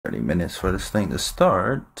30 minutes for this thing to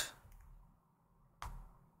start.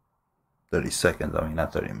 30 seconds, I mean,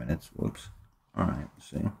 not 30 minutes. Whoops. Alright, let's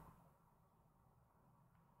see.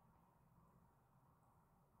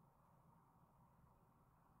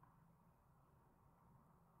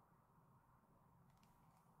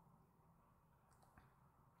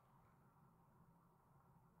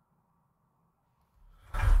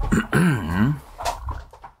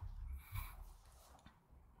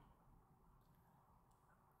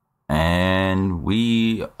 And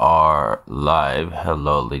we are live.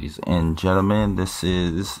 Hello, ladies and gentlemen. This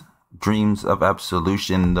is Dreams of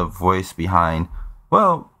Absolution, the voice behind,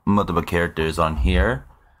 well, multiple characters on here.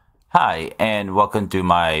 Hi, and welcome to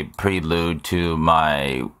my prelude to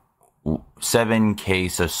my 7K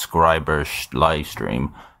subscriber live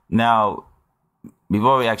stream. Now,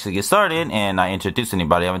 before we actually get started and I introduce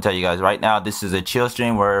anybody, I'm going to tell you guys right now, this is a chill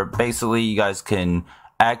stream where basically you guys can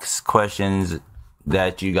ask questions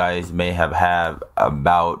that you guys may have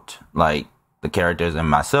about like the characters and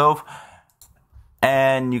myself.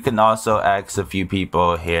 And you can also ask a few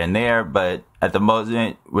people here and there, but at the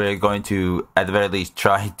moment we're going to at the very least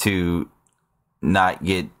try to not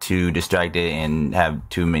get too distracted and have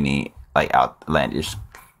too many like outlandish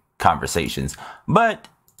conversations. But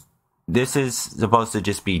this is supposed to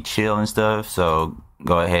just be chill and stuff, so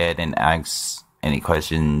go ahead and ask any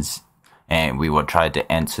questions and we will try to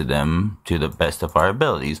answer them to the best of our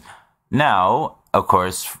abilities. Now, of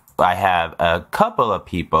course, I have a couple of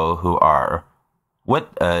people who are with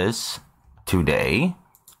us today,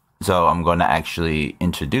 so I'm going to actually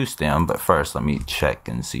introduce them. But first, let me check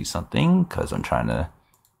and see something, because I'm trying to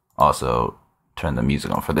also turn the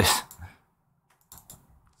music on for this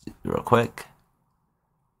real quick.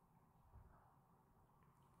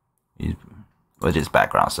 With just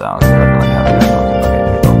background sounds. Okay,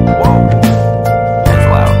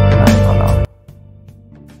 whoa, that's loud.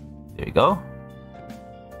 There you go.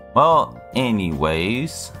 Well,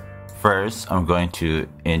 anyways, first I'm going to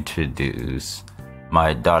introduce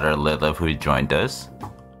my daughter Lilith, who joined us.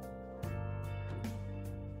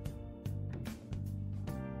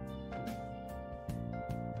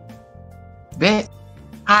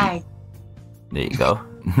 Hi. There you go.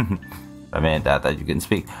 I mean, I thought you couldn't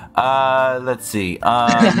speak. Let's see.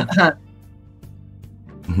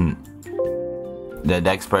 The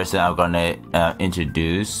next person I'm gonna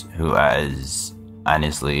introduce, who has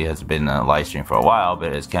honestly has been in a live stream for a while,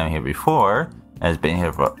 but has come here before, has been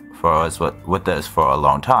here for us with us for a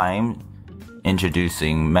long time.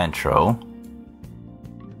 Introducing Mentro.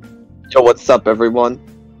 Yo, what's up, everyone?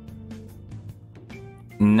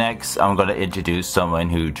 Next, I'm going to introduce someone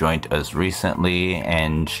who joined us recently,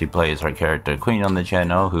 and she plays her character Queen on the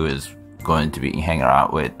channel, who is going to be hanging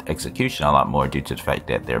out with Execution a lot more due to the fact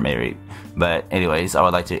that they're married. But anyways, I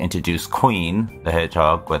would like to introduce Queen the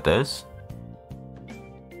Hedgehog with us.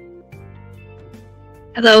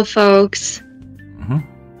 Hello, folks.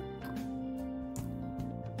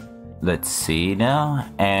 Let's see now.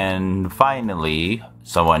 And finally,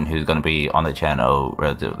 someone who's going to be on the channel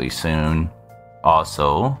relatively soon.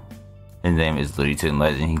 Also, his name is Looney Tunes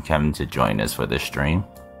Legend. He came to join us for this stream.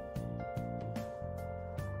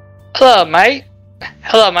 Hello, mate.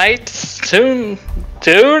 Hello, mate. Tune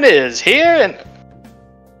is here, and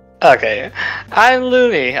okay, I'm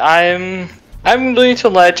Looney. I'm Looney Tunes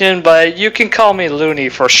Legend, but you can call me Looney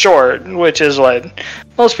for short, which is what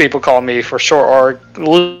most people call me for short, or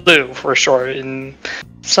Lou for short in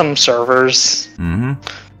some servers.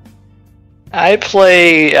 I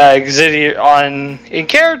play Exetior in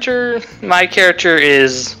character. My character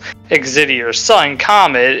is Exetior's son,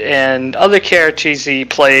 Comet, and other characters he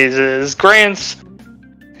plays is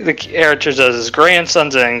the characters as his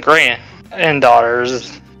grandsons and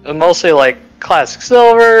granddaughters. Mostly like Classic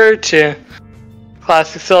Silver to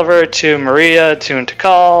Maria, to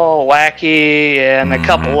Takal, Wacky, and a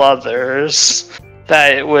couple others.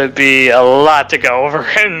 That would be a lot to go over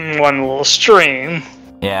in one little stream.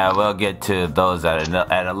 Yeah, we'll get to those at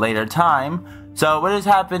a later time. So what is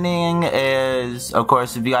happening is, of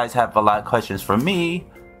course, if you guys have a lot of questions for me,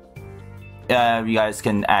 you guys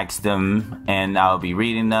can ask them and I'll be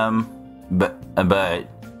reading them. But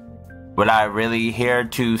what I really here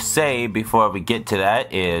to say before we get to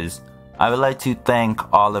that is I would like to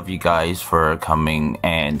thank all of you guys for coming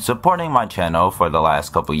and supporting my channel for the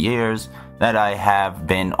last couple years that I have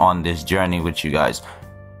been on this journey with you guys.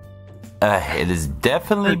 It has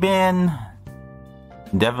definitely been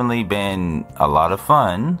a lot of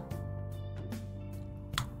fun,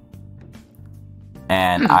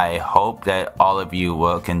 and I hope that all of you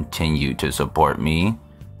will continue to support me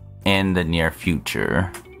in the near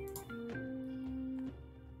future.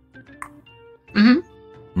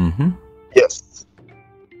 Yes.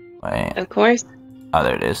 Wait. Of course. Oh,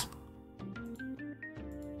 there it is.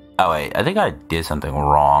 Oh, wait. I think I did something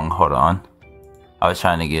wrong. Hold on. I was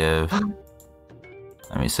trying to give...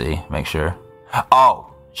 Let me see. Make sure.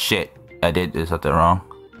 Oh, shit. I did do something wrong.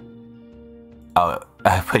 Oh,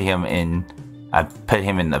 I put him in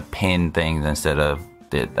the pin things instead of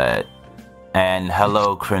did that. And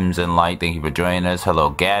hello, Crimson Light. Thank you for joining us. Hello,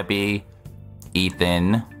 Gabby,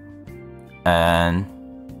 Ethan, and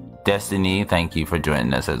Destiny. Thank you for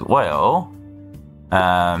joining us as well.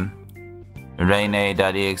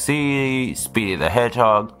 Rene.exe, Speedy the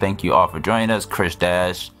Hedgehog. Thank you all for joining us. Chris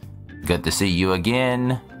Dash, good to see you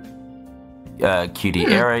again. Cutie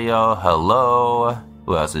Ariel, hello.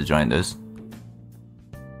 Who else has joined us?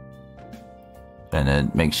 Trying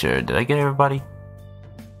to make sure. Did I get everybody?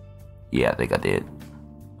 Yeah, I think I did.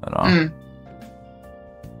 Hold on.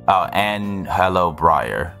 Oh, and hello,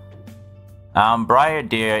 Briar. Briar,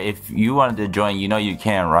 dear, if you wanted to join, you know you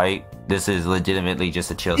can, right? This is legitimately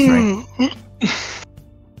just a chill stream.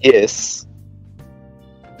 Yes.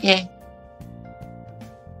 Yeah.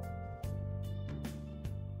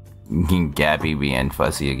 Gabby being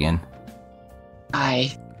fussy again.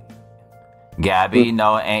 Hi. Gabby,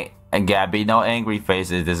 no angry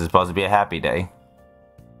faces. This is supposed to be a happy day.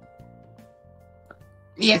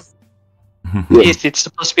 Yes. Yes, it's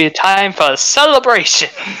supposed to be a time for celebration.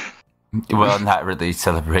 Well, not really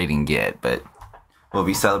celebrating yet, but we'll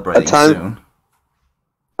be celebrating soon.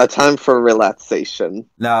 A time for relaxation.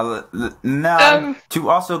 Now, to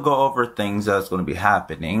also go over things that's going to be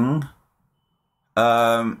happening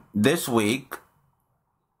this week,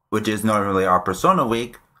 which is normally our Persona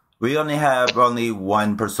week, we only have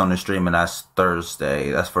one Persona stream, and that's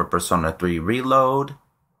Thursday. That's for Persona 3 Reload.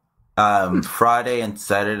 Friday and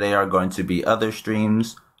Saturday are going to be other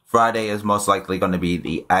streams. Friday is most likely going to be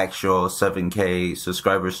the actual 7K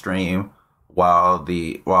subscriber stream, while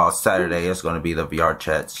Saturday is going to be the VR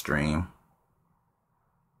chat stream.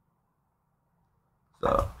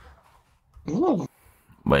 So,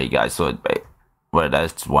 but you guys,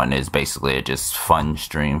 that's one is basically a just fun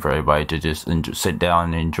stream for everybody to just sit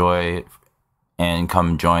down and enjoy, and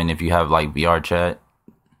come join if you have like VR chat.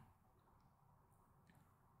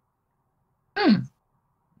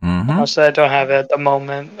 Also, I don't have it at the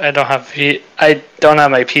moment. I don't have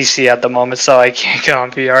my PC at the moment, so I can't get on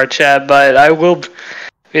VR chat. But I will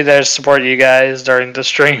be there to support you guys during the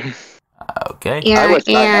stream. Okay. Yeah,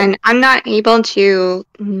 and I'm not able to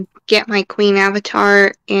get my Queen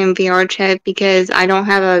avatar in VR chat because I don't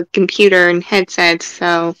have a computer and headset.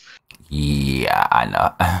 So. Yeah, I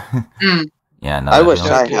know. Yeah, no. I wish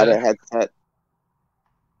I had a headset.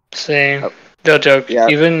 Same. No joke. Yeah.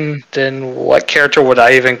 Even then, what character would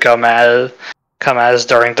I even come as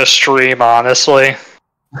during the stream? Honestly.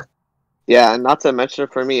 Yeah, and not to mention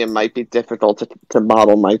for me, it might be difficult to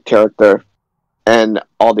model my character and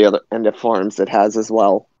all the forms it has as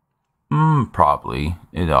well. Probably.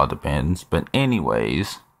 It all depends. But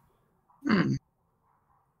anyways.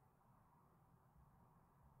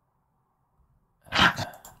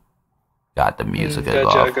 Got the music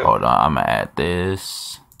off. Hold on, I'm gonna add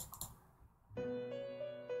this.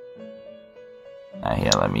 Now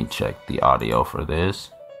here, let me check the audio for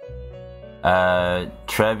this.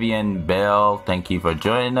 Trevian Bell, thank you for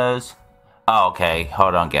joining us. Oh, okay,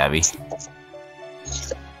 hold on, Gabby.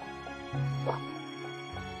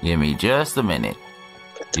 Give me just a minute.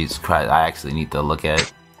 Jesus Christ, I actually need to look at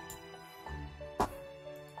it.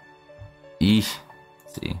 Eesh.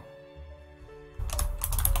 Let's see.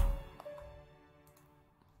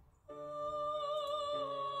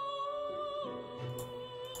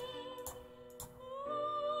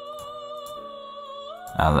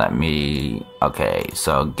 Now let me... Okay,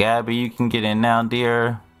 so Gabby, you can get in now,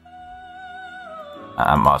 dear.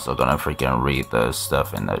 I'm also gonna freaking read the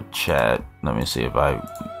stuff in the chat. Let me see if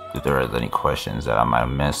there are any questions that I might have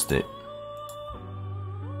missed it.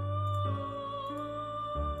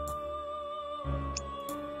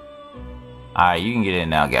 Alright, you can get in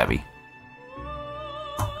now, Gabby.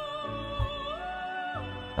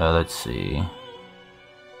 Let's see.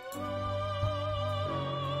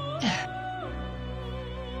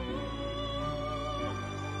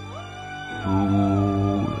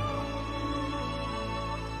 Ooh.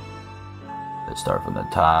 Let's start from the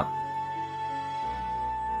top.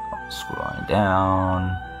 Scrolling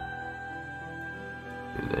down.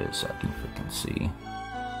 Do this so I can freaking see.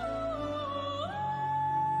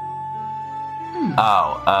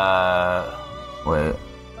 Wait.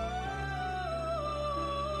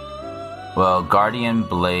 Well, Guardian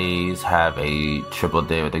Blaze have a triple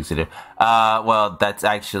day with Exetior. Well, that's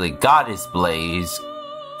actually Goddess Blaze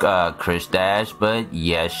Chris Dash, but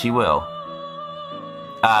yes, she will.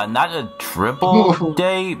 Not a triple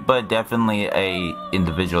date, but definitely a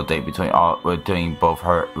individual date between her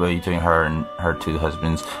and her two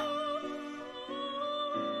husbands.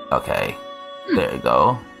 Okay, there you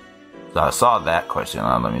go. So I saw that question.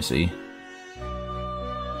 Let me see.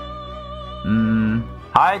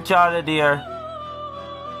 Hi, Charlie dear.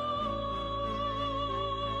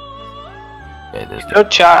 Okay, there's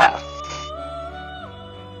Good job.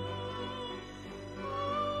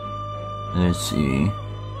 Let's see.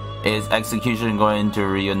 Is Execution going to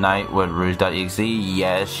reunite with Rouge.exe?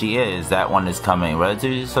 Yes, she is. That one is coming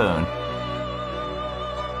relatively soon.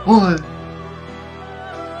 What?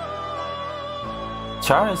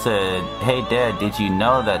 Chara said, "Hey Dad, did you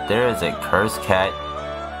know that there is a cursed cat,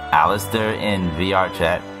 Alistair, in VR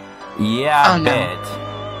chat?" Yeah, I bet.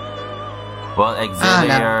 Will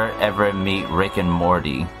Exetior ever meet Rick and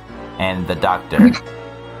Morty and the Doctor?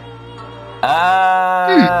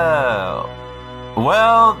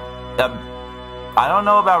 Well, I don't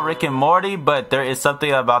know about Rick and Morty, but there is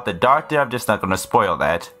something about the Doctor. I'm just not going to spoil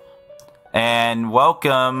that. And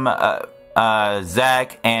welcome,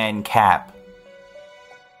 Zack and Cap.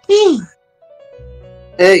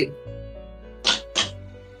 Hey.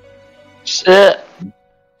 Shit.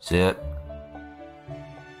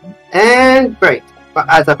 And break. But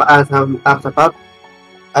as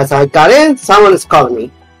I got in, someone is calling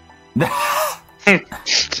me.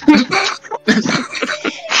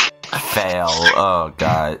 Fail. Oh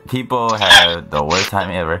god. People have the worst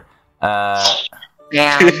time ever.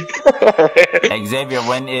 Yeah. Xavier,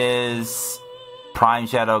 when is Prime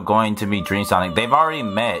Shadow going to meet Dream Sonic? They've already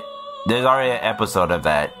met. There's already an episode of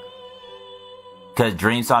that. Because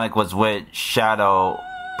Dream Sonic was with Shadow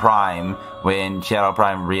Prime when Shadow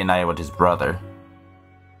Prime reunited with his brother.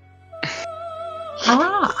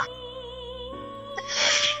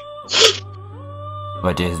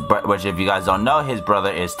 Which, if you guys don't know, his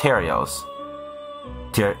brother is Terios,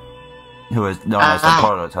 who is known as the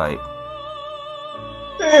prototype.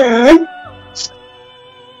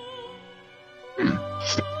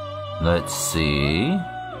 Let's see.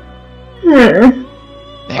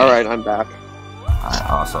 Alright, I'm back.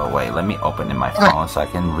 Also, wait, let me open in my phone so I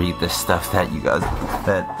can read the stuff that you guys,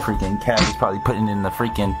 that freaking cat is probably putting in the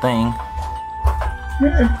freaking thing.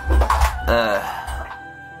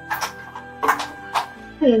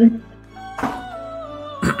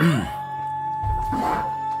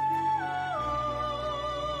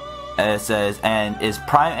 It says, and is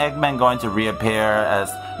Prime Eggman going to reappear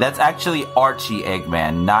as... That's actually Archie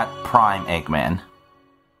Eggman, not Prime Eggman.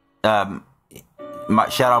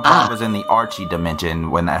 Shadow Prime was in the Archie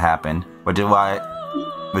dimension when that happened, which is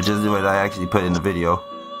what I actually put in the video.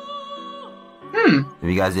 If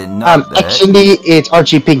you guys didn't know that. Actually, it's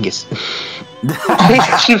Archie Pingus.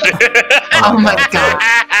 Oh my god.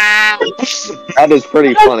 That is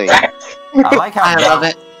pretty funny. I like how I love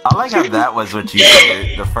it. I like how that was what you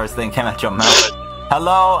said. The first thing came out your mouth.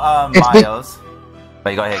 Hello, Miles.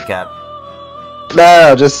 Wait, go ahead, Cap.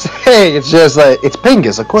 No, just hey, it's just like it's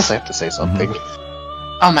Pingus. Of course, I have to say something.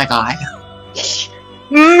 Oh my god.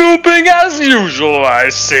 Looping as usual, I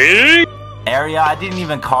see. Aria, I didn't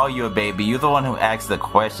even call you a baby. You're the one who asked the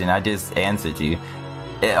question. I just answered you.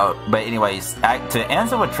 But anyways, to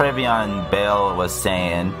answer what Trevion Bell was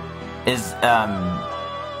saying, is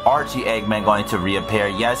Archie Eggman going to reappear?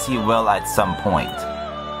 Yes, he will at some point,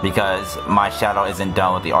 because my shadow isn't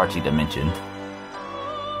done with the Archie dimension.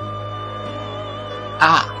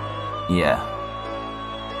 Yeah.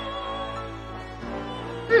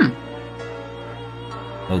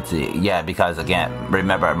 Let's see. Yeah, because again,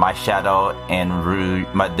 remember, my shadow and Rouge,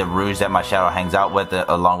 the Rouge that my shadow hangs out with,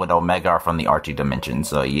 along with Omega, are from the Archie dimension.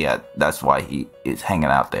 So yeah, that's why he is hanging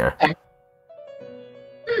out there.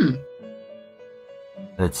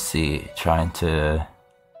 Let's see. Trying to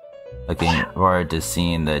looking forward to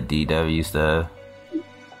seeing the DW stuff.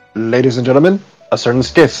 Ladies and gentlemen, a certain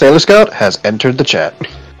stiff Sailor Scout has entered the chat.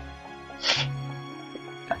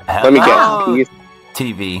 Let me guess. Please.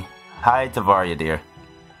 TV. Hi, Tavaria, dear.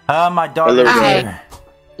 My daughter. Hi.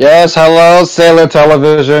 Yes, hello, Sailor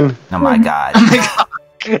Television. Oh my god. Oh my god.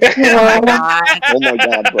 Oh my god. Oh my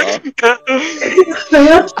god, bro.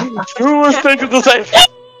 Who was thinking the same thing?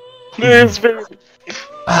 It's very...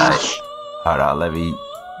 Hold on, let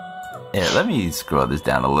me scroll this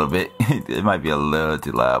down a little bit. It might be a little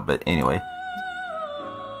too loud, but anyway.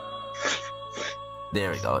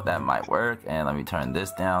 There we go, that might work. And let me turn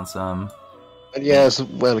this down some. Yes,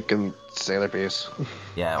 welcome, Sailor Beast.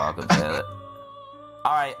 Yeah, welcome, Sailor.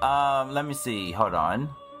 Alright, let me see. Hold on.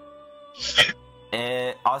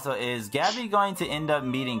 Also, is Gabby going to end up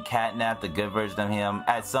meeting Catnap, the good version of him,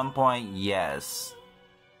 at some point? Yes.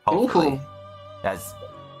 Hopefully. Ooh. That's.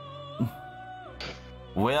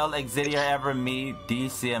 Will Exetior ever meet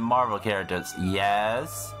DC and Marvel characters?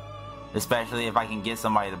 Yes. Especially if I can get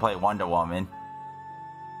somebody to play Wonder Woman.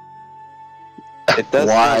 It does.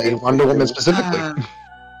 Why Wonder Woman specifically?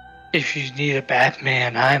 If you need a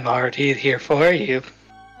Batman, I'm already here for you.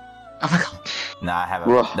 Oh my god. Nah, I have a.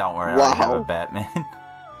 Wow. Don't worry, I already have a Batman.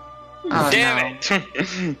 Oh, Damn no. it!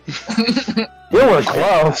 You were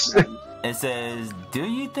close. It says, "Do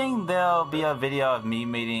you think there'll be a video of me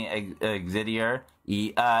meeting Exetior?"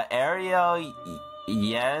 Ariel,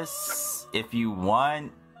 yes, if you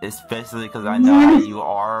want, especially because I know how you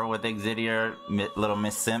are with Exetior, little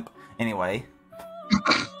Miss Simp. Anyway.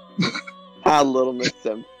 Little Miss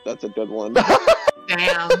Sim. That's a good one.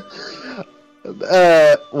 Damn.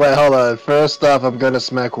 Wait, hold on. First off, I'm gonna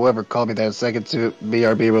smack whoever called me that. Second to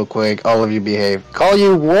BRB real quick. All of you behave. Call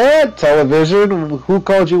you what? Television? Who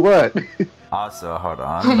called you what? Also, hold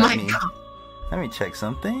on. Oh my god. Let me check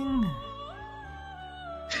something.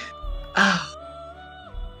 Ah.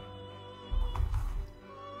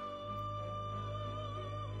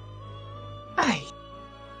 Hey.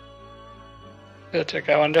 Real quick,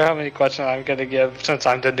 I wonder how many questions I'm gonna give since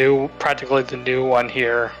I'm practically the new one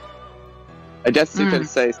here. I guess you can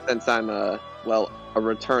say since I'm a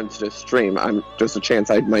return to the stream, there's a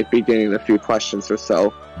chance I might be getting a few questions or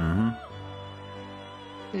so.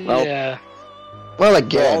 Mm-hmm. Well- Yeah. Well,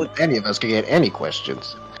 again, any of us can get any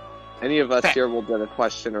questions. Any of us here will get a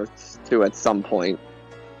question or two at some point.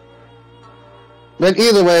 But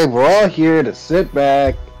either way, we're all here to sit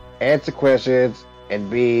back, answer questions,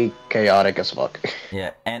 and be chaotic as fuck.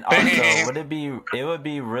 Yeah, and also, it would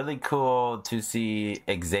be really cool to see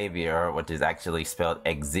Xavier, which is actually spelled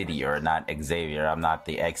Exetior, not Xavier. I'm not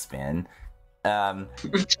the X-Men.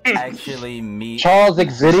 Actually meet Charles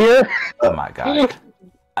Exetior? Oh my god.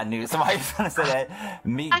 I knew somebody was gonna say that.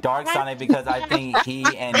 Meet Dark Sonic because I think he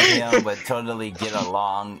and him would totally get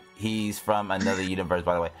along. He's from another universe,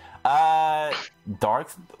 by the way.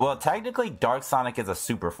 Technically Dark Sonic is a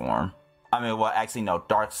super form. I mean, well, actually, no.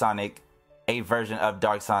 Dark Sonic, a version of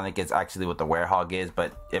Dark Sonic is actually what the Werehog is,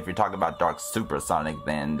 but if you're talking about Dark Super Sonic,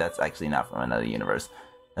 then that's actually not from another universe.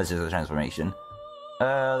 That's just a transformation.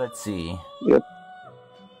 Let's see. Yep.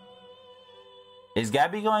 Is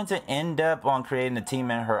Gabby going to end up on creating a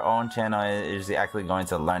team in her own channel? Is she actually going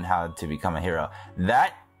to learn how to become a hero?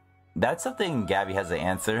 That's something Gabby has to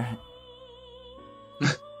answer.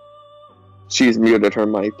 She's muted her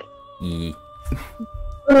mic. Yeah.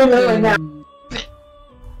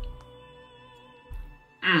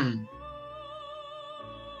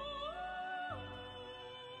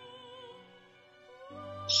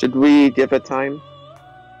 Should we give it time?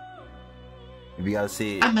 We gotta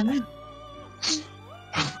see.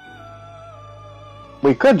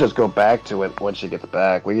 We could just go back to it once she gets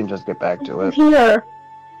back. We can just get back to it. Here.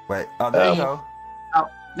 Wait. Oh, there you go. Oh,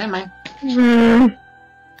 never mind.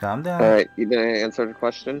 Calm down. Alright, you gonna answer the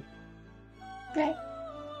question? Okay.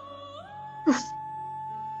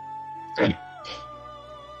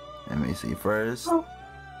 Let me see first.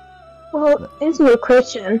 Well, answer your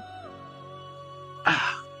question.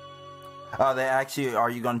 Oh, they actually are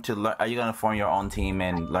you going to learn? Are you going to form your own team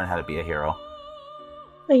and learn how to be a hero?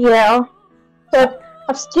 Yeah, but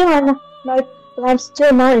I'm still not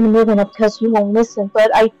in the movement because you won't listen. But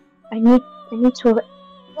I need to,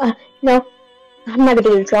 no, I'm not gonna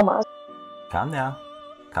do drama. Calm down.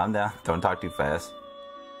 Calm down. Don't talk too fast.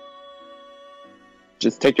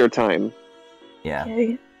 Just take your time. Yeah.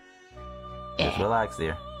 Okay. Just relax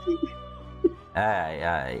there.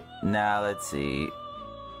 Alright. Now let's see.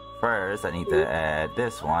 First, I need to add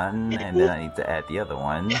this one, and then I need to add the other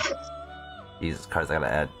one. Jesus Christ, I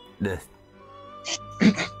gotta add this.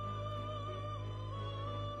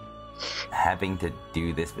 Having to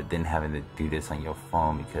do this, but then having to do this on your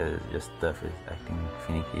phone because your stuff is acting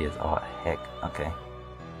finicky as all heck. Okay.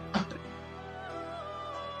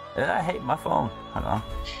 I hate my phone. Hold on.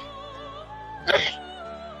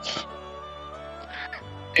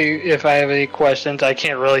 If I have any questions, I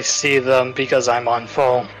can't really see them because I'm on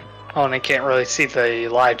phone. Oh, and I can't really see the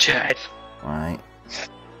live chat. Alright.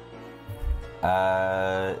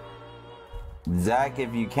 Zach,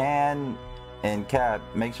 if you can, and Cap,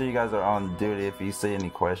 make sure you guys are on duty. If you see any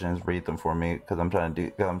questions, read them for me, because I'm trying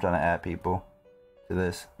to add people to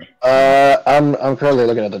this. I'm currently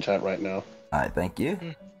looking at the chat right now. Alright, thank you.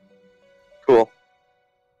 Cool.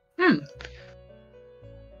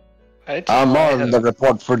 I'm on the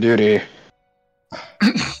report for duty.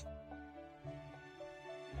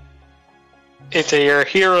 It's your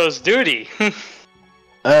hero's duty.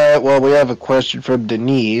 Well, we have a question from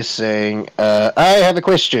Denise saying, I have a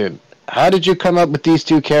question. How did you come up with these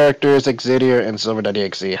two characters, Exetior and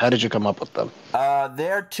Silver.ExE? How did you come up with them?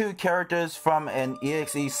 They're two characters from an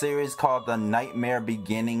EXE series called The Nightmare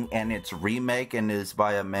Beginning, and its remake, and is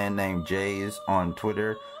by a man named Jays on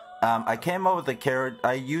Twitter. I came up with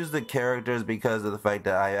I used the characters because of the fact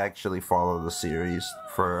that I actually followed the series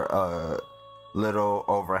for a little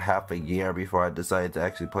over half a year before I decided to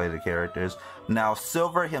actually play the characters. Now,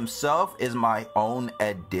 Silver himself is my own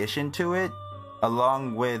addition to it,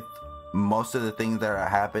 along with most of the things that are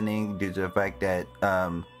happening due to the fact that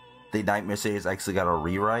the Nightmare series actually got a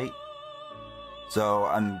rewrite. So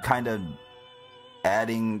I'm kind of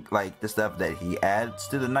adding like the stuff that he adds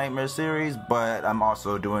to the Nightmare series, but I'm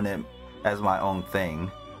also doing it as my own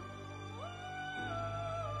thing.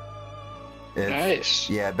 Nice.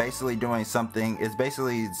 Yeah, basically doing something. It's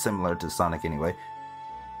basically similar to Sonic anyway.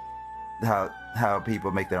 How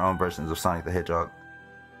people make their own versions of Sonic the Hedgehog.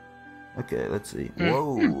 Okay, let's see.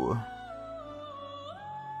 Whoa.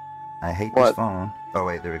 I hate this phone. Oh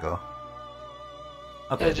wait, there we go.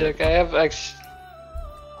 Okay. Hey, Jack, I actually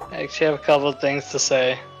have a couple of things to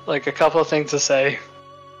say.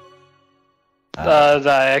 That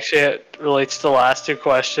actually relates to the last two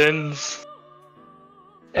questions.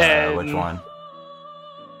 And which one?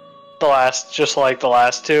 The last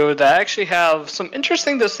two that actually have some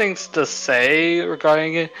interesting things to say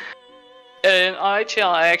regarding it. And on my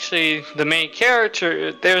channel, the main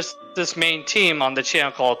character, there's this main team on the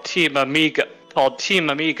channel called Team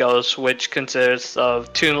Amigos, which consists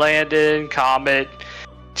of Toon Landon, Comet,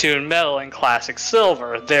 Toon Metal, and Classic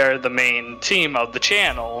Silver. They're the main team of the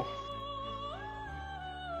channel.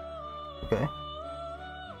 Okay.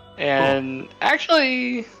 And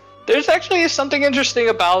there's actually something interesting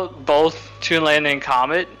about both Toon Landon and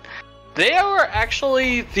Comet. They are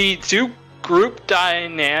actually the two group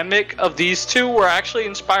dynamic of these two were actually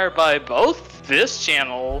inspired by both this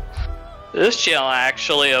channel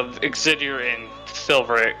actually of Exetior and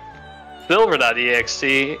Silver.EXE,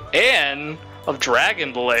 and of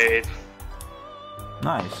Dragon Blade.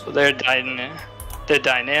 Nice. So they're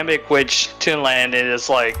dynamic, which Toon Landon is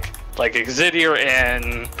like Exetior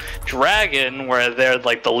and Dragon, where they're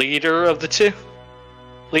like the leader of the two,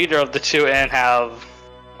 and have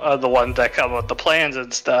the ones that come with the plans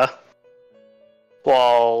and stuff.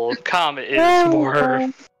 While Comet is more.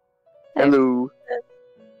 Hello.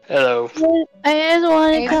 Hello. I just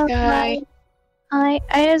want to come by. I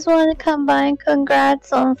just want to come by and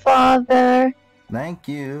congrats on Father. Thank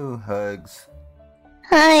you. Hugs.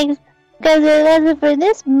 Hi. Because if it wasn't for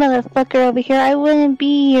this motherfucker over here, I wouldn't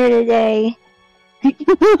be here today.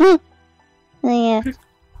 Yeah.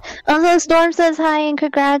 Also, Storm says hi and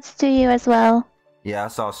congrats to you as well. Yeah, I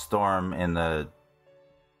saw Storm in the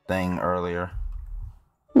thing earlier.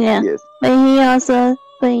 Yeah. Yes. But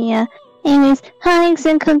yeah. Anyways, hi and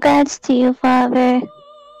congrats to you, Father.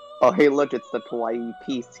 Oh, hey, look, it's the Kawaii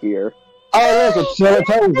piece here. Oh, look, it's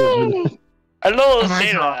Television. Hello, Oh my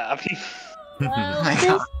Sarah.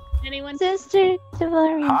 God. Anyone? Sister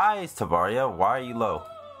Tavaria. Hi, Tavaria. Why are you low?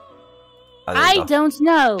 I don't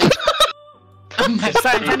know. Oh my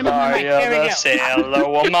Sorry, I'm trying to move my mic. There we go. Sailor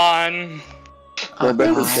woman. They're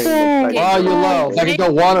both the same. It's Why are you low? I can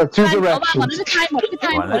go one or two Hold on, directions. one at a time, one at a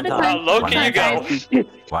time, One at a time. Loki, you go.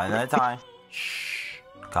 One at a time. Shh.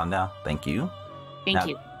 Calm down. Thank you. Thank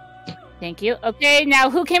you. Thank you. Okay, now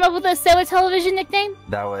who came up with the Sailor Television nickname?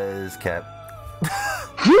 That was Cap.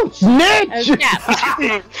 You snitch!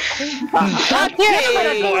 Yeah.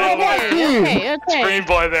 Okay. Screen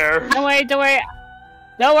boy there. Don't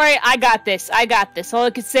worry, I got this. All I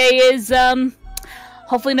can say is,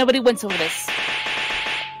 hopefully nobody wins over this.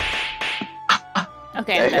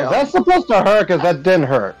 Okay. Yeah. That's supposed to hurt, because that didn't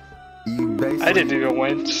hurt. You basically. I didn't even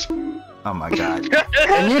win. Oh my god.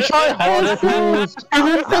 Can you try harder, please?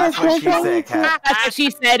 That's what she said, Cap. That's what she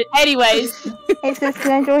said. Anyways. Hey, sis,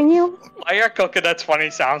 can I join you? Why are coconuts funny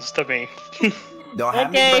sounds to me? Don't have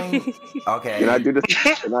Okay. me bring. Okay. Can I do this?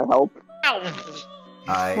 Can I help?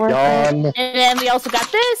 Alright. Yawn. And then we also got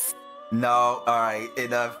this. No. Alright.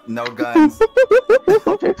 Enough. No guns.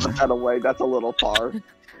 Okay, put that away. That's a little far.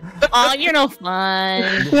 Oh, you're no fun.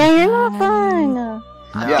 Yeah, you're not fun.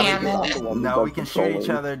 No, Damn we can shoot each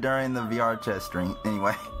other during the VR chess stream.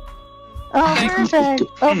 Anyway. Oh, perfect.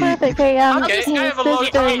 Hey, Okay, I have a low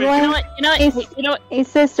sister, tolerance. you want? You know what? Hey,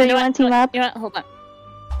 sister, you want to team up? You know what? Hold on.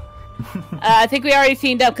 I think we already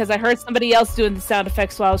teamed up because I heard somebody else doing the sound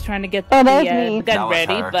effects while I was trying to get Oh, the that was me. That gun was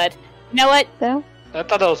ready. her. But you know what? So? I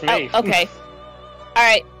thought that was me. Oh, okay. All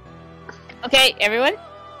right. Okay, everyone.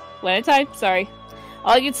 One at a time. Sorry.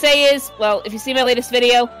 All you'd say is, well, if you see my latest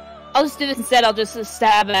video, I'll just do this instead. I'll just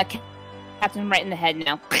stab Captain right in the head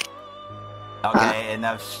now. Okay,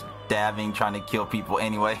 enough stabbing, trying to kill people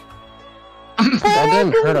anyway. That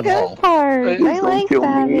didn't hurt at all. Part. I like kill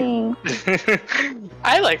stabbing.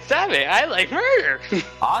 I like stabbing. I like murder.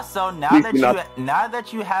 Also, now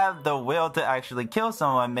that you have the will to actually kill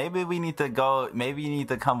someone, maybe we need to go. Maybe you need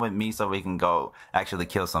to come with me so we can go actually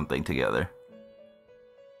kill something together.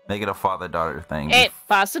 Make it a father-daughter thing. Hey,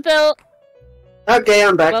 possible. Okay,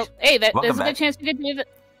 I'm back. Well, hey, there's a back. good chance we could do that.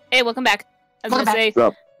 Hey, welcome back. I was Welcome gonna say, What's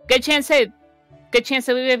up? good chance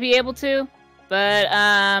that we would be able to, but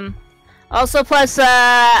also plus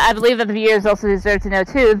I believe that the viewers also deserve to know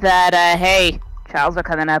too that hey, trials are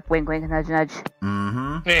coming up. Wink, wink, nudge, nudge.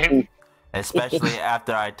 Mm-hmm. Especially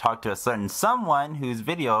after I talk to a certain someone whose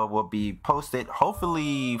video will be posted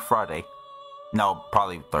hopefully Friday. No,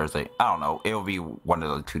 probably Thursday. I don't know. It will be one of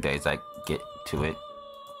the 2 days I get to it.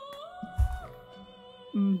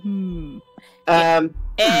 Mm-hmm. Um,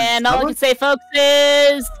 And all I can say, folks,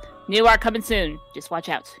 is new art coming soon. Just watch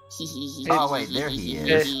out. Oh wait, there he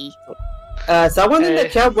is. someone in the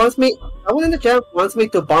chat wants me. Someone in the chat wants me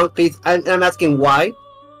to bonk, please. I'm asking why.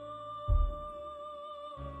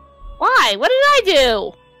 Why? What did I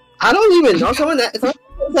do? I don't even know. Someone's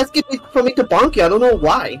asking for me to bonk you. I don't know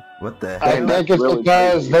why. What the I hell? think it's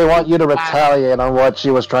because they want you to retaliate on what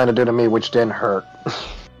she was trying to do to me, which didn't hurt.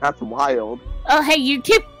 That's wild. Oh, hey, you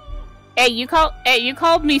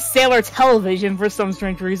called me Sailor Television for some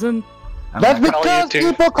strange reason. That's because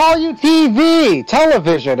people call you TV,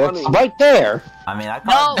 television. It's right there. I mean, I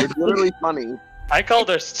called It's literally funny. I called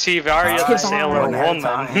her Steve Arya the Sailor one at a Woman.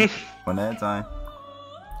 time. One at a time.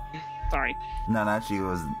 Sorry. No, not she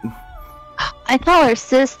was. I call her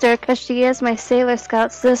sister because she is my Sailor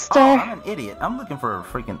Scout sister. Oh, I'm an idiot. I'm looking for a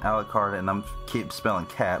freaking Alucard and I'm keep spelling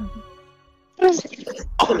cap. What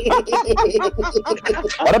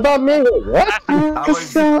about me? What? I was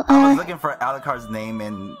So, looking for Alucard's name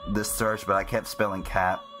in the search, but I kept spelling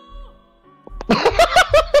cap.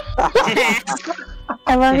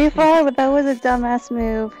 I love you for it, but that was a dumbass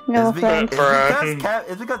move. No offense.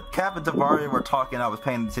 It's because Cap and Tavaria were talking. I was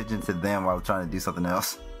paying attention to them while I was trying to do something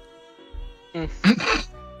else.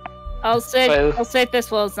 I'll say it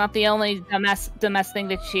this well. It's not the only dumbass thing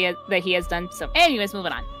that he has done. So, anyways,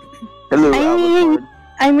 moving on. Hello, Alucard.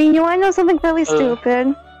 I mean, you want to know something really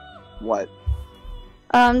stupid? What?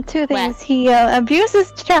 Two things. He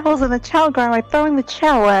abuses chows in the chow garden by throwing the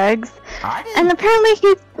chow eggs, and apparently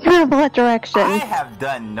he's terrible at directions. I have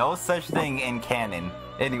done no such thing in canon.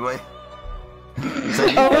 Anyway. So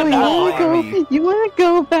You want to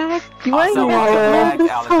go back? You want to Also, go welcome back? This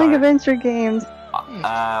back, is Sonic Alucard. Adventure games.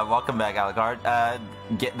 Welcome back, Alucard.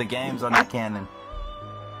 The games are not canon.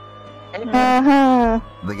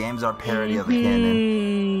 The games are parody of the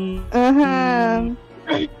canon.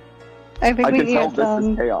 I think I we can need tell this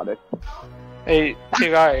some. is chaotic. Hey,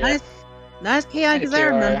 Steve Arya. Nice chaos, because I Hey,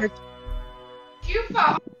 remember.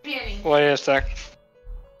 Wait a sec.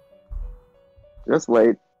 Just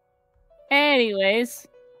wait. Anyways,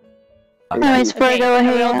 Anyways, before I go are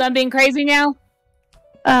we all ahead, done being crazy now?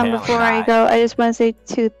 before I go, I just want to say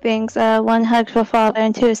two things. One, hug for father,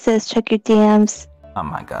 and two, says check your DMs. Oh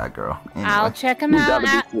my god, girl. Anyway. I'll check him You out.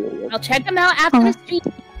 gotta be serious. I'll check him out after the stream.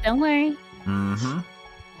 Don't worry. Mm-hmm.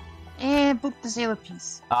 And book the sailor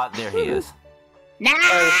piece. There he is. Nah.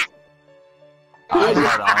 Hold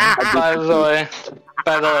on.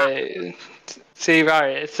 By the way, Steve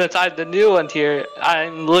Arya, since I'm the new one here,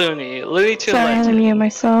 I'm Looney Toon Sorry, I had to mute Legend.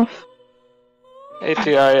 myself. Hey,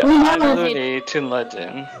 Steve Arya, I'm Looney Toon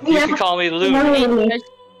Legend. You can call me Looney.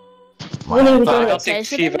 Wow. But I don't think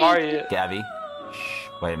Steve Arya. Gabby. Shh.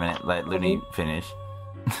 Wait a minute. Let Looney finish.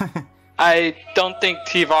 I don't think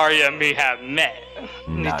Tivaria and me have met.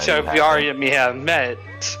 No, you Tivaria and me have met.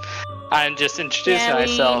 I'm just introducing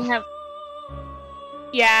myself.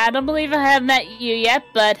 Yeah, I don't believe I have met you yet,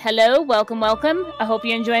 but hello, welcome. I hope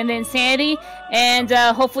you're enjoying the insanity, and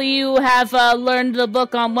hopefully you have learned the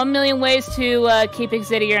book on 1 million ways to keep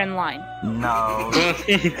Exetior in line. No.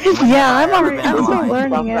 Yeah, I'm still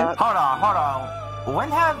learning it. Hold on.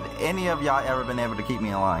 When have any of y'all ever been able to keep me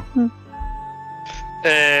in line?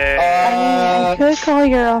 I could call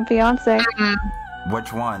your fiance,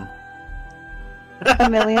 Which one?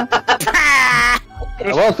 Amelia. I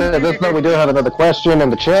will say at this point we do have another question in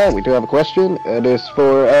the chat. We do have a question. It is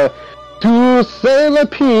for to Sailor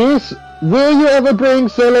Peace. Will you ever bring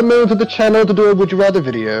Sailor Moon to the channel to do a Would You Rather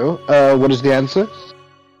video? What is the answer?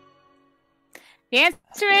 The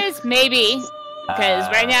answer is maybe, because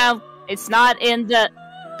right now it's not in the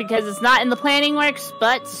planning works,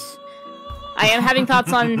 but I am having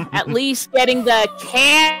thoughts on at least getting the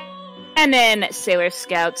And then Sailor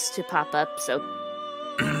Scouts to pop up, so...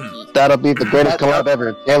 That'll be the greatest collab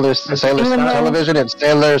ever. Sailor Television and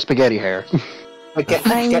Sailor Spaghetti Hair. You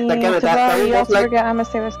also forget I'm a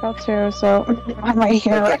Sailor Scout too, so I'm right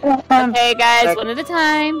here. Okay, guys, one at a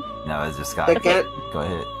time. No, it's just Scott. Go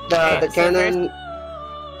ahead.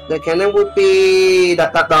 The canon would be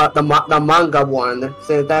the manga one.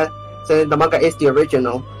 So the manga is the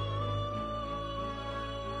original.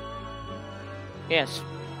 Yes.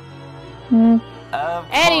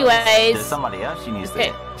 Anyways, there's somebody else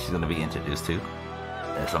she's gonna be introduced to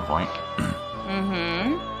at some point.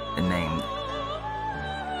 Named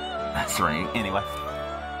that's right. Anyway.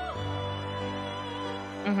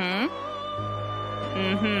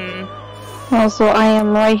 Also, I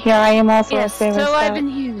am right here. I am also a Sailor so Scout. I've been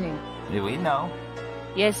hearing. Do we know?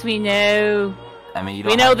 Yes, we know. I mean,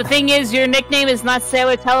 we know the thing is, your nickname is not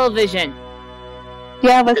Sailor Television.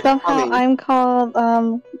 Yeah, but somehow I'm called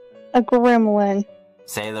a gremlin.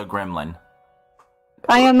 Sailor Gremlin.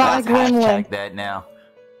 I am not a gremlin. Hashtag that now.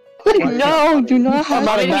 No, do not have I'm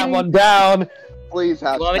writing that one down. Please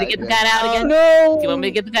have. Do you want me to get the gun out again? No. Do you want me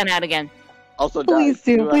to get the gun out again? Also, please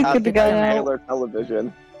do. Please get the gun out. Sailor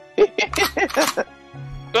Television. It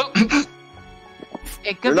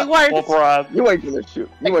could be worse. You ain't gonna shoot.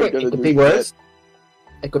 You ain't gonna do be worse.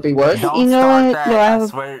 It could be worse. Don't start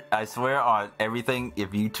that. I swear on everything.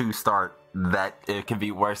 If you two start that, it could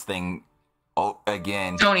be worse thing.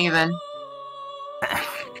 Again. Don't even.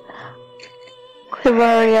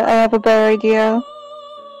 Hilaria, I have a better idea.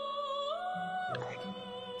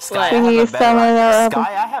 Sky,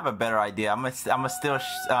 I have a better idea. I'm gonna steal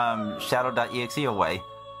Shadow.exe away.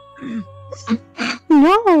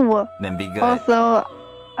 No. Then be good. Also,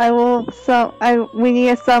 we need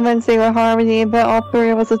to summon Sailor Harmony, but all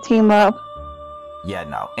three of us will team up. Yeah,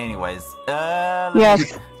 no. Anyways,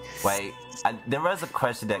 yes. Wait. There was a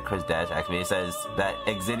question that Chris Dash asked me. It says that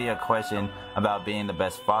Exetior question about being the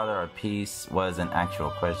best father of peace was an actual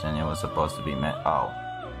question. It was supposed to be meant. Oh,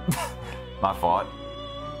 my fault.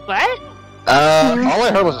 What? All I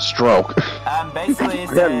heard was a stroke. Basically, it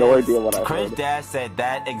I have no idea what I Chris heard. Dash said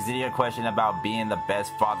that Exetior question about being the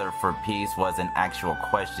best father for peace was an actual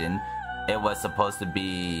question. It was supposed to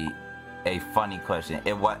be a funny question.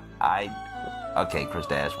 Okay, Chris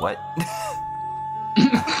Dash, what?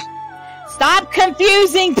 Stop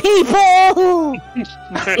confusing people! I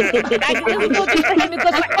can look for him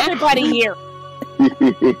because for everybody here.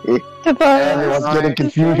 Everyone's getting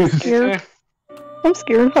confused. I'm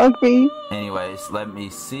scared. Hug me. Anyways, let me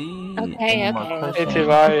see. Okay. Hey,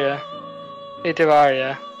 Tivaria.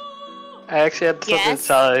 I actually had something to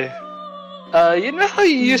tell you. You know how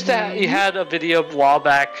you used to you had a video a while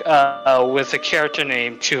back with a character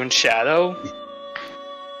named Toon Shadow?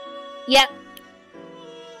 Yep.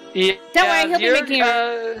 Yeah, Don't worry, he'll be making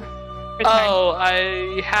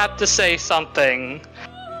I have to say something.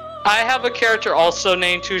 I have a character also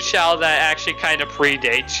named Toon Shadow that actually kind of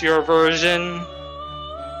predates your version.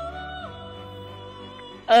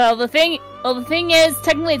 The thing is,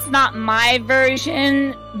 technically it's not my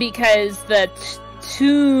version, because the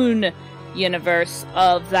Toon universe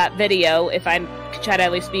of that video, if I try to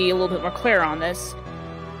at least be a little bit more clear on this,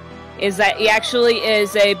 is that he actually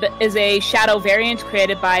is a shadow variant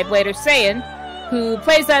created by Blader Saiyan, who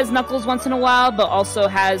plays as Knuckles once in a while, but also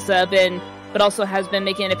has been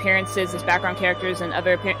making appearances as background characters and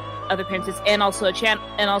other appearances, and also a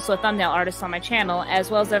thumbnail artist on my channel, as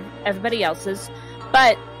well as everybody else's.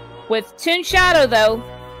 But with Toon Shadow, though,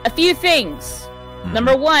 a few things.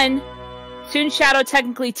 Number one, Toon Shadow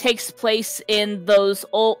technically takes place in those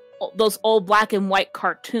old black and white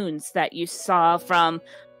cartoons that you saw from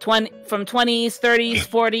 20s, 30s,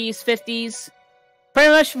 40s, 50s, pretty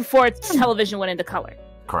much before television went into color.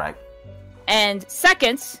 Correct. And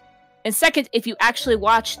second, if you actually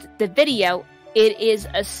watched the video, it is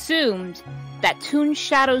assumed that Toon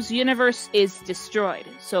Shadow's universe is destroyed.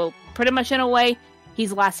 So pretty much in a way,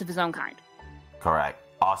 he's last of his own kind. Correct.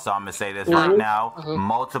 Also, I'm gonna say this right now: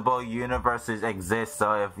 multiple universes exist.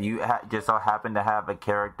 So if you just so happen to have a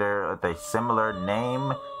character with a similar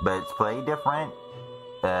name but it's played different,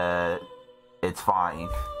 it's fine.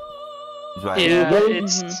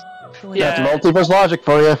 That's multiverse logic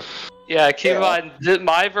for you. Yeah, keep in mind,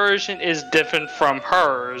 my version is different from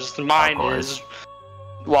hers. Mine is,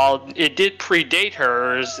 while it did predate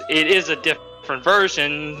hers, it is a different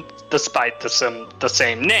version despite the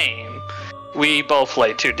same name. We both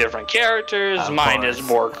play two different characters. Mine is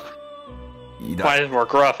more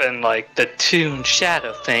gruff and like the Toon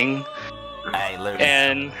Shadow thing. Hey,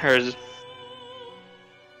 and hers.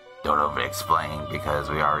 Don't over-explain because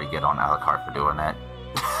we already get on a la carte for doing that.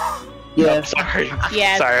 Yeah. Oh, sorry.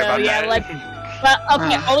 Yeah, sorry so about yeah, that. like, well,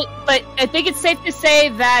 okay, but I think it's safe to say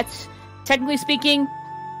that, technically speaking,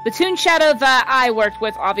 the Toon Shadow that I worked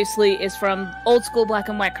with, obviously, is from old school black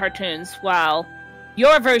and white cartoons, while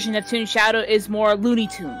your version of Toon Shadow is more Looney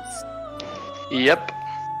Tunes. Yep.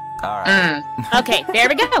 Alright. Okay, there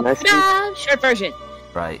we go. Ta-da! Short version.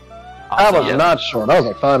 Right. That Also, was not short. That was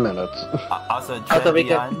like 5 minutes. Also, Also, we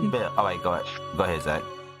Trevion Bill. Oh, wait, go ahead. Go ahead, Zach.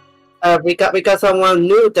 We got someone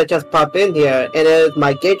new that just popped in here, and it's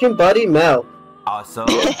my Gaijin buddy Mel. Also,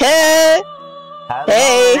 Hey! hello,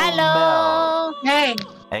 Hey. Hello! Hey!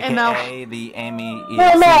 Mel, Hey, Mel. aka the Amy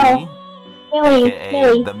Hello. Millie,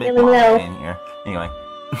 aka the big mom in here. Anyway,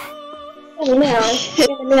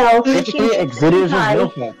 Mel. Basically, Exetior's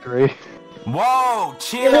Milk Factory. whoa,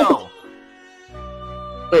 chill.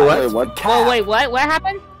 Wait, what? Wait, what? Whoa, wait, what? What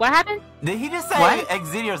happened? What happened? Did he just say What?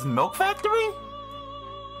 Exetior's Milk Factory?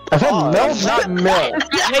 I said Oh, milk, not milk.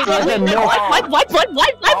 Wait, no.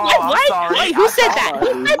 sorry. Wait, who said that?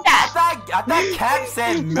 Who said that? I thought Cap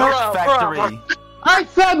said Milk Bruh, Factory. I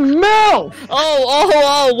said milk!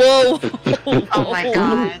 Whoa. Oh my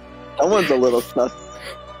god. Someone's a little sus.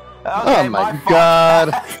 Okay, Oh my fault. god.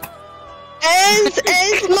 As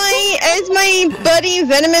my buddy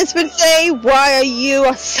Venomous would say, why are you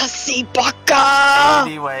a sussy baka?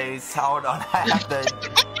 Anyways, hold on. I have to.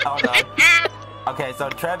 Hold on. Okay, so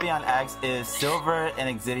Trevion asks, is Silver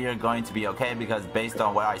and Exetior going to be okay? Because based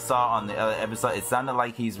on what I saw on the other episode, it sounded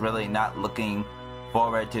like he's really not looking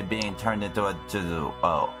forward to being turned into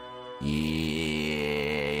a.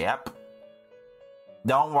 Yep.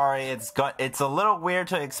 Don't worry, it's a little weird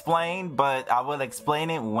to explain, but I will explain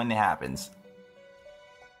it when it happens.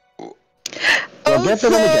 We'll get to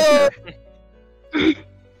when we get there.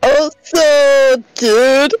 Also,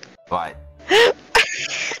 dude, What?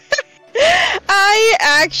 I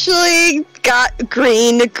actually got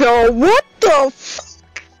Green to go, what the f-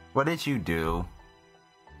 What did you do?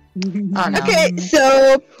 Oh, no. Okay,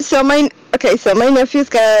 so my nephew's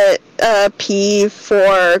got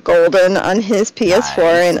P4 Golden on his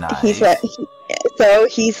PS4, Nice,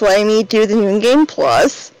 and he's letting me do the New Game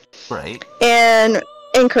Plus, Right. and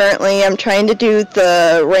currently I'm trying to do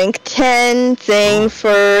the rank 10 thing for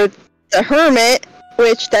the Hermit,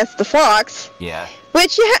 which that's the fox, Yeah.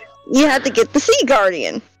 which you have to get the Sea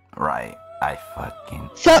Guardian. Right. I fucking.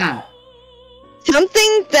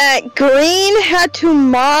 Something that Green had to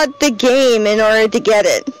mod the game in order to get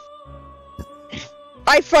it.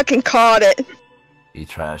 I fucking caught it. You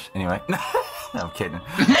trash. Anyway. No, I'm kidding.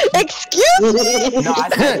 Excuse me? No, I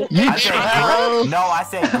said. trash. No, I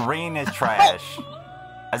said Green is trash.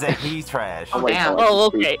 I said he's trash. Oh, damn. Oh,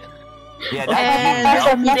 okay. Yeah,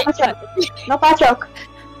 And- that's No bad joke.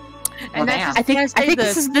 Oh, damn. I think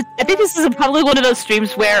this is probably one of those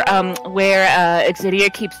streams where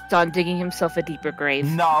Exetior keeps on digging himself a deeper grave.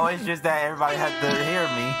 No, it's just that everybody has to hear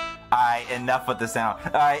me. Alright, enough with the sound.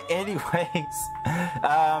 Alright, anyways.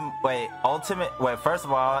 First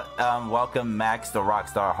of all, welcome Max the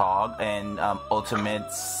Rockstar Hog and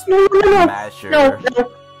Ultimate Smasher. No.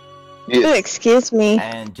 Oh, excuse me.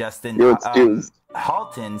 And Justin You're excused.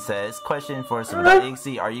 Halton says, question for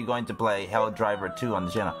Silver.ExE, are you going to play Hell Driver 2 on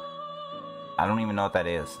the channel? I don't even know what that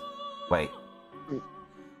is. Wait.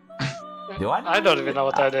 Do I? I don't even know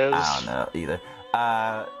what that is. I don't know either.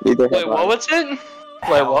 Neither Wait, have what I. was it?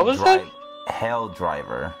 Wait, what was it? Hell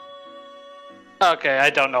Driver. Okay, I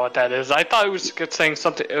don't know what that is. I thought it was saying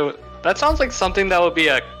something. That sounds like something that would be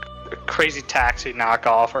a Crazy Taxi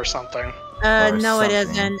knockoff or something. Or No, it something.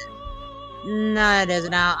 isn't. No, it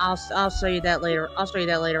isn't. I'll show you that later. I'll show you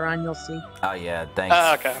that later on. You'll see. Oh yeah, thanks,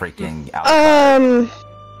 Okay. freaking out.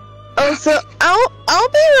 Also, I'll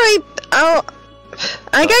be right.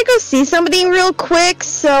 I gotta go see somebody real quick,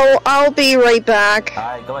 so I'll be right back.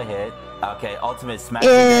 Alright, go ahead. Okay, Ultimate Smash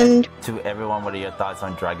And- to everyone, what are your thoughts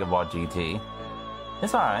on Dragon Ball GT?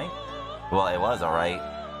 It's alright. Well, it was alright.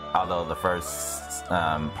 Although the first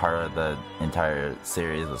part of the entire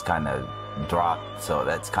series was kind of dropped, so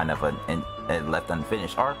that's kind of it left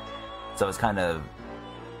unfinished arc. So it's kind of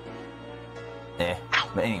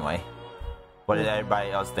But anyway, what did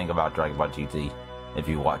everybody else think about Dragon Ball GT? If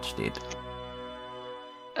you watched it,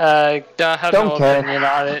 I have Don't no care. opinion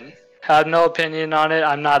on it. Have no opinion on it.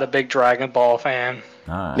 I'm not a big Dragon Ball fan.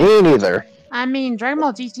 alright. Me neither. I mean, Dragon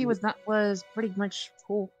Ball GT was pretty much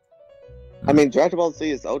cool. I mean, Dragon Ball Z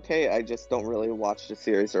is okay. I just don't really watch the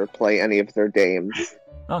series or play any of their games.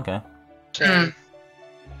 Okay. Mm.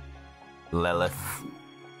 Lilith.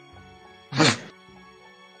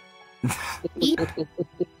 Wow,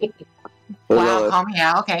 Lilith, calm me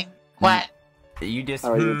out. Okay. What? You just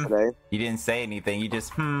how are you today? You didn't say anything. You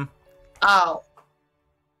just Oh.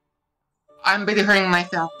 I'm busy hurting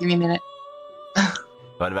myself. Give me a minute.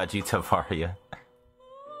 What about you, Tavaria?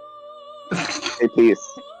 Hey,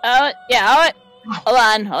 peace. Yeah, alright.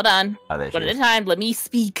 Hold on. Oh, there she One at a is. time. Let me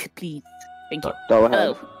speak, please. Thank you. Go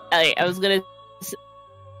ahead. Okay, I was going to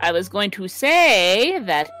say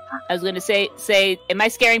that. I was going to say, am I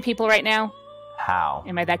scaring people right now? How?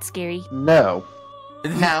 Am I that scary? No.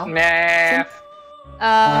 No. Nah.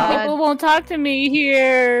 People won't talk to me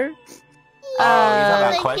here. Oh, you talking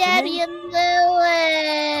about questioning?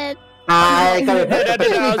 I got No,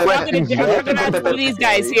 I was talking to these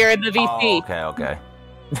guys here in the VC. Oh, okay.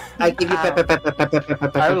 I give you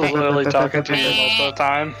I was literally talking to you most of the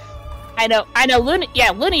time. I know, Luna.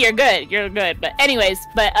 Yeah, Luna, you're good. But anyways,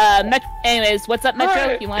 what's up, Metro?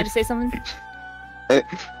 Alright. You wanted to say something?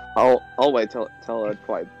 I'll wait till it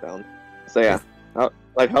quiets down. So yeah, how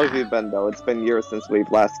have you been though? It's been years since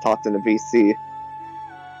we've last talked in the VC.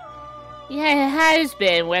 Yeah, it has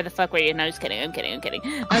been. Where the fuck were you? No, just kidding. I'm kidding.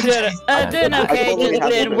 I'm doing I okay. totally Just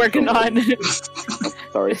been haven't working on.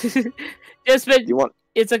 Sorry. Just been. You want?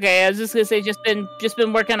 It's okay. I was just gonna say, just been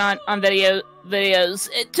working on videos.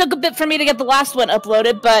 It took a bit for me to get the last one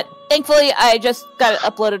uploaded, but thankfully I just got it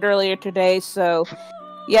uploaded earlier today. So,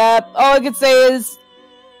 yeah. All I could say is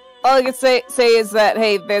that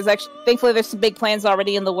hey, thankfully there's some big plans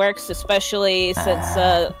already in the works, especially since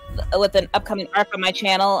with an upcoming arc on my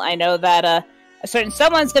channel. I know that a certain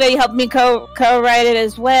someone's gonna help me co-write it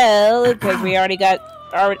as well, because we already got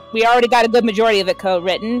a good majority of it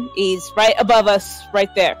co-written. He's right above us,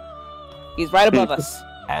 right there. He's right above us.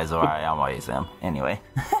 As I always am. Anyway.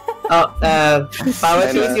 Power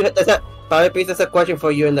Piece, there's a question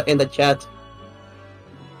for you in the chat.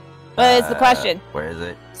 What is the question? Where is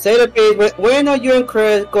it? Sailor Piece, when are you and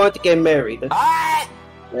Chris going to get married? Ah!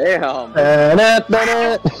 Damn.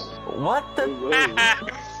 What the?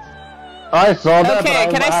 I saw that. Okay,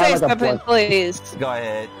 but can I have say like a something, point. please? Go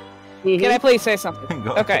ahead. Can I please say something?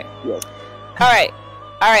 Go Okay. Yes. All right.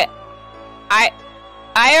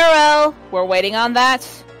 IRL, we're waiting on that.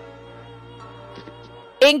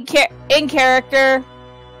 In character,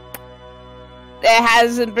 there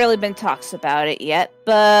hasn't really been talks about it yet,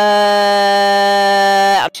 but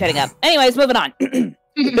I'm shutting up. Anyways, moving on.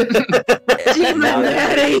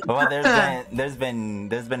 Well, there's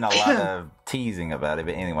been a lot of teasing about it,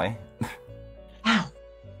 but anyway.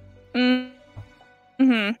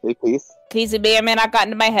 Hey, peace. Teasing may or may not got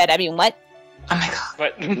into my head. I mean, what? Oh my god.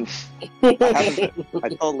 But I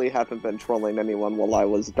totally haven't been trolling anyone while I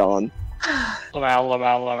was gone.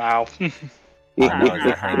 Lamau. All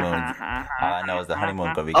I know is the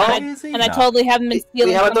honeymoon gonna be Oh, crazy. And I totally haven't been stealing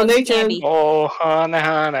We have a someone's donation. candy. Oh,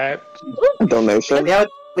 honey. Donation.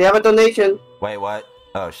 We have a donation. Wait, what?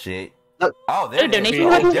 Oh shit. Look. Oh, there it is. Donation. Oh,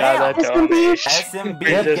 We just got damn. a donation. SMB We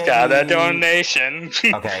just gave got a me- donation.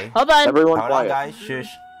 Okay. Hold on. Everyone Hold on, quiet. guys. Shush.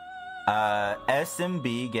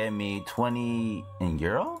 SMB gave me 20 in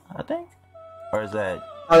euro, I think? Or is that...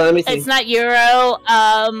 Oh, let me see. It's not euro.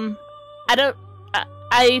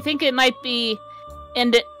 I think it might be.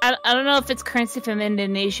 I don't know if it's currency from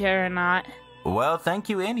Indonesia or not. Well, thank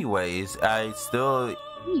you anyways. I still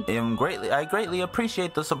am greatly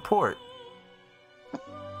appreciate the support.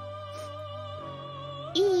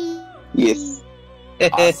 Yes.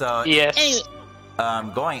 Also, Yes. Anyway,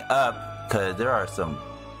 going up, because there are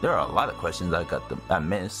a lot of questions I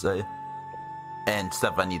missed, and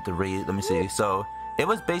stuff I need to read. Let me see. So, it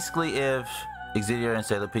was basically if Exetior and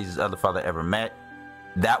Sailor Peace's other father ever met.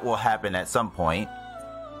 That will happen at some point.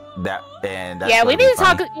 That's yeah, we gonna be need to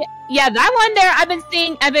funny. talk. Yeah, that one there.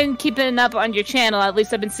 I've been keeping up on your channel. At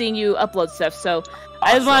least I've been seeing you upload stuff. So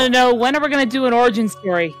I just want to know, when are we gonna do an origin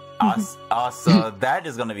story? Also, that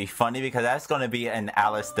is gonna be funny because that's gonna be an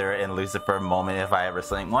Alistair and Lucifer moment if I ever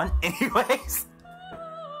sing one. Anyways.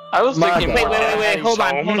 I was thinking. Wait. Hold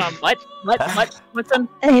on. What? What's on?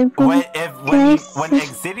 When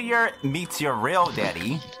Exetior meets your real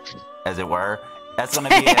daddy, as it were, that's gonna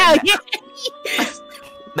be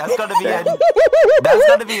that's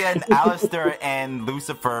gonna be an Alistair and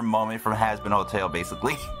Lucifer moment from Hazbin Hotel,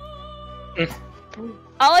 basically.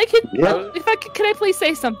 All I could, Yeah. can I please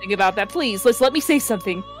say something about that? Please, let me say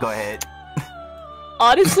something. Go ahead.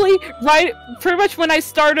 Honestly, right, pretty much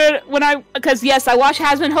because yes, I watched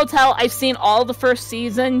Hazbin Hotel. I've seen all the first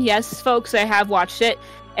season. Yes, folks, I have watched it.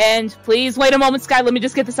 And please wait a moment, Sky. Let me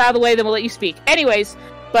just get this out of the way, then we'll let you speak. Anyways,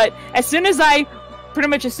 but as soon as I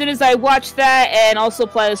watched that, and also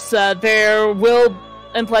plus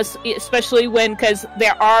especially because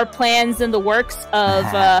there are plans in the works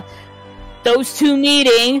of those two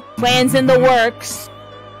meeting, plans in the works.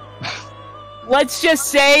 Let's just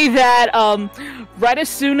say that right as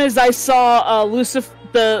soon as I saw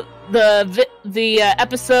Lucifer, the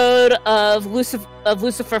episode of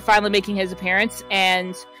Lucifer finally making his appearance,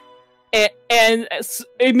 and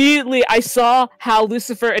immediately I saw how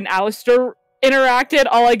Lucifer and Alistair interacted.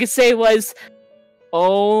 All I could say was,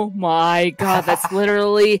 "Oh my god, that's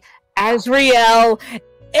literally Azrael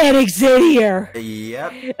and Exetior."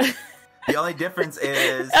 Yep. The only difference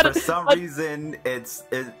is, for some reason,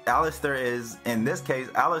 Alistair is, in this case,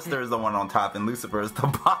 Alistair is the one on top and Lucifer is the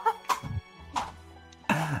bottom.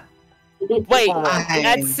 Wait,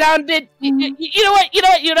 that sounded. You know what? You know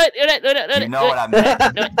what I meant.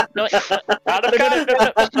 No.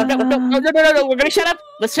 We're gonna shut up.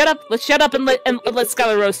 Let's shut up and let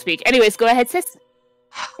Skylar Rose speak. Anyways, go ahead, sis.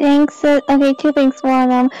 Thanks. Okay, 2 things.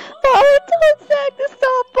 One, oh, don't Zack to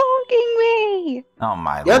stop bonking me. Oh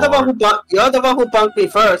my You're lord. You're the one who bunked me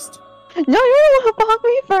first. No, you're the one who bonked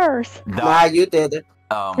me first. Nah, you did it.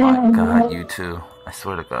 Oh my god, you two. I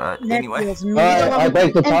swear to god. Anyway. I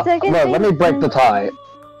break the tie. Look, let me break the tie.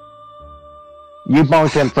 You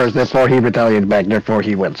bonked him first before he retaliated back, therefore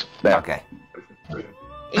he wins. There. Okay.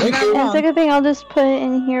 And second thing, I'll just put it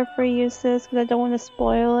in here for you, sis, because I don't want to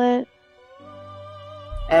spoil it.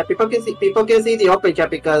 People can see the open chat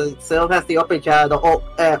because Sil has the open chat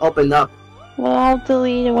open up. Well, I'll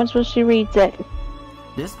delete it once she reads it.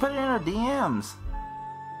 Just put it in our DMs.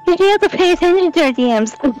 You have to pay attention to her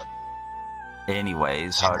DMs.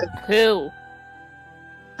 Anyways, hard. Who?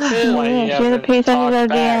 Yeah, she has to pay attention to her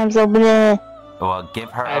DMs. Open it. Well, give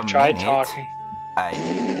her I've a tried minute. talking.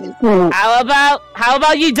 How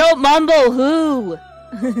about you don't mumble? Who?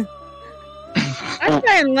 I'm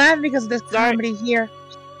trying to laugh because there's somebody here.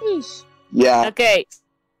 Sheesh. Yeah. Okay.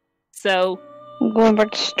 So. I'm going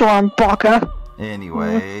back to Storm, Baka.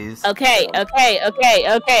 Anyways. Okay.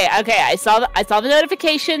 I saw the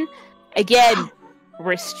notification. Again,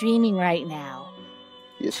 we're streaming right now.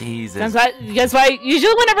 Jesus. That's why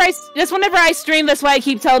usually whenever I stream, that's why I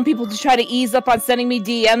keep telling people to try to ease up on sending me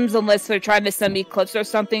DMs unless they're trying to send me clips or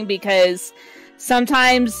something, because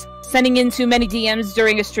sometimes sending in too many DMs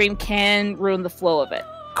during a stream can ruin the flow of it.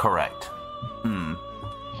 Correct.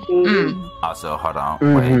 Also, hold on.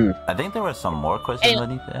 Mm-hmm. Wait. I think there were some more questions I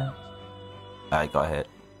need to ask. Alright, go ahead.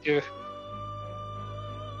 Yeah.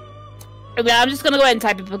 I'm just gonna go ahead and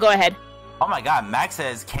type it, but go ahead. Oh my god, Max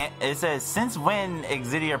says, it says, since when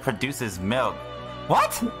Exetior produces milk?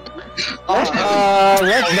 What? Let's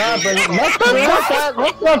not start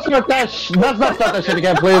that shit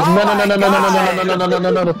again, please. No.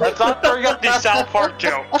 Let's not bring up these South Park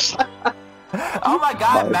jokes. Oh my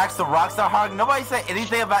god, Max the Rockstar Hog. Nobody said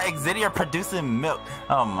anything about Exetior producing milk.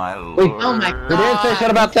 Oh my lord. Oh my god. We didn't say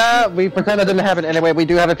shit about that. We pretend it didn't happen. Anyway, we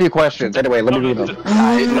do have a few questions. Anyway, let me read them.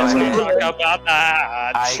 Let's not talk about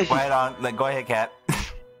that. Quiet on. Go ahead, Kat.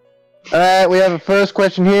 Alright, we have a first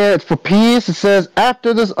question here. It's for Peace. It says,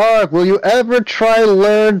 after this arc, will you ever try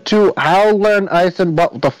learn ice and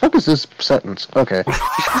what the fuck is this sentence? Okay.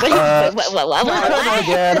 Again.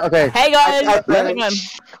 Okay. Hang on.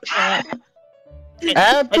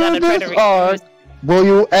 After this arc, will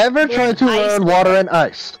you ever try to learn water and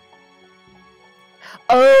ice?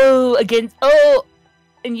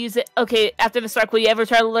 And use it. Okay, after this arc, will you ever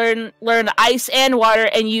try to learn ice and water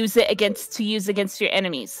and use it against your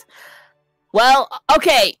enemies? Well,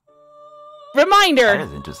 okay. Reminder. That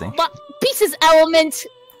is interesting. Peace's element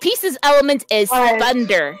is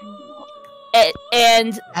thunder,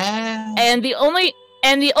 and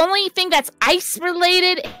the only thing that's ice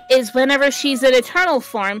related is whenever she's in eternal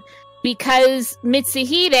form, because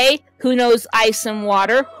Mitsuhide, who knows ice and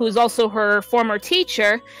water, who's also her former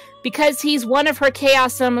teacher, because he's one of her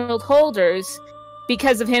Chaos Emerald holders,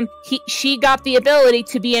 because of him, she got the ability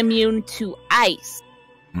to be immune to ice.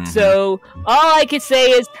 Mm-hmm. So all I could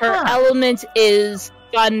say is her element is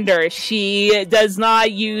thunder. She does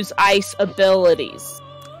not use ice abilities.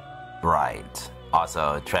 Right.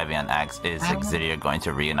 Also, Trevion asks, is Exetior going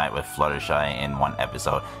to reunite with Fluttershy in one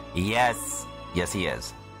episode? Yes. Yes, he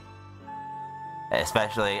is.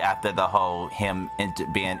 Especially after the whole him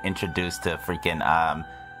being introduced to freaking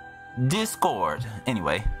Discord.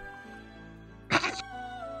 Anyway.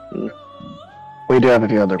 We do have a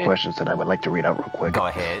few other questions that I would like to read out real quick. Go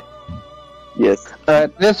ahead. Yes.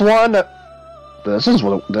 This one's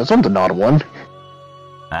an odd one.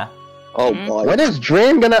 Huh? Oh boy. When is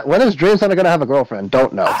Dream gonna have a girlfriend?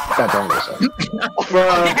 Don't know. That don't make sense.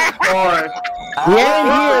 He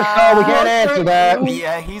ain't here, so we can't answer that.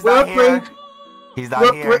 Yeah, he's not here. He's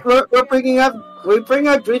not here. We're bringing up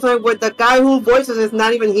Dream with the guy whose voices is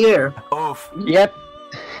not even here. Oof. Yep.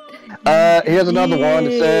 Here's another one.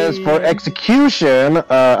 It says, for Execution,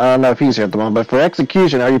 I don't know if he's here at the moment, but for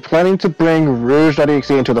Execution, are you planning to bring Rouge.exe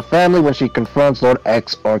into the family when she confronts Lord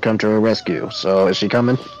X or come to her rescue? So, is she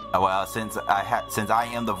coming? Well, since I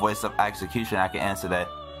am the voice of Execution, I can answer that.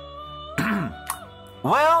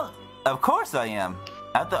 Well, of course I am.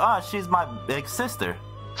 After all, she's my big sister.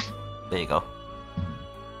 There you go.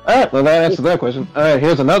 Alright, well that answers that question. Alright,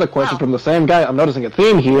 here's another question from the same guy. I'm noticing a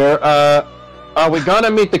theme here. Are we gonna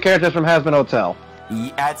meet the characters from Hazbin Hotel?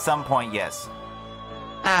 At some point, yes.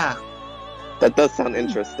 That does sound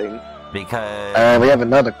interesting. Because we have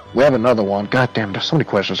another one. God damn, there's so many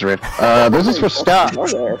questions to read. This is for Sky.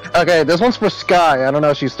 Okay, this one's for Sky. I don't know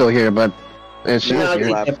if she's still here, but she is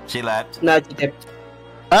here. She left. No, she left.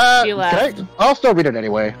 She left. I'll still read it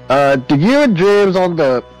anyway. Do you and Dreams on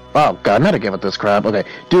the... Oh god, not again with this crap. Okay.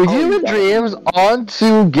 Do you and Dreams on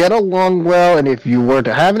to get along well, and if you were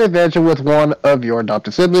to have an adventure with one of your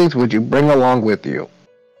adopted siblings, would you bring along with you?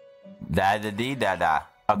 Da-da-dee-da-da.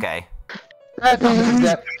 Okay. Yep.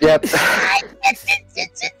 You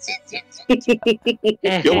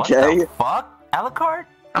okay? What the fuck? Alucard?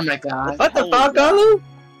 Oh my god. What the fuck, Alu?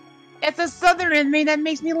 It's a southern in me that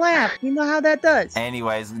makes me laugh. You know how that does.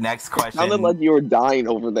 Anyways, next question. Sounded like you were dying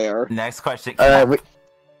over there. Next question.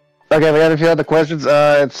 Okay, we have a few other questions.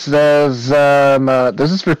 It says,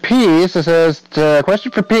 this is for Peace. It says,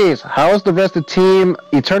 question for Peace. How is the rest of Team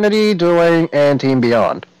Eternity doing and Team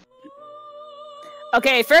Beyond?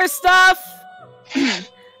 Okay, first off...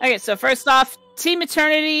 okay, so first off, Team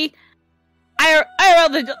Eternity...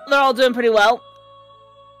 IRL, they're all doing pretty well.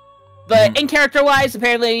 But in character-wise,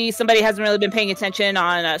 apparently somebody hasn't really been paying attention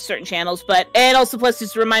on certain channels. But it also plus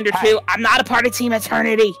just a reminder, too, I'm not a part of Team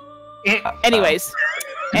Eternity. Anyways...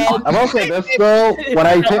 I will say this though, when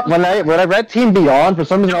I read Team Beyond, for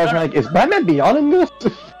some reason I was like, is Batman Beyond in this?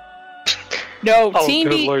 No, Team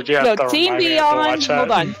Beyond. Hold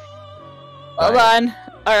on. All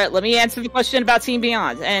right, let me answer the question about Team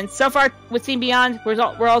Beyond. And so far with Team Beyond,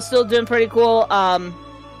 we're all still doing pretty cool.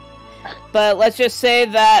 But let's just say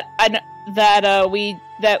that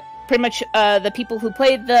pretty much the people who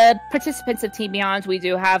played the participants of Team Beyond, we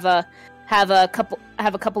do have a couple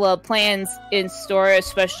of plans in store,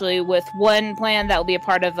 especially with one plan that will be a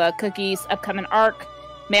part of Cookie's upcoming arc.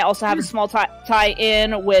 May also have a small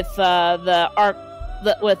tie-in with the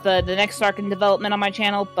next arc in development on my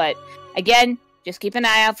channel. But again, just keep an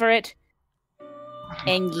eye out for it.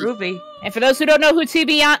 And for those who don't know who Team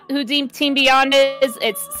Beyond is,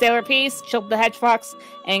 it's Sailor Peace, Chilp the Hedgehog,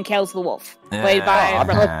 and Kels the Wolf, played by.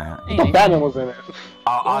 Batman was in it.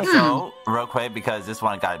 Also, real quick, because this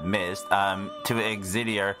one got missed, to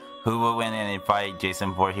Exetior, who will win in a fight,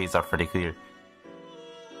 Jason Voorhees or Freddy Krueger?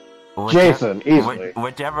 Jason, easily.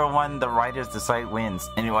 Whichever one the writers decide wins.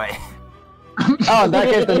 Anyway. Oh, in that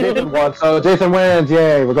case, then Jason won. So Jason wins.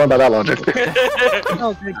 Yay, we're going by that logic.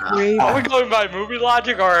 Oh, good grief. Are we going by movie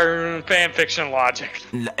logic or fan fiction logic?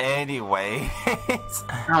 Anyway.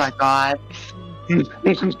 Oh my god.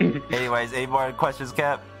 Anyways, any more questions,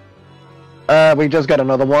 Cap? We just got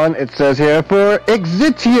another one. It says here, for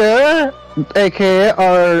Exetior, aka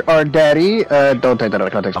our daddy, don't take that out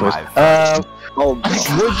of context, please.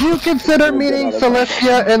 Would you consider meeting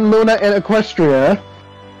Celestia and Luna in Equestria?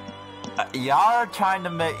 Y'all trying to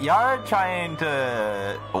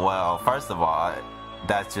well, first of all,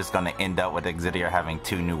 that's just gonna end up with Exetior having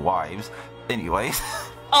 2 new wives. Anyways.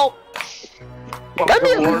 Oh. Let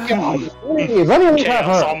me I mean,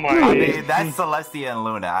 that's Celestia and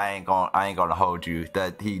Luna. I ain't gonna hold you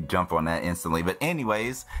that he jumped on that instantly. But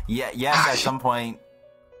anyways, yes, at some point,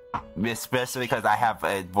 especially because I have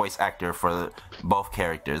a voice actor for both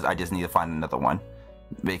characters, I just need to find another one.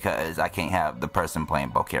 Because I can't have the person playing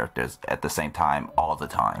both characters at the same time all the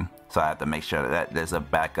time. So I have to make sure that there's a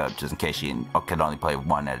backup just in case she can only play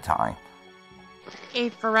one at a time. A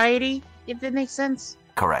variety, if that makes sense.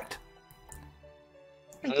 Correct.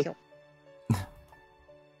 Thank you.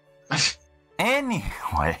 Anyways.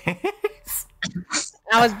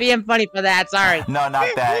 I was being funny for that, sorry. No,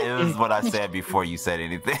 not that. It was what I said before you said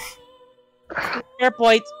anything. Fair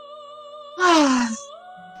point.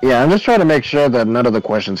 Yeah, I'm just trying to make sure that none of the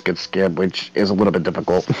questions get skipped, which is a little bit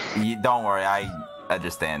difficult. Don't worry, I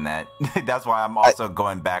understand that. That's why I'm also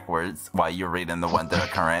going backwards while you're reading the ones that are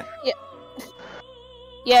current.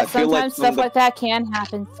 Yeah, sometimes stuff like that can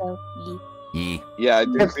happen, so... Yeah,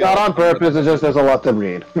 it's not on purpose, it's just there's a lot to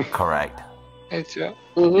read. Correct. It's yeah.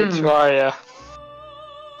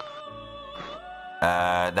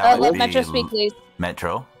 That would let be Metro speak, please.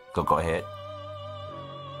 Metro, go ahead.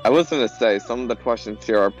 I was gonna say, some of the questions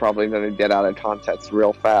here are probably gonna get out of context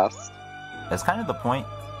real fast. That's kind of the point.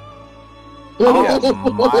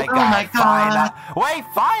 Oh my god, my God. Wait,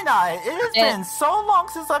 Finite! It has been so long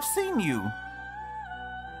since I've seen you.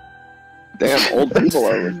 Damn, old people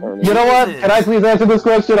are returning. You know what? Can I please answer this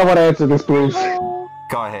question? I want to answer this, please. Go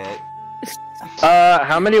ahead.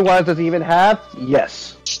 How many wives does he even have?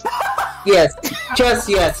 Yes. Yes. Just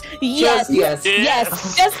yes. Yes. Just yes.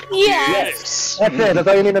 Yes. Just yes. That's it. That's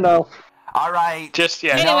all you need to know. Alright. Just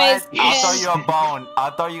yeah. You know Anyways, what? I'll throw you a bone.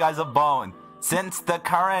 I'll throw you guys a bone. Since the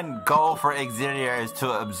current goal for Exetior is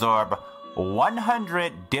to absorb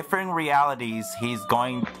 100 different realities, he's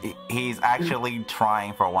actually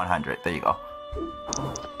trying for 100. There you go.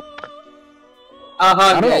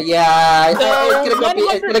 100. Yeah. So It's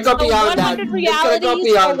gonna go beyond that. 100 It's gonna go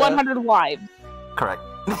realities beyond or that. 100 wives. Correct.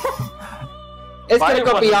 It's gonna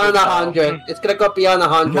go beyond 100. It's gonna go beyond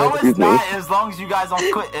 100. No, it's not. As long as you guys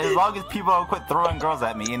don't quit. As long as people don't quit throwing girls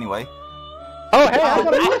at me, anyway. Oh, hey, I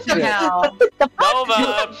got a question.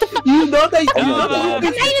 Nova. You know that. I'm not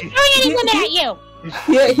even throwing anyone at you.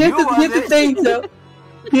 Yeah, here's the thing, though.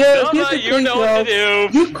 Yeah, here's the You thing, know what to though.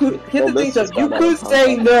 do. You could. Here's the Well, thing, this though. You is could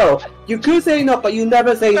say no. You could say no, but you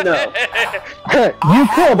never say no. You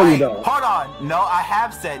could, but you don't. Hold on. No, I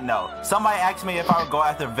have said no. Somebody asked me if I would go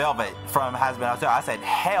after Velvet from Has Been Out. I said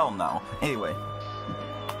hell no. Anyway.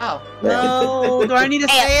 Oh. No, do I need to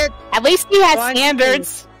say it? At least he has One,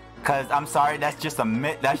 standards. Cause I'm sorry, that's just a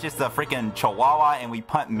freaking chihuahua, and we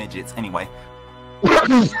punt midgets anyway. Da,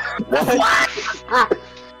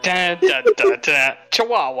 da, da, da.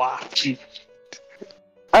 Chihuahua.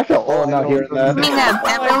 I feel old now hearing that. You mean that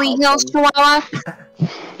Beverly Hills Chihuahua?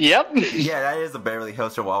 Yep. Yeah, that is a Beverly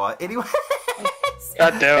Hills chihuahua. Anyway.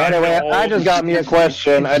 God damn it. Anyway, I just got me a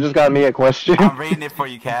question. I'm reading it for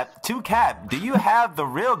you, Cap. Cap, do you have the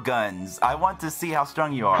real guns? I want to see how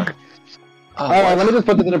strong you are. Alright, let me just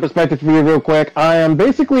put this into perspective for you real quick. I am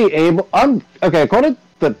basically okay, according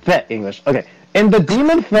to the English. Okay, in the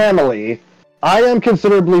demon family, I am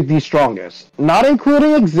considerably the strongest. Not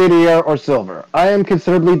including Exetior or Silver. I am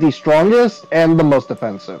considerably the strongest and the most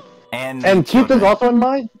defensive. And keep this also in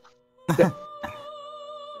mind. And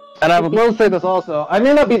I will say this also. I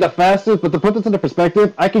may not be the fastest, but to put this into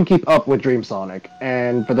perspective, I can keep up with Dream Sonic.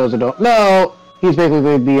 And for those who don't know, he's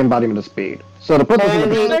basically the embodiment of speed. So to put this into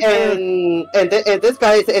perspective... And this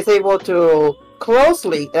guy is able to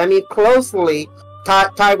closely tie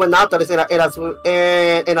one out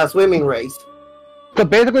in a swimming race. To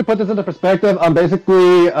basically put this into perspective, I'm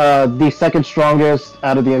basically the second strongest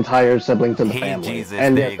out of the entire siblings in the family. Jesus,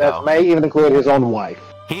 and there you that go. may even include his own wife.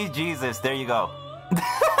 He's Jesus, there you go.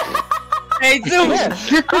 Hey, dude.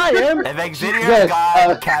 Yes, I am. If Exetior Yes,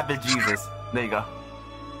 God, Cap is Jesus. There you go.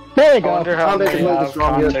 There you go. wonder how I'm basically many the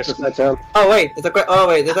strongest. context- That's him. Oh wait, there's a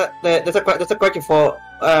question for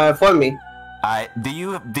me. Alright, do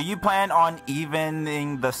you plan on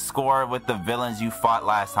evening the score with the villains you fought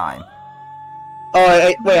last time?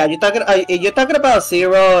 Oh wait, are you talking about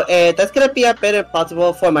Zero? That's gonna be a bit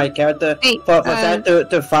impossible for my character for that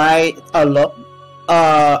to fight alone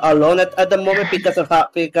at the moment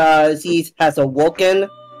because he has awoken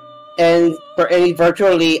and he's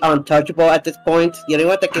virtually untouchable at this point. The only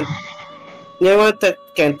one that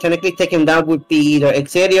can technically take him down would be either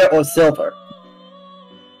Exetior or Silver.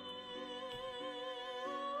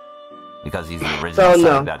 Because he's the original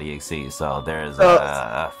Zack.exe, so there's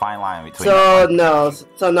a fine line between. So no,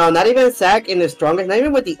 not even Zack in the strongest, not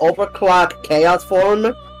even with the overclock chaos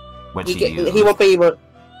form, which he won't be able.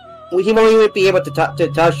 He won't even be able to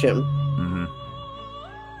touch him.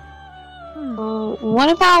 What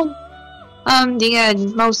about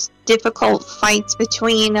the most difficult fights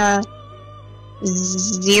between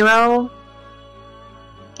Zero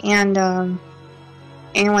and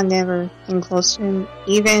anyone that ever came close to him,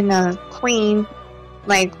 even Queen,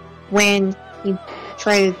 like when he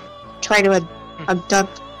tried to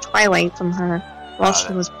abduct Twilight from her while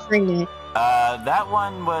she was pregnant. That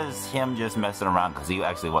one was him just messing around because he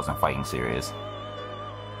actually wasn't fighting serious.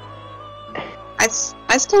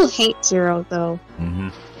 I still hate Zero though.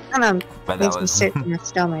 Kind of makes me sick in the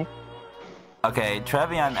stomach. Okay,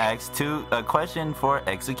 Trevion asks a question for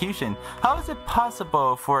Execution. How is it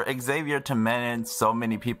possible for Exetior to manage so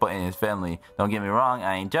many people in his family? Don't get me wrong,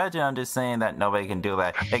 I ain't judging, I'm just saying that nobody can do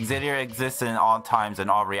that. Exetior exists in all times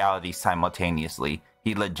and all realities simultaneously.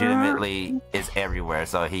 He legitimately is everywhere,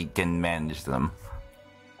 so he can manage them.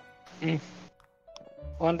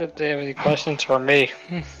 Wonder if they have any questions for me.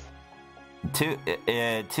 To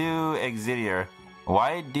Exetior,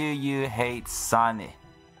 why do you hate Sonic?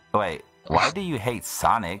 Wait. Why do you hate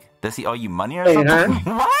Sonic? Does he owe you money or something?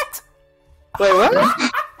 Huh? What? Wait, what?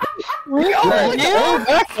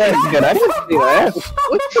 That's good. I didn't see that.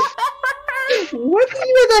 Where did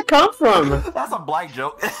that come from? That's a black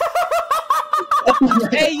joke.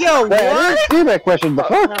 Hey, yo, Wait, I didn't see that question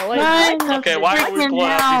before. Okay, why are we pulling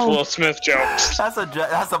out these Will Smith jokes? That's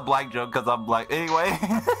a black joke because I'm black. Anyway.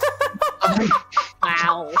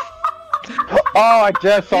 Wow. Oh, I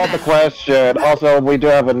just saw the question. Also, we do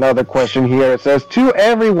have another question here. It says, to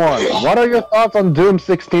everyone, what are your thoughts on Doom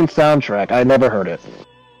 16 soundtrack? I never heard it.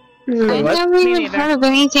 I never even heard of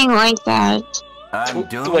anything like that.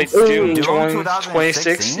 Doom, Wait, Doom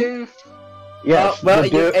 2016? Yes, well,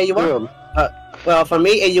 the you want? Doom. Well, for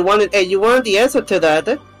me, if you wanted the answer to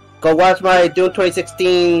that, go watch my Doom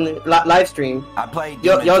 2016 live stream. I played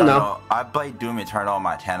You'll Doom Eternal. know. I played Doom Eternal on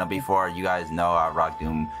my channel before. You guys know I rock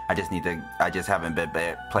Doom. I just haven't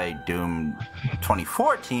played Doom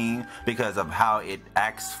 2014 because of how it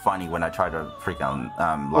acts funny when I try to freaking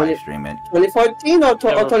live stream it. 2014 or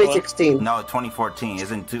 2016? No, 2014.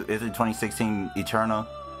 Isn't 2016 Eternal?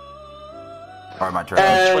 Or am I tripping?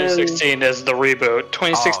 2016 is the reboot.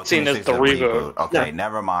 2016 is the reboot. Okay,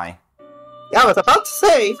 never mind. Yeah, I was about to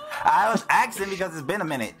say. I was asking because it's been a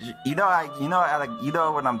minute. You know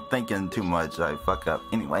when I'm thinking too much, I fuck up.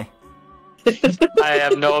 Anyway. I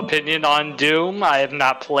have no opinion on Doom. I have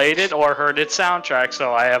not played it or heard its soundtrack,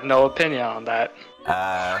 so I have no opinion on that.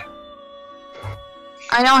 I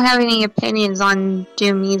don't have any opinions on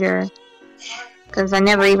Doom either, because I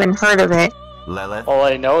never even heard of it. Lilith? All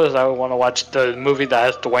I know is I want to watch the movie that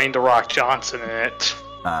has Dwayne "The Rock" Johnson in it.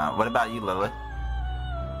 What about you, Lilith?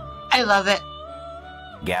 I love it.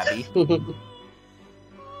 Gabby?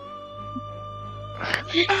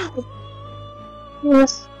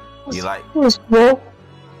 Yes. You like? It was cool.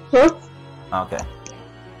 What? Okay.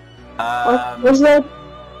 What was that?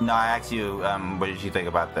 No, I asked you, what did you think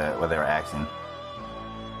about what they were asking?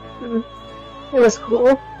 It was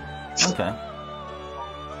cool. Okay.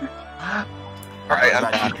 Alright, What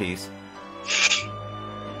I'm about you, Peace?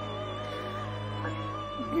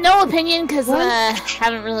 No opinion because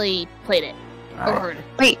haven't really played it or heard it.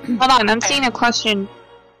 Wait, hold on. I'm seeing a question.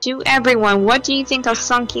 To everyone, what do you think of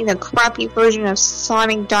Sunky, the crappy version of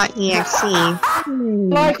Sonic.exe? I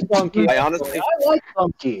like Funky. I honestly, I like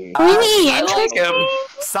Funky. Really? I like him.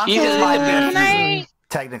 Sunky He's is my a- nephew.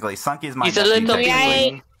 Technically, Sunky is my He's a nephew. little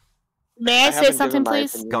technically. May I say haven't something, given my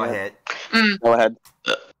please? opinion Go yet. ahead. Go ahead.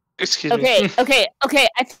 Excuse Okay, me. okay.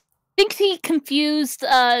 I think he confused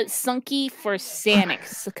Sunky for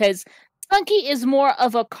Sanix because Sunky is more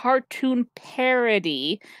of a cartoon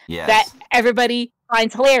parody Yes. that everybody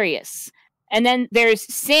finds hilarious. And then there's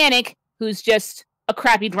Sanic, who's just a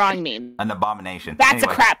crappy drawing meme. An abomination. That's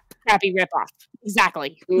Anyway. a crappy ripoff.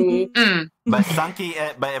 Exactly. But Sunky,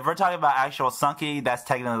 but if we're talking about actual Sunky, that's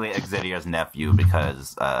technically Exetior's nephew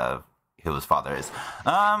because who his father is.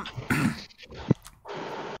 And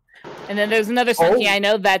then there's another Sunky I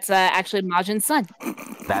know that's actually Majin's son.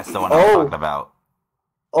 That's the one I'm talking about.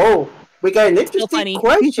 Oh, we got an Still funny.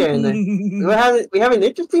 interesting question. we have an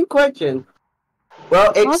interesting question.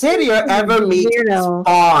 Well, Exetior ever meet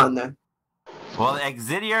Spawn? Will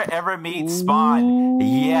Exetior ever meet Spawn?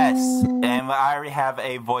 Yes, and I already have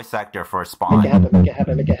a voice actor for Spawn. Make it happen, make it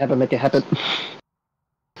happen, make it happen, make it happen.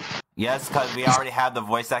 Yes, because we already have the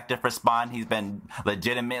voice actor for Spawn. He's been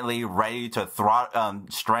legitimately ready to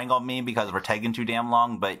strangle me because we're taking too damn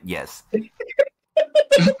long. But yes,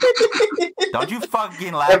 don't you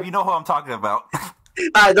fucking laugh. You know who I'm talking about.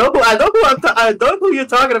 I know who you're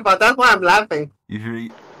talking about. That's why I'm laughing.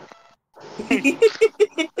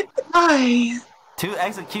 To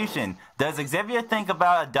execution. Does Xavier think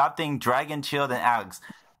about adopting Dragon, Shield, and Alex?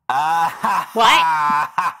 What?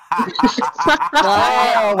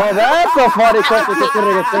 Oh, well, that's a funny question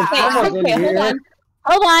considering it's been someone in here.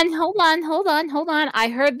 Hold on. I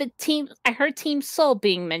heard Team Soul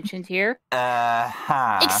being mentioned here.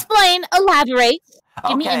 Explain, elaborate.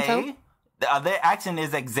 Give me info. Their action is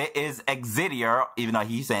Exetior, even though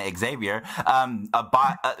he's saying Xavier,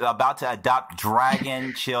 about to adopt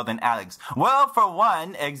Dragon, Shield, and Alex. Well, for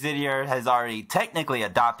one, Exetior has already technically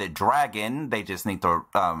adopted Dragon. They just need to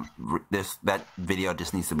that video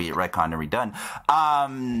just needs to be retconned and redone.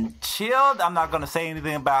 Shield, I'm not going to say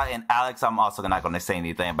anything about, and Alex, I'm also not going to say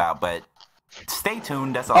anything about. But stay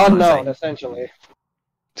tuned. That's all I'm going to say. Essentially.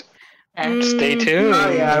 Stay tuned.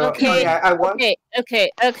 Okay.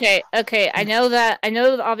 I know that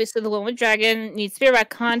obviously the one with Dragon needs to be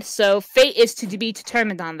retconned, so fate is to be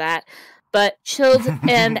determined on that. But Chilled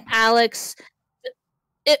and Alex,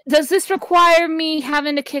 does this require me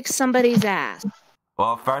having to kick somebody's ass?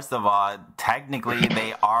 Well, first of all, technically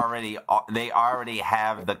they already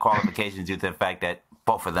have the qualifications due to the fact that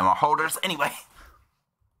both of them are holders. Anyway.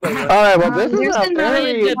 All right. Well, this is a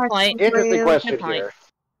very good point. interesting question here.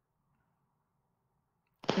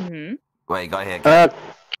 Mm-hmm. Wait, go ahead.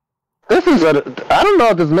 This is I don't know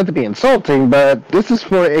if this is meant to be insulting, but this is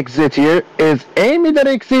for Exetior. Is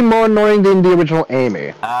Amy.exe more annoying than the original Amy?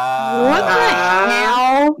 What the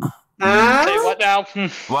hell? Say what now?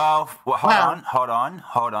 Well, hold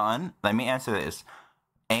on. Let me answer this.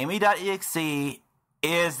 Amy.exe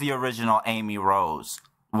is the original Amy Rose.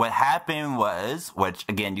 What happened was, which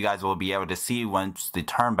again you guys will be able to see once the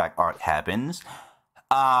turnback arc happens.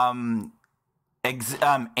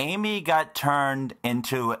 Amy got turned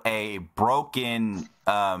into a broken,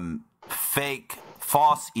 fake,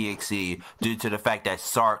 false EXE due to the fact that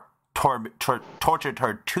Sark tortured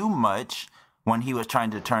her too much when he was trying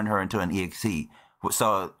to turn her into an EXE.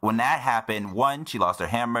 So when that happened, 1, she lost her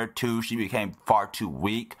hammer. 2, she became far too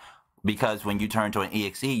weak because when you turn into an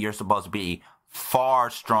EXE, you're supposed to be far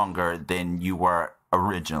stronger than you were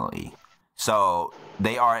originally. So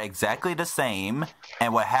they are exactly the same,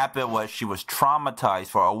 and what happened was she was traumatized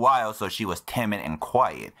for a while, so she was timid and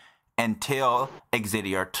quiet until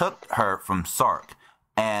Exetior took her from Sark,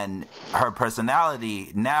 and her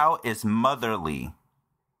personality now is motherly.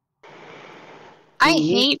 I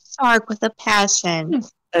hate Sark with a passion.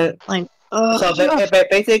 So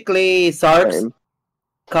basically, Sark's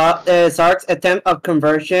attempt of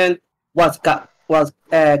conversion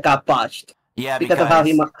got botched. Yeah, because of how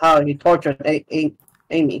he tortured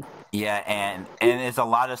Amy. Yeah, and it's a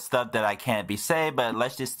lot of stuff that I can't be say, but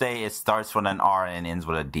let's just say it starts with an R and ends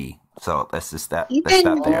with a D. So let's stop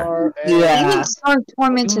there. Even Sark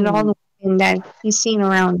tormented all the women that he's seen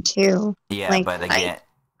around too. Yeah,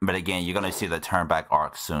 but again, you're gonna see the turnback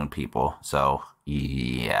arc soon, people. So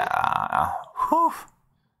yeah. Whew.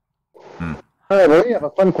 Alright, well, we have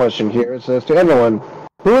a fun question here. It says to everyone,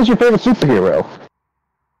 who is your favorite superhero?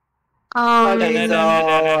 Are you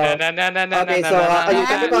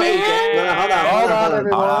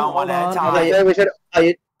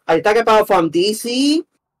talking about from DC,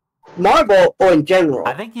 Marvel, or in general?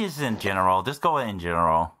 I think he's in general. Just go in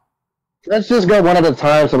general. Let's just go one at a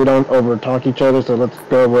time so we don't over-talk each other, so let's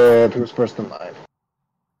go with who's first in line.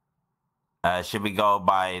 Should we go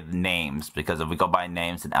by names? Because if we go by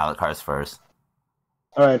names, then Alucard's first.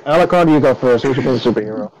 Alright, Alucard, you go first. Who's your favorite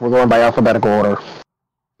superhero? We're going by alphabetical order.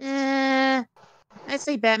 I'd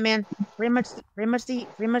say Batman. Pretty much the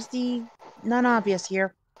non-obvious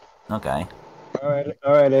here. Okay.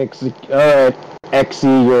 Alright, Exe,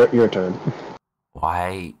 your turn.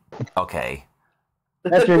 Why? Okay.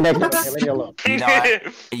 That's your next one. Leave me alone.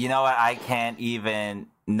 You know what? I can't even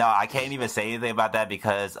say anything about that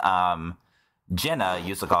because Jenna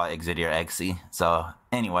used to call it Exetior.exe. So,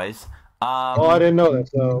 anyways. I didn't know that,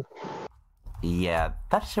 so. Yeah,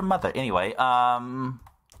 that's your mother. Anyway,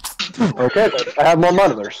 Okay, then. I have more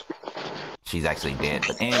monitors. She's actually dead.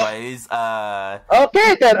 But anyways,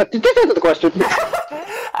 Okay, then. Just answer the question.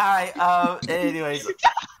 Alright, anyways.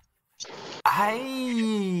 I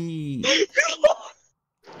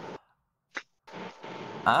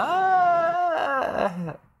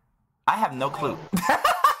have no clue.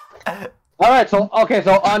 Alright, so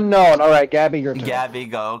unknown. Alright, Gabby, your turn. Gabby,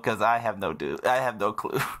 go, because I have no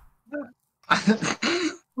clue.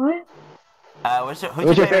 What? Who's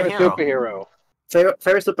your favorite hero? superhero?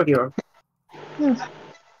 Favorite superhero?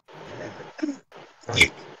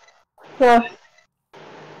 Yeah.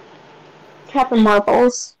 Captain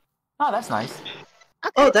Marvels. Oh, that's nice.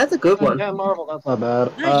 Oh, that's a good one. Yeah, Marvel, that's not bad.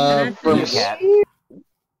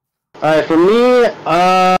 Alright, for me,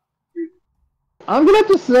 I'm gonna have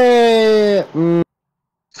to say,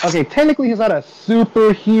 okay, technically he's not a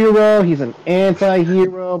superhero, he's an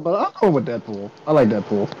anti-hero, but I'll go with Deadpool. I like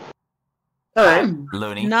Deadpool. Alright.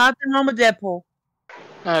 Looney. Nothing wrong with Deadpool.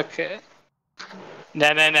 Okay.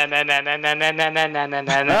 Alright,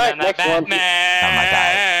 next one. Oh my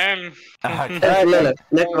god. Okay. Alright, Lilith.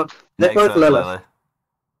 Next one's Lilith.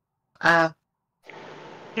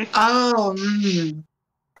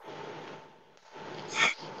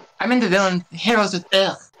 I'm into villain heroes with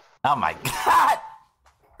ugh. Oh my god.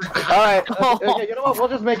 Alright, okay, you know what? We'll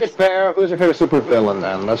just make it fair. Who's your favorite supervillain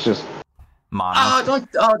then? Let's just. Mono.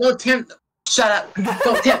 Don't tempt. Shut up.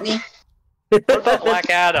 Don't tempt me. Black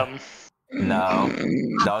Adam. No.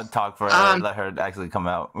 Don't talk for her. Let her actually come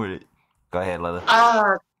out with it. Go ahead, Lilith.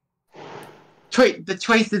 The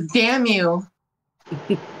choice is damn you.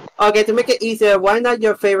 Okay, to make it easier, why not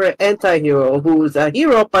your favorite anti-hero who's a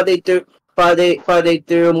hero but they do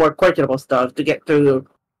more questionable stuff to get to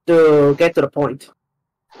the point?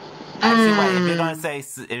 Actually, wait, if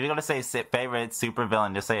you're gonna say favorite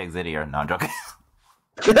supervillain, just say Exetior. No, I'm joking.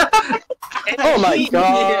 Oh my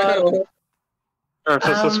god!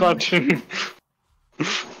 That's fun.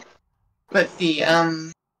 Let's see.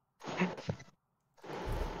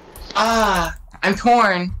 I'm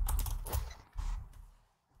torn.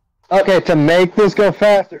 Okay, to make this go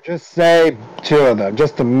faster, just say 2 of them,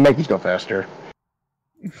 just to make it go faster.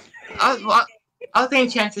 I'll say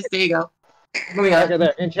Enchantress. There you go. Moving on. Okay,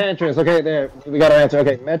 there. Enchantress. Okay, there. We got our answer.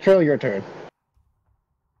 Okay, Metro, your turn.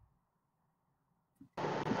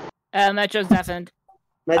 Metro's deafened.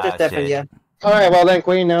 Metro's deafened, yeah. Alright, well then,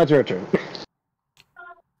 Queen, now it's your turn.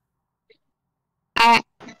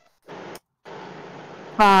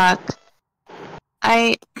 Fuck.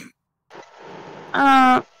 I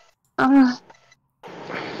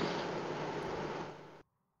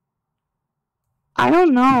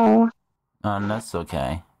don't know. That's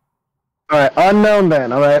okay. Alright, unknown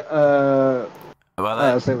then. Alright,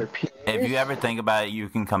 if you ever think about it, you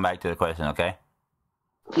can come back to the question, okay?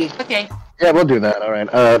 Okay. Yeah, we'll do that.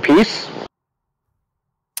 Alright, Peace?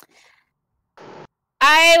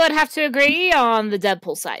 I would have to agree on the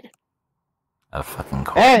Deadpool side. A fucking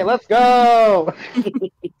cool. Hey, let's go! God,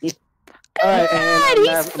 he's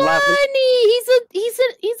funny. He's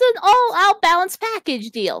an all-out balanced package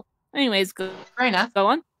deal. Anyways, go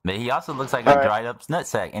on. But he also looks like a dried up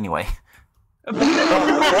nutsack. Anyway. Zach,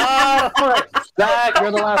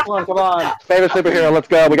 you're the last one. Come on, favorite superhero. Let's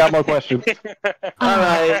go. We got more questions. All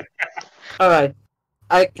right.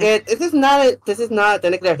 This is not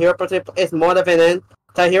technically a hero person. It's more of an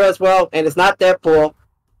anti-hero as well, and it's not Deadpool.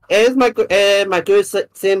 It is my good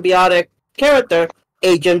symbiotic character,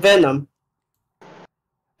 Agent Venom.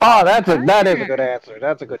 Oh, that is a good answer.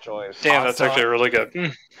 That's a good choice. Damn, that's actually really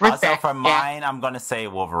good. Also, for mine, I'm gonna say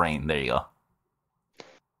Wolverine. There you go.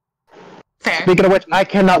 Speaking of which, I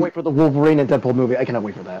cannot wait for the Wolverine and Deadpool movie. I cannot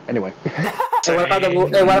wait for that. Anyway. And what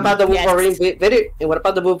about the Wolverine video? And what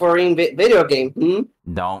about the Wolverine video game?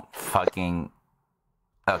 Don't fucking.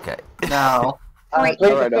 Okay. No. All right.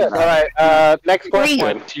 Next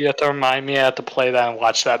question. You have to remind me I have to play that and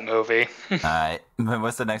watch that movie. Alright.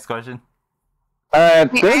 What's the next question?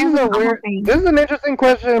 This is an interesting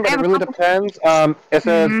question, but it really depends. It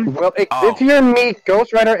says, Exetior meet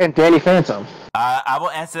Ghost Rider and Danny Phantom. I will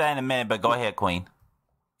answer that in a minute, but go ahead, Queen.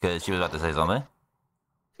 Because she was about to say something.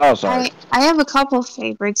 Oh, sorry. I have a couple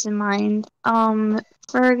favorites in mind.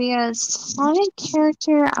 For the Sonic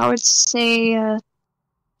character, I would say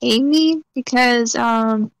Amy, because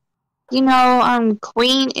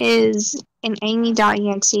Queen is an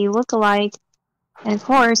Amy.exe lookalike, and of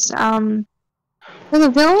course, for the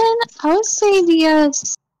villain, I would say the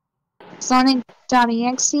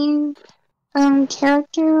Sonic.exe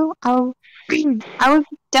character. I would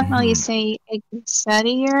definitely say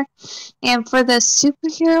Exetior. And for the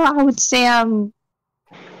superhero, I would say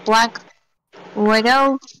Black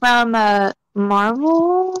Widow from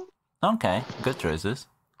Marvel. Okay, good choices.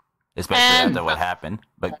 Especially after what happened.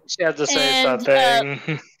 But she had to say something.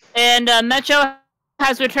 And Metro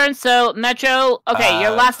has returned, so Metro, okay,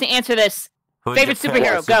 you're last to answer this. Favorite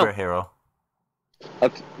superhero, go.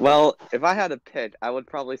 Okay, well, if I had to pick, I would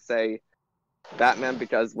probably say Batman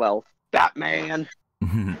because, well, Batman!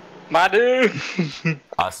 My dude!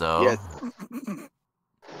 Also... Yes.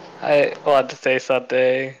 I want to say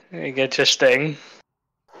something. You get your sting.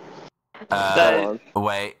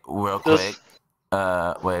 Wait, real quick. Wait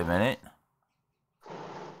a minute.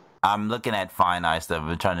 I'm looking at Fine Eye stuff.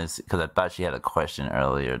 I'm trying to, because I thought she had a question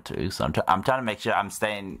earlier too. So I'm trying to make sure I'm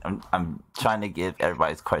trying to give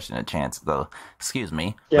everybody's question a chance. Though, excuse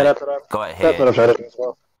me. Yeah, that's what I'm. Go ahead. That's what I'm trying to do as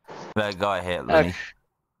well. But go ahead, Looney.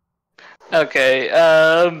 Okay.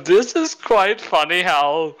 This is quite funny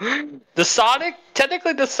how the Sonic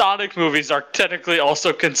movies are technically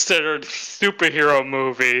also considered superhero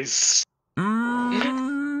movies.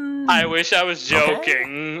 I wish I was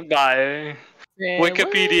joking. By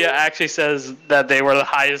Wikipedia actually says that they were the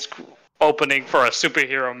highest opening for a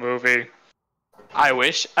superhero movie. I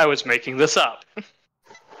wish I was making this up.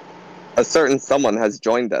 A certain someone has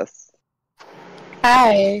joined us.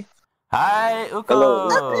 Hi. Hi, Uko. Hello.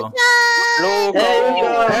 Hello.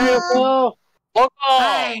 Hey, Uko.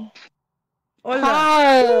 Hi.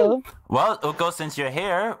 Hi. Well, Uko, since you're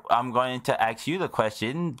here, I'm going to ask you the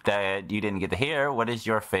question that you didn't get to hear. What is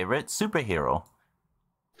your favorite superhero?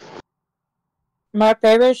 My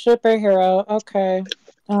favorite superhero. Okay.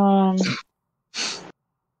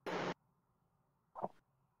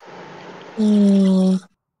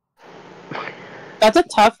 That's a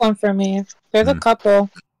tough one for me. There's a couple.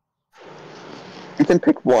 You can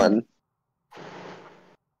pick one.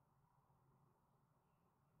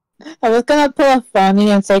 I was gonna pull a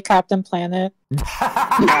funny and say Captain Planet.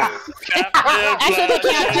 Actually, that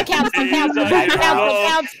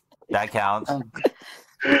counts. That counts.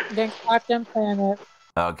 Then Captain Planet.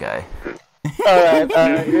 Okay.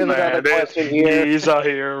 Alright, here's another question here. He's a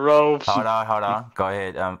hero. Hold on. Go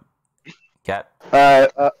ahead, Cap.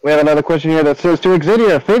 We have another question here that says, to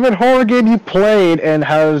Exetior, favorite horror game you played, and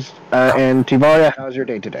and Tivaria, how's your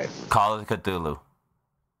day today? Call of Cthulhu.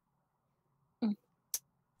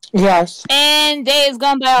 Yes. And day has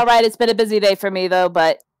gone by alright. It's been a busy day for me though,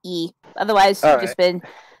 but otherwise just been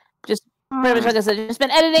pretty much like I said, just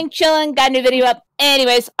been editing, chilling, got a new video up.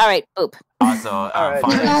 Anyways, alright, boop. Also,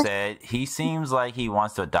 Fonda said he seems like he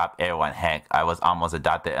wants to adopt everyone. Heck, I was almost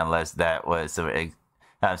adopted unless that was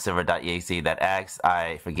Silver.ExE that asked.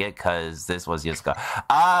 I forget because this was years ago.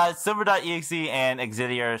 Silver.ExE and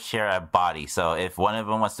Exetior share a body, so if one of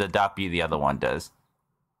them wants to adopt you, the other one does.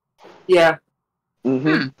 Yeah.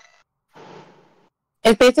 Mm-hmm.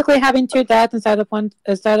 It's basically having two dads inside of one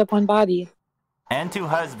body. And two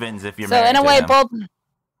husbands if you're So married in a to way, them. both.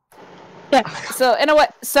 Yeah. So in a way,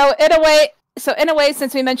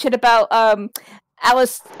 since we mentioned about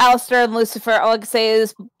Alistair and Lucifer, all I can say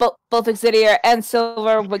is both Exetior and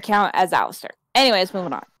Silver would count as Alistair. Anyways,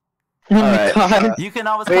 moving on. Oh my god. You can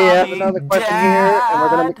always We call have me another question Dad. here, and we're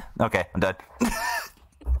gonna... Okay, I'm done.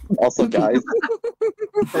 Also, guys.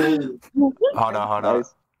 Hold on.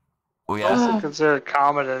 Guys. We Also have consider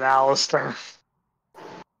Comet and Alistair.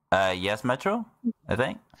 yes, Metro, I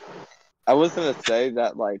think. I was gonna say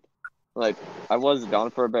that like I was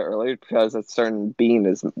gone for a bit earlier because a certain bean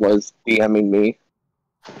was DMing me.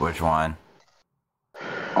 Which one?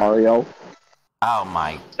 Ariel. Oh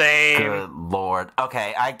my Same. good lord.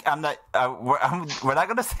 Okay, I'm not. We're not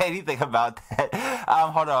gonna say anything about that.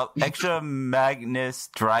 Hold on. Extra Magnus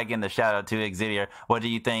Dragon the Shadow to Exetior. What do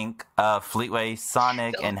you think of Fleetway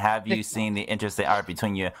Sonic? And have you seen the interesting art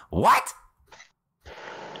between you? What?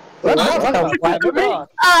 Wait, what?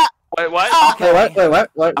 Okay. What?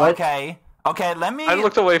 Okay, let me... I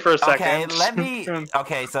looked away for a second. Okay, let me...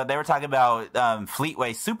 Okay, so they were talking about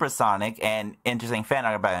Fleetway Supersonic and interesting fan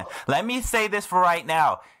art about it. Let me say this for right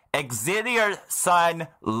now. Exetior's son,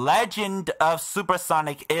 Legend of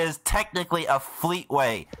Supersonic, is technically a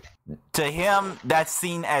Fleetway. To him, that's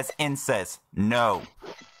seen as incest. No.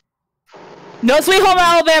 No Sweet Home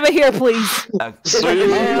Alabama here, please.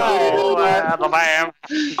 Sweet Home Alabama.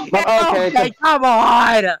 Okay, come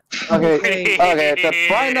on. Okay. To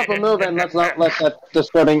brighten up a move and let's not let that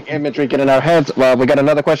disturbing imagery get in our heads. Well, we got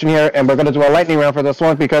another question here, and we're going to do a lightning round for this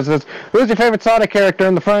one because it's who's your favorite Sonic character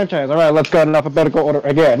in the franchise? All right, let's go in alphabetical order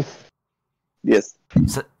again. Yes.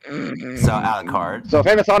 So Alucard. So,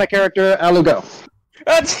 favorite Sonic character, Alu, go.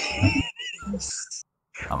 Oh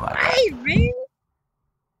my god. Hey, man.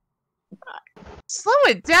 Slow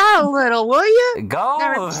it down a little, will you?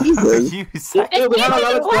 Go! Jesus. You suck. Dude, we have a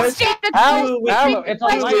lot of questions. Alu, it's a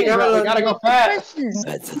lightning round. We gotta go fast.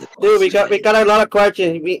 Dude, we got a lot of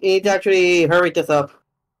questions. We need to actually hurry this up.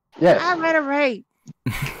 Yes. All right.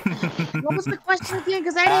 What was the question again?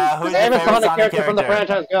 Because I who's didn't. your Favorite Sonic character from the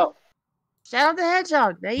franchise, go. Shadow the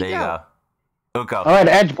Hedgehog. There you go. Uko. All right,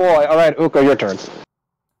 Edge Boy. All right, Uko, your turn.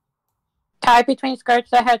 Tie between Scourge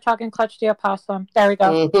the Hedgehog and Clutch the Opossum. There we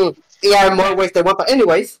go. Mm-hmm. Yeah, in more ways than one, but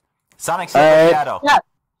anyways. Sonic Silver Shadow. Yeah.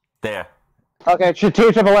 There. Okay,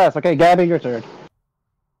 T-Triple-S. Okay, Gabby, your turn.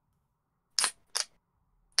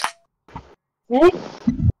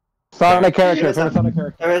 Sonic character. Favorite Sonic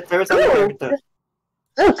character. Favorite Sonic character.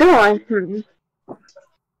 Oh, go on.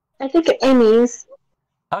 I think Amy's.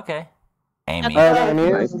 Okay. Amy.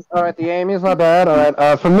 Amy's. Alright, the Amy's not bad.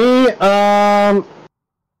 Alright, for me, I'm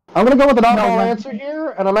gonna go with an oddball answer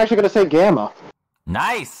here, and I'm actually gonna say Gamma.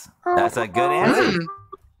 Nice. That's a good answer.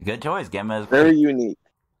 Good choice. Gamma is Very unique.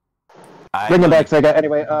 Bring it back, Sega.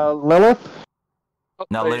 Anyway, Lilith?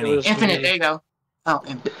 No, Looney. Infinite, there you go. Oh,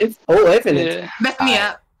 Infinite. Infinite. Yeah. Mess me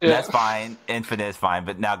up. That's fine. Infinite is fine,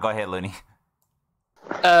 but now go ahead, Looney.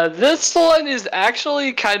 This one is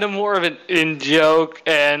actually kind of more of an in-joke,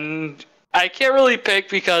 and I can't really pick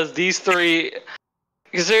because these three...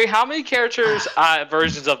 Considering how many characters,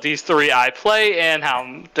 versions of these three I play, and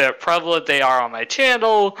how prevalent they are on my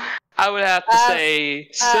channel, I would have to say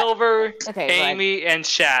Silver, Amy, and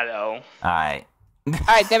Shadow. Alright.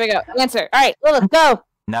 Alright, there we go. Answer. Alright, Lilith, go!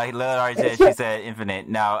 No, Lilith already said, she said Infinite.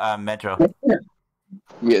 Now, Metro.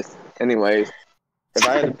 Yes. Anyways, if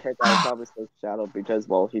I had to pick, I would probably say Shadow because,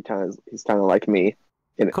 well, he's kind of like me,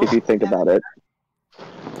 if you think about it.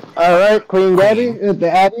 Alright, Queen Gabby,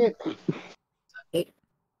 the Abby.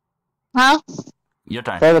 Huh? Your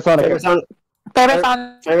turn. Favorite Sonic character.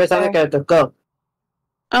 Favorite Sonic character, go.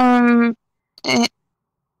 I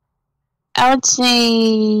would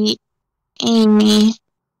say Amy.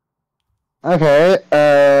 Okay,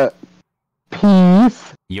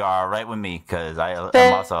 Peace. You are right with me, because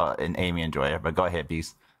I'm also an Amy enjoyer, but go ahead,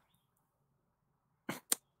 Beast.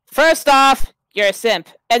 First off, you're a simp.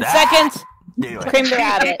 And second, Anyway. cream the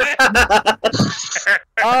rabbit.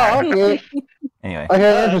 Oh, okay. Anyway.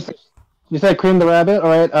 Okay, interesting. You said cream the rabbit. All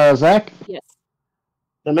right, Zach. Yes.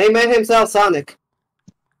 The main man himself, Sonic.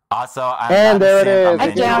 Also, I'm And not there a simp, it is. I'm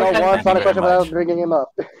If you an don't enjoyment. want Thank Sonic you question very without much. bringing him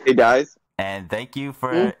up. Hey guys, And thank you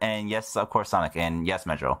for and yes, of course, Sonic, and yes,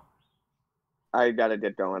 Metro. I gotta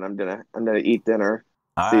get going. I'm gonna eat dinner.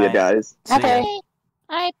 All See you right. guys. See ya. Okay.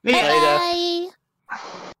 Alright, bye.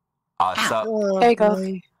 Also, There you go.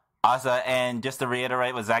 also, and just to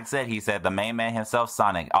reiterate what Zach said, he said the main man himself,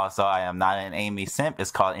 Sonic. Also, I am not an Amy simp. It's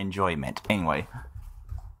called enjoyment. Anyway.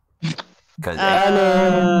 Because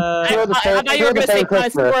I thought you were going to say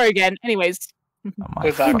connoisseur again. Anyways.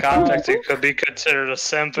 Without context, it could be considered a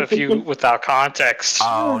simp if you without context.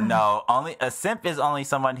 Oh no! Only a simp is only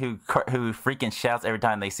someone who freaking shouts every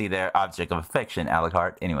time they see their object of affection.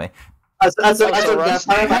 Alucard. Anyway. That's a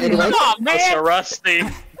rusty.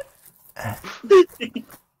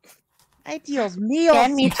 Ideals meals.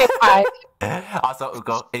 And me too. Bye. Also,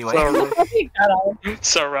 Uko. Anyway.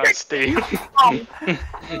 So rusty.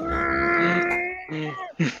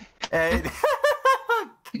 And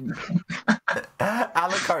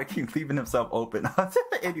Alucard keeps leaving himself open.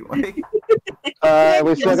 Anyway.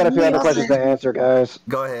 We still got a few other questions to answer, guys.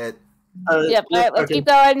 Go ahead. Yep. All right, let's keep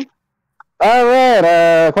going. All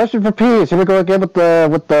right. Question for Peace. Here we go again with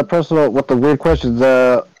the weird questions.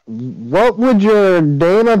 What would your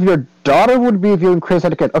name of your daughter would be if you and Chris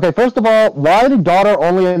had a kid? Okay, first of all, why the daughter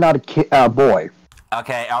only and not a boy?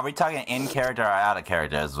 Okay, are we talking in character or out of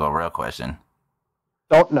character? Is a real question.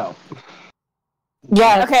 Don't know.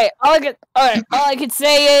 Yeah. Okay. All I could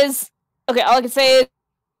say is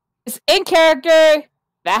in character.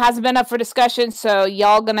 That hasn't been up for discussion, so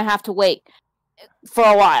y'all gonna have to wait for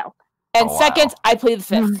a while. And second, I plead the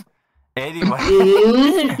fifth. Anyway.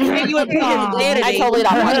 I totally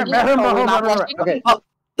not blushing. Okay.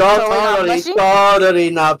 Totally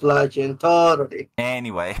not blushing. Totally.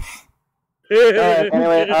 Anyway.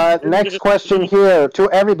 Anyway, next question here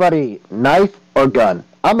to everybody: knife or gun?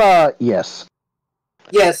 I'm yes.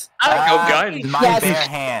 Yes. I go gun. My bare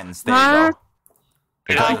hands. There you go.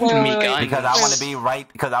 Because Because I want to be right.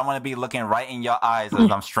 Because I want to be looking right in your eyes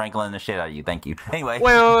as I'm strangling the shit out of you. Thank you. Anyway.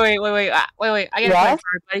 Wait. I got a question for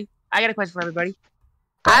everybody. I got a question for everybody.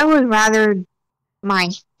 I would rather my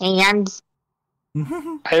hands.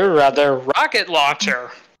 I would rather rocket launcher.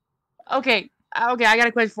 Okay. I got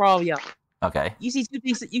a question for all of y'all. Okay. You see two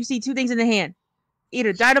things in the hand.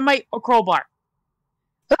 Either dynamite or crowbar.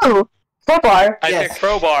 Ooh, crowbar. I think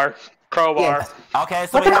crowbar. Crowbar. Yes. Okay,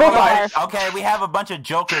 so we have a bunch of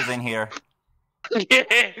jokers in here. And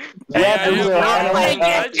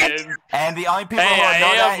the only people who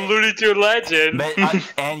know that Looney Tunes legend. But,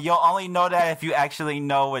 and you'll only know that if you actually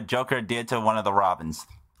know what Joker did to one of the Robins.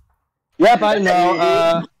 Yep, I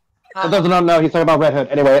know. For those who don't know, he's talking about Red Hood.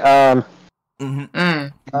 Anyway,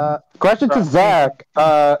 question to Zach.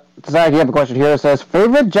 Zach, you have a question here. It says,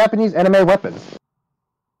 favorite Japanese anime weapons?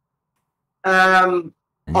 All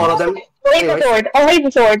of them. Only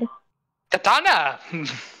the sword. Katana.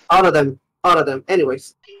 All of them.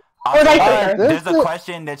 Anyways. Also, there's a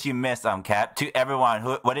question that you missed, Cap. To everyone,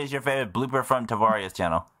 what is your favorite blooper from Tavaria's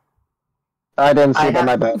channel? I didn't see them.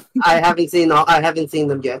 I bet. I haven't seen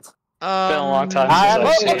them yet. It's been a long time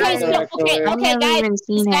Okay, guys.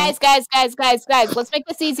 Let's make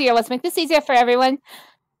this easier. Let's make this easier for everyone.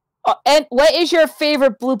 And what is your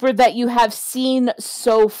favorite blooper that you have seen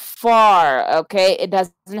so far? Okay, it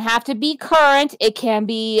doesn't have to be current. It can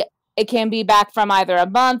be back from either a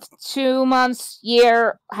month, 2 months,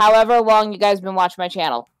 year, however long you guys have been watching my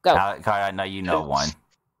channel. Go. I know you know one.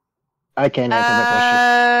 I can't answer that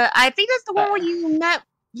question. I think that's the one where you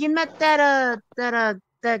met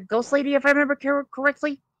that ghost lady, if I remember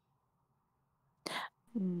correctly.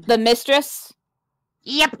 The mistress?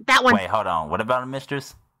 Yep, that one. Wait, hold on. What about a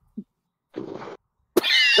mistress? Of course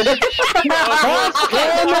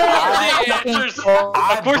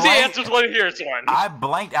the answer's one here's one. I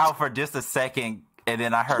blanked out for just a second, and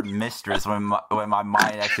then I heard mistress when my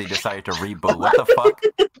mind actually decided to reboot. What the fuck?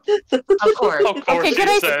 Of course. Okay, can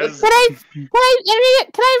I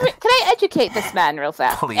educate this man real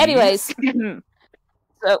fast? Please. Anyways,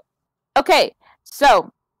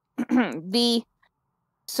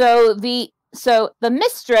 so the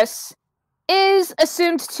mistress is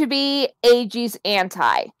assumed to be AG's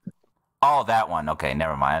anti. Oh, that one. Okay,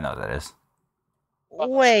 never mind. I know what that is.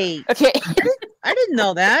 Wait. Okay. I didn't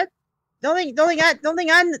know that. Don't think I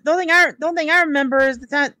remember is the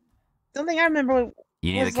time. Don't think I remember.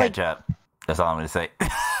 You need to catch up. That's all I'm going to say.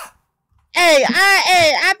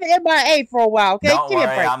 I've been MIA for a while. Okay, Don't give me a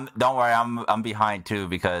worry, break. I'm behind too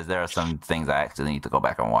because there are some things I actually need to go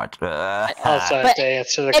back and watch. Also, I have to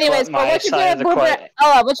answer the Anyways, but my what's your side of favorite the blooper? question.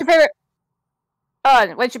 Oh, what's your favorite? Oh,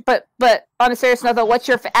 what's your but on a serious note though, what's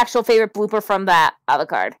your actual favorite blooper from that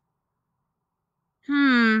card?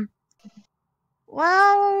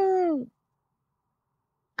 Well,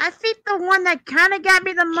 I think the one that kind of got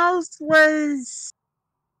me the most was.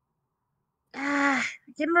 I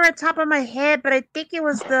can't remember the top of my head, but I think it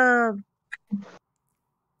was the.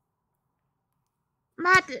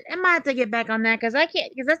 I might have to get back on that because I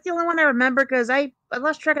can't. Because that's the only one I remember. Because I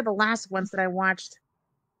lost track of the last ones that I watched.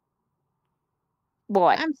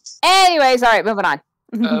 Boy. Anyways, all right, moving on.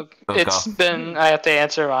 It's been. I have to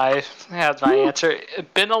answer my answer. It's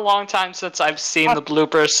been a long time since I've seen the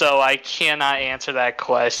blooper, so I cannot answer that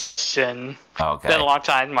question. Okay. Been a long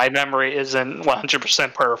time. My memory isn't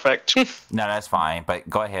 100% perfect. No, that's fine. But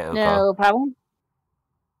go ahead, Uko. No problem.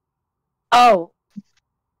 Oh.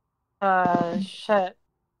 Shit.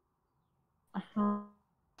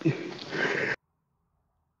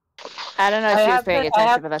 I don't know if she was paying attention,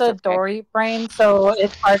 I have but that's the okay. Dory brain, so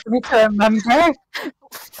it's hard for me to remember.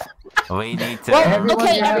 We need to. Well,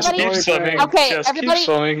 okay,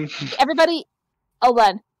 everybody, hold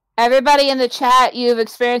on. Everybody in the chat, you've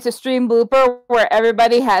experienced a stream blooper where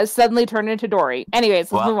everybody has suddenly turned into Dory.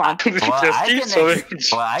 Anyways, let's move on. I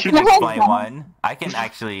can explain one. I can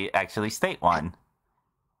actually state one.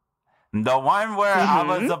 The one where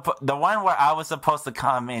I was supposed to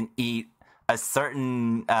come and eat a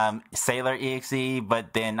certain SailorExE,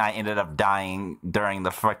 but then I ended up dying during the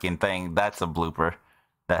freaking thing. That's a blooper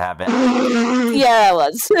that happened. Yeah, it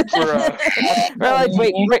was. We're like,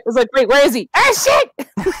 wait, where is he? Ah, shit!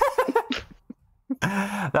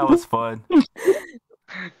 That was fun.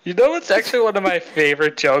 You know what's actually one of my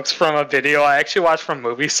favorite jokes from a video I actually watched from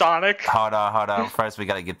Movie Sonic? Hold on. First, we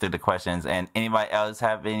gotta get through the questions. And anybody else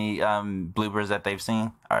have any bloopers that they've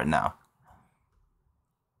seen? Or no?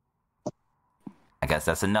 I guess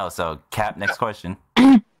that's a no. So, Cap, next question.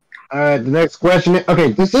 The next question.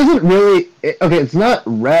 Okay, this isn't really. Okay, it's not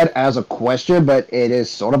read as a question, but it is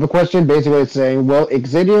sort of a question. Basically, it's saying, will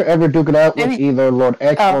Exetior ever duke it out with either Lord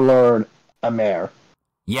X or Lord Amare?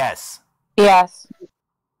 Yes. Yes.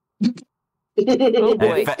 Oh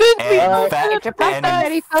boy. In fact,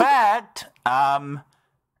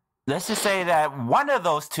 let's just say that one of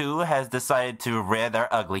those two has decided to rear their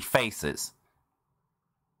ugly faces.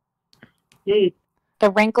 The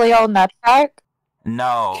wrinkly old nutsack?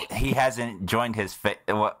 No, he hasn't joined his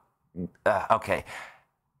okay.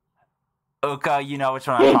 Uka, you know which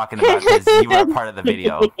one I'm talking about because you were a part of the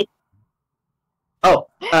video.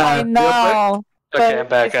 I know. Okay, I'm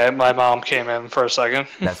back. My mom came in for a second.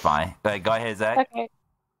 That's fine. Go ahead, Zach. Okay.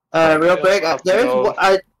 Real quick,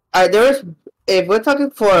 there's if we're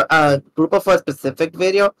talking for a group of a specific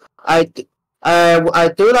video, I do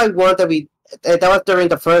like one that that was during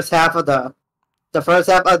the first half of the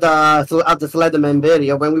Slenderman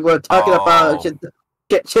video when we were talking about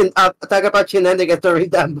shenanigans during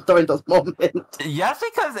those moments. Yeah, that's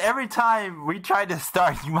because every time we tried to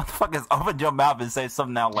start, you motherfuckers opened your mouth and say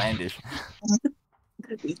something outlandish.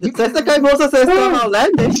 That's the guy who also says something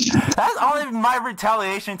outlandish. That's only my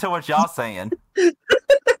retaliation to what y'all saying.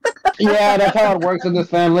 Yeah, that's how it works in this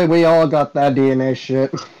family. We all got that DNA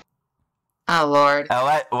shit. Oh Lord.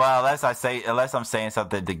 Unless I'm saying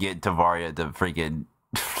something to get Tavaria to freaking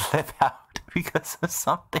flip out because of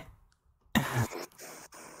something.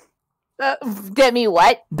 Get me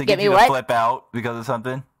what? Get me what? Flip out because of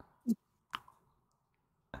something.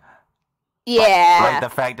 Yeah. Like the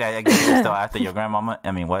fact that I guess you're still after your grandmama.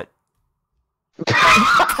 I mean, what?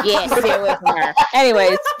 Yeah, stay away from her.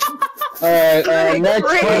 Anyways. Alright, next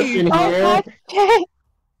question here.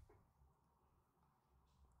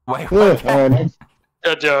 Wait, what?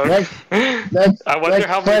 Good joke. I wonder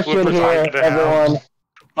how many bloopers I'm gonna have.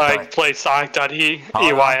 Like, play Sonic.EYX.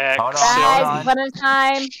 Guys, one at a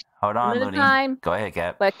time. Hold on, One at a time. Go ahead,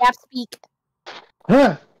 Cap. Let Cap speak.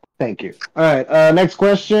 Thank you. Alright, next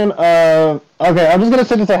question. Okay, I'm just gonna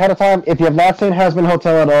say this ahead of time. If you have not seen Hazbin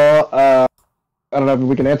Hotel at all, I don't know if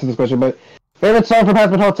we can answer this question, but favorite song from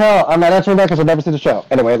Hazbin Hotel? I'm not answering that because I've never seen the show.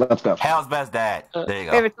 Anyway, let's go. Hell's Best Dad. There you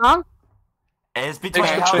go. Favorite song? It's between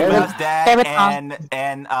Hell's Best Dad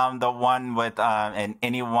and the one with and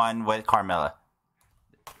anyone with Carmilla.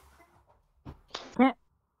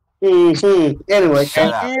 Anyway,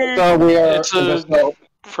 so we are.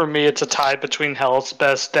 For me, it's a tie between Hell's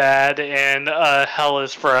Best Dad and Hell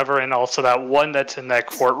is Forever, and also that one that's in that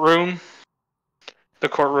courtroom. The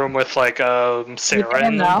courtroom with like Sarah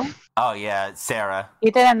in them. Oh yeah, Sarah.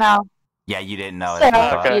 You didn't know. Yeah, you didn't know it. So-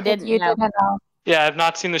 Okay. You didn't know. Yeah, I've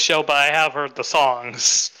not seen the show, but I have heard the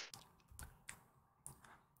songs.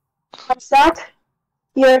 Zach,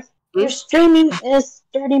 your streaming is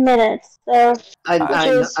 30 minutes. So I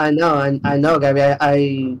know, Gabby.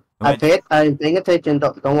 I'm paying attention.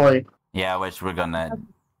 Don't worry. Yeah, which we're gonna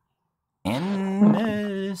end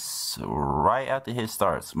this right after his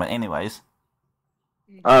starts. But anyways.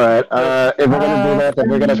 Alright, if we're gonna do that, then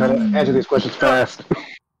we're gonna try to answer these questions fast.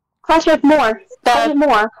 question more. Question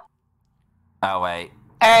more. Oh wait.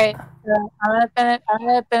 Alright, I'm gonna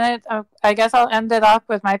finish. I guess I'll end it off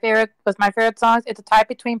with my favorite songs. It's a tie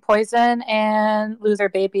between Poison and Loser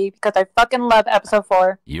Baby because I fucking love episode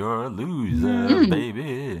 4. You're a loser,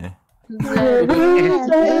 baby. Ooh,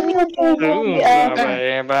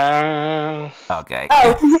 Okay.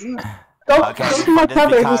 Oh, go Okay, to my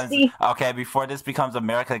cover. You see. okay, before this becomes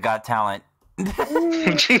America Got Talent. I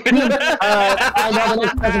know the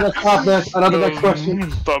next question. Let's stop this. Another next question.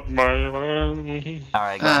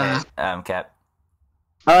 Alright, go ahead, Cap.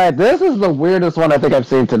 Alright, this is the weirdest one I think I've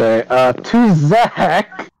seen today. To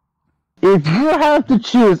Zach, if you have to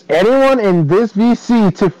choose anyone in this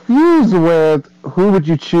VC to fuse with, who would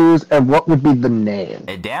you choose and what would be the name?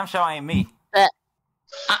 It damn sure ain't me.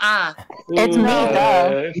 It's me,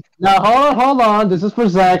 though. Now, hold on. This is for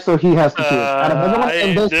Zach, so he has to choose. Out of everyone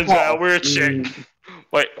in this This call, weird shit.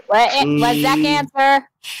 Wait. Let Zach answer.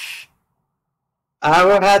 I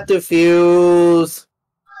will have to fuse.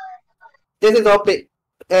 This is all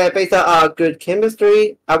based on good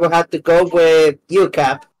chemistry. I will have to go with you,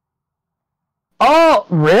 Cap. Oh,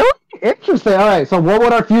 really? Interesting. Alright, so what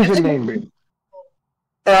would our fusion name be?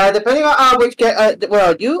 Depending on which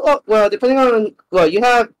depending on you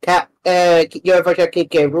have Cap. Your version of King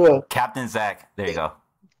K. Rule. Captain Zach. There you go.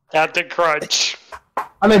 Captain Crunch.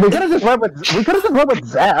 I mean, we could have just went with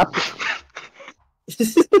Zap.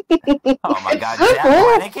 Oh my god, Zach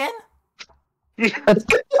Anakin?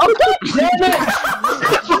 Oh god damn it!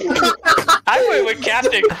 I went with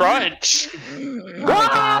Captain Crunch.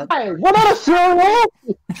 Why? What about a cereal?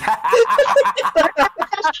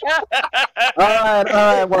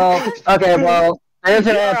 Alright, well,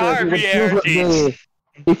 answer.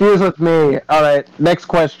 He fused with me. Alright, next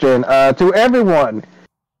question. To everyone,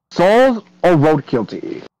 souls or roadkill to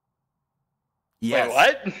eat? Yes. Wait,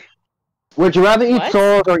 what? Would you rather eat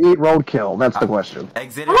souls or eat roadkill? That's the question.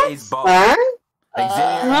 Exetior eats both.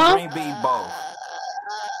 Exetior and Green Bee both.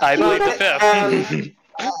 I believe the fifth.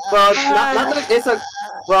 Well,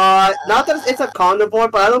 not that it's a carnivore,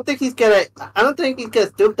 but I don't think he's gonna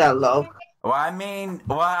stoop that low. Well, I mean,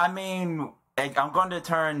 I'm going to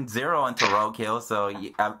turn 0 into roadkill,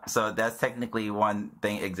 so that's technically one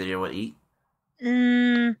thing Exetior would eat.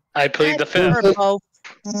 I plead the fifth.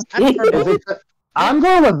 I'm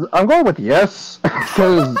going with yes,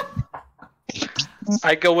 because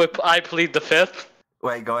I plead the fifth.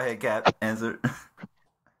 Wait, go ahead, Cap. Answer.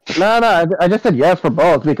 No, I just said yes for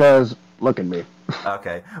both because look at me.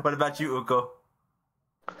 Okay. What about you, Uko?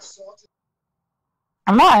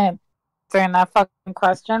 I'm not answering that fucking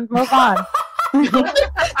question. Move on. Why,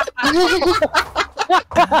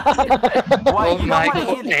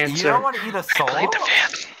 you don't want to eat a soul?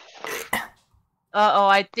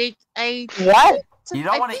 I think I... What? You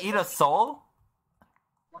don't want to eat a soul?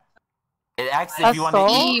 It asks if you want to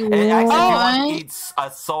eat. soul? It asks if you want to eat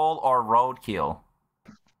a soul or roadkill.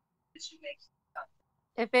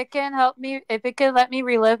 If it can help me, if it can let me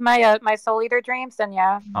relive my my Soul Eater dreams, then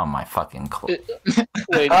yeah. Oh my fucking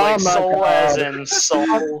Wait, like soul as in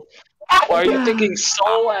soul? Or are you thinking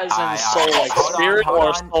soul as in soul, like spirit,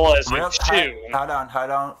 or soul as in shoe? Hold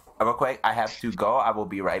on. Real quick, I have to go. I will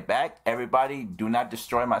be right back. Everybody, do not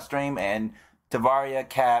destroy my stream. And Tavaria,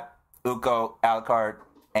 Cap, Uko, Alucard,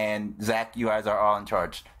 and Zach, you guys are all in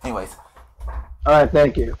charge. Anyways. Alright,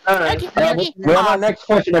 thank you. Thank you. We have our next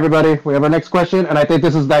question, everybody. We have our next question, and I think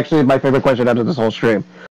this is actually my favorite question out of this whole stream.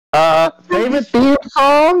 Favorite theme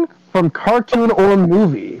song from cartoon or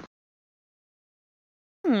movie?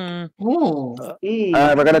 Hmm.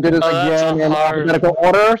 We're gonna do this again in alphabetical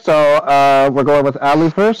order, so we're going with Alu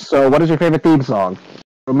first. So what is your favorite theme song?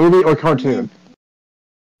 A movie or cartoon?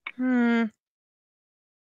 I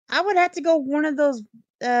would have to go one of those,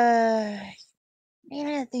 man,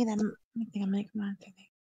 I think I'm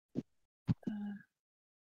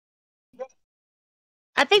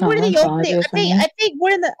I think one of the openings. I think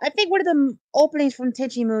one of the openings from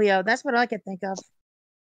Tenchi Muyo. That's what I could think of.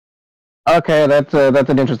 Okay, that's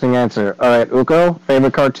an interesting answer. All right, Uko,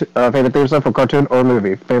 favorite theme song for cartoon or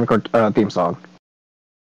movie? Favorite theme song?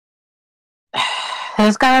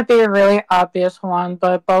 It's gonna be a really obvious one,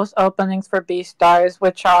 but both openings for Beastars,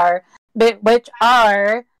 which are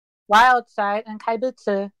Wild Side, and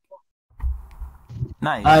Kaibutsu.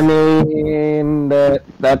 Nice. I mean,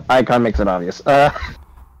 that icon makes it obvious.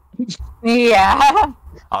 Yeah.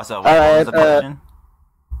 Also, what was the question?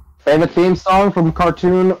 Favorite theme song from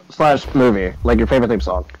cartoon/movie? Like your favorite theme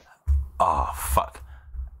song? Oh, fuck.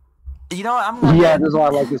 You know what? I'm gonna... Yeah, this is why I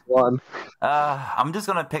like this one. I'm just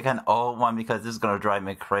gonna pick an old one because this is gonna drive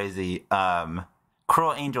me crazy.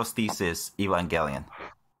 Cruel Angel's Thesis, Evangelion.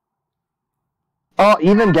 Oh,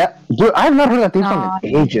 dude, I've not heard that theme song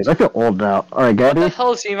in ages. I feel old now. Alright, Gabby? What the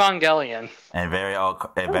hell is Evangelion? And very old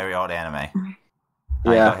anime. Yeah.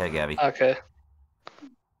 Right, go ahead, Gabby. Okay.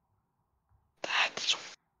 That's...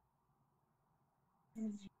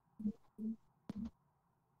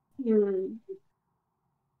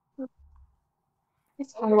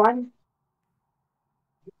 It's a hard one.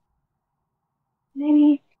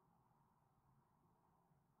 Maybe.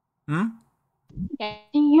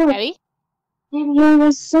 Gabby? Maybe you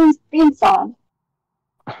was some theme song.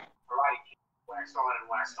 What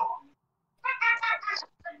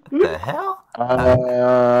the hell?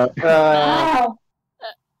 I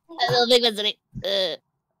don't think that's it.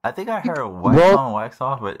 I think I heard wax on, wax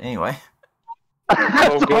off, but anyway.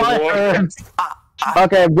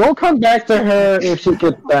 Okay, we'll come back to her if she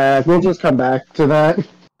gets back. We'll just come back to that.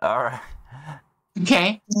 Alright.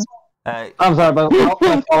 Okay. I'm sorry, but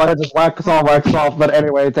I had just wax on, wax off. But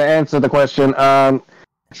anyway, to answer the question,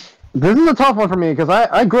 this is a tough one for me because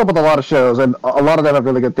I grew up with a lot of shows and a lot of them have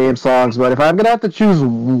really good theme songs. But if I'm gonna have to choose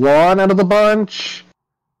one out of the bunch,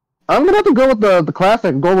 I'm gonna have to go with the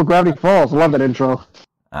classic. Go with Gravity Falls. I love that intro.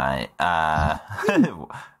 Alright. I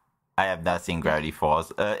have not seen Gravity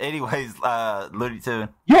Falls. Anyways, Looney Tune.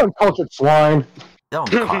 You're uncultured swine.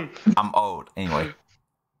 I'm old. Anyway.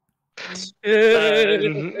 Yeah,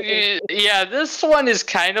 this one is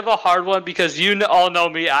kind of a hard one because you all know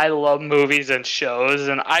me. I love movies and shows,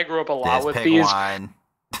 and I grew up a lot with these. One.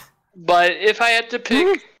 But if I had to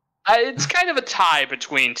pick, it's kind of a tie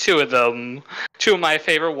between two of them. Two of my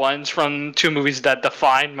favorite ones from two movies that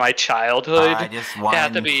defined my childhood. Just one.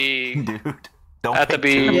 Have to be, dude. Have to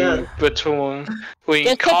be between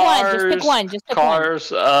just Cars. Pick one. Just pick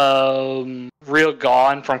Cars. Real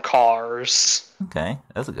Gone from Cars. Okay,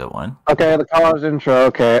 that's a good one. Okay, the Cars intro.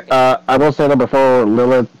 Okay, I will say that before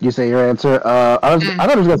Lilith, you say your answer. I thought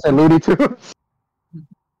I was gonna say Looney Tunes.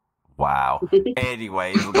 Wow.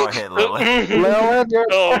 Anyways, go ahead, Lilith. Lilith,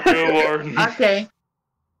 oh, good lord. Okay.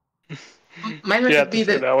 Mine would be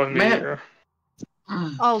the.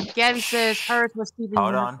 Oh, Gabby says hers was Steven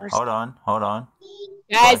Universe. Hold on.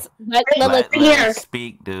 Guys, let Lilith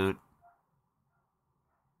speak, dude.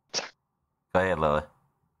 Go ahead, Lilith.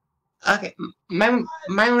 Okay, mine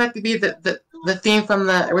would have to be the theme from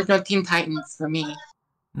the original Teen Titans for me.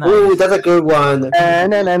 Nice. Ooh, that's a good one. I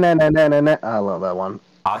love that one.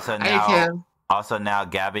 Also now,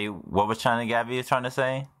 Gabby, what was Gabby trying to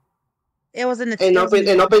say? It was in the. In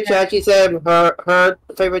open chat, she said her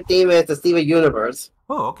favorite theme is the Steven Universe.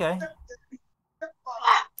 Oh, okay.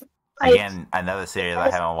 Again, another series I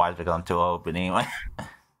haven't watched because I'm too old. But anyway.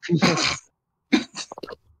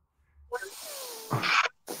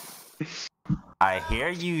 I hear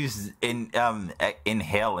you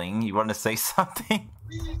inhaling. You want to say something?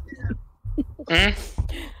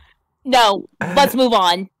 No, let's move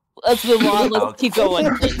on. Let's keep going.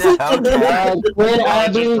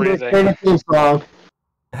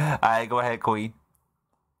 Alright, go ahead, Queen.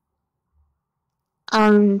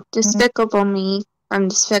 Despicable Me from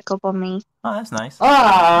Despicable Me. Oh, that's nice.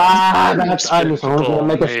 I just was gonna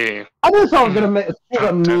make a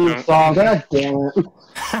a meme song. God damn it.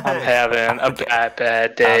 I'm having a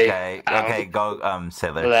bad day. Okay, go,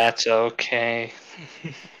 Sailor. That's okay.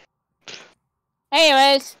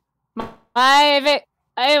 Anyways,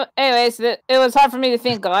 it was hard for me to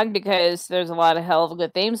think on because there's a lot of hell of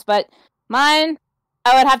good themes, but mine,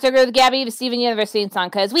 I would have to agree with Gabby, the Steven Universe theme song,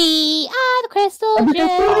 because we are the Crystal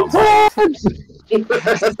Gems.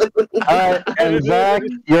 Alright, and Zach,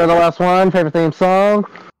 you're the last one. Favorite theme song?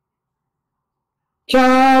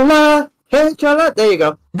 Chala! Hey, Chala! There you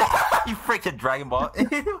go. You freaking Dragon Ball. Damn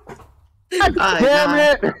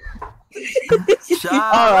it!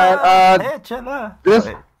 Alright,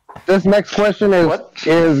 this next question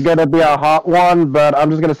is gonna be a hot one, but I'm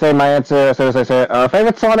just gonna say my answer as soon as I say it.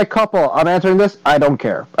 Favorite Sonic couple? I'm answering this. I don't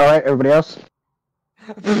care. Alright, everybody else?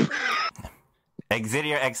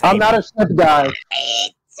 Exetior X I'm not a ship guy.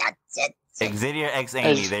 Exetior X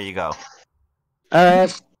Amy, there you go.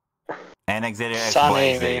 Alright. And Exetior X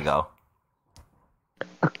Blaze, there you go.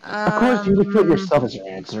 Of course you would put yourself as your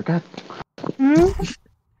answer, God.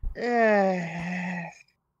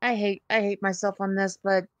 I hate myself on this,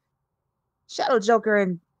 but Shadow Joker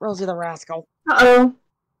and Rosie the Rascal. Uh-oh.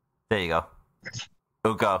 There you go.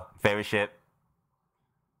 Uko, favorite ship?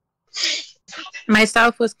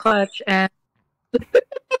 Myself was Clutch, and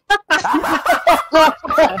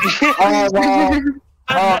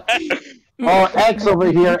X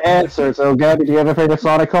over here answered. So, Gabby, do you have a favorite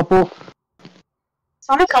Sonic couple?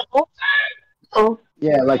 Sonic couple? Oh.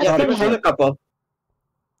 Yeah, like Yeah, Sonic couple.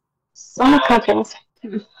 Sonic couples.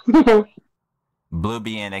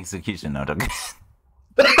 Bluebee and Execution. No, okay.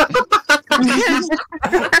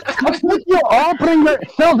 You all bring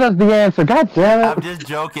yourselves as the answer. God damn it! I'm just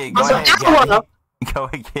joking. Go ahead, Gabby. Go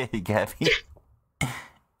ahead, Gabby.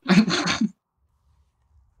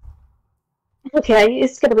 Okay,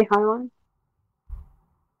 it's gonna be hard one.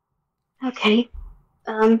 Okay.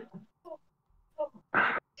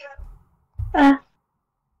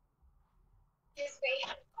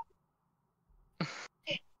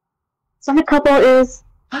 Sonic couple is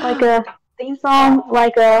like a theme song,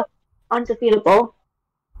 like a undefeatable.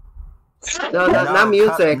 No, not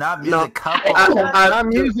music. Not music. Couple. Not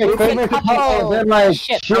music. Favorite couple. Then like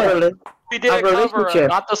shit. We did a cover,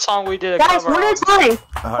 not the song we did a Guys, cover. one at a time.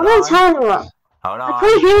 Hold One at a time. Hold I on.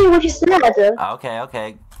 couldn't hear you what you said.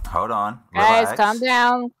 Okay. Hold on. Guys, Relax. calm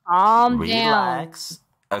down. Calm down. Relax.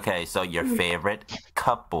 Okay, so your favorite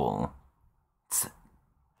couple.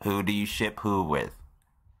 Who do you ship who with?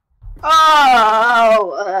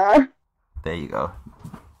 Oh, There you go.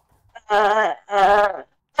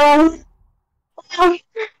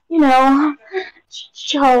 you know,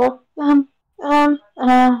 Charles.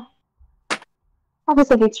 I was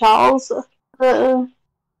thinking Charles.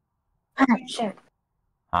 Shit.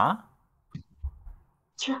 Huh?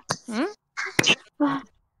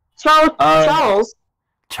 Charles.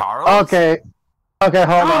 Charles? Okay,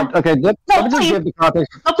 hold on. Okay, let me just give the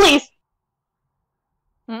context. Oh, please.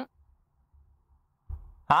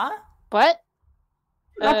 Huh? What?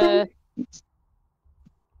 Nothing.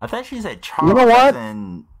 I thought she said Charles. You know what?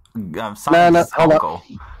 And, No, Simon's hold uncle.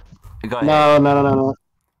 Go ahead. No.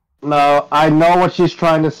 No, I know what she's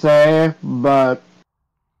trying to say, but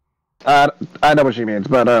I know what she means.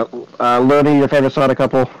 But Looney, your favorite Sonic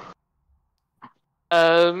couple?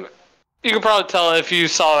 You can probably tell if you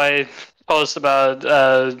saw a post about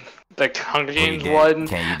the Hunger Games one.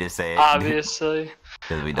 Can you just say it? Obviously.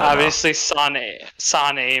 We don't Obviously, Son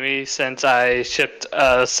Amy, since I shipped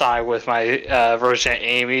a song with my version of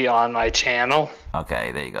Amy on my channel.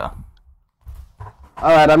 Okay, there you go.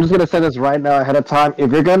 Alright, I'm just gonna say this right now ahead of time.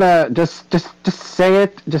 If you're gonna just say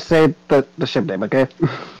it, just say the ship name, okay?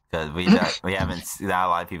 Because we haven't, not a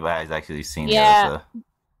lot of people has actually seen Yeah. those. So.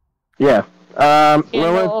 Yeah. Handle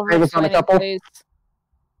Lilith, favorite Sonic couple? please.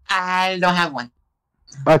 I don't have one.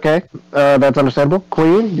 Okay, that's understandable.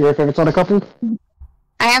 Queen, your favorite Sonic couple?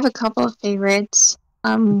 I have a couple of favorites.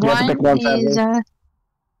 You have to pick one,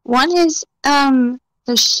 One is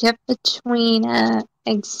the ship between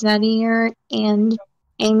Exetior and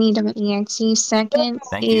Amy.exe. Second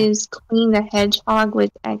Thank you. is Queen the Hedgehog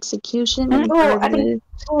with Execution. And Oh, third I think- is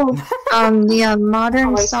the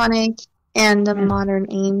modern Sonic and the modern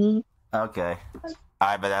Amy. Okay.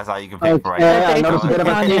 Alright, but that's all you can pick for right Okay, now. I noticed a bit of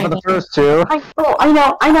a theme for the first two. I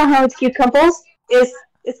know how it's cute couples. It's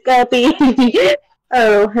gotta be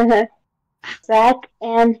Zack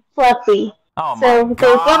and Fluffy. Oh my So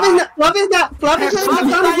god. Fluffy's not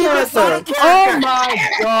a Sonic character. Oh my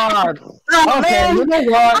god! Okay, you know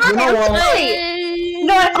what? You know what? You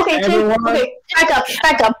know what? Okay, Everyone- okay,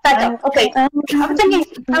 back up. Okay, I'm thinking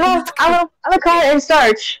Alucard and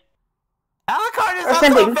Starch. Alucard is Or also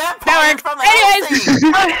sending. a vampire from Anyways.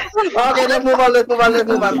 Okay, let's move on.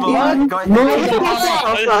 Go ahead.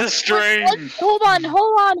 This is strange. Hold on.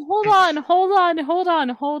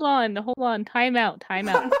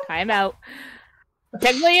 Time out.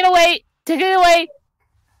 Technically, in a way,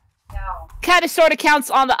 kind of sort of counts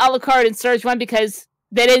on the Alucard and Surge one because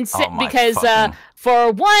they didn't sit Oh my because fucking-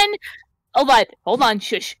 for one, hold on,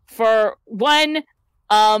 shush. For one,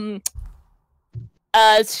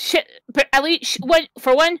 at least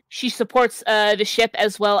for one, she supports the ship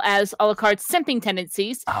as well as Alucard's simping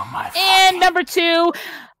tendencies. Oh my. And number two,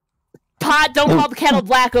 don't call the kettle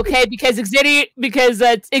black, okay? Because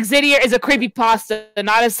Exetior is a creepy pasta,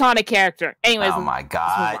 not a Sonic character. Anyways, Oh my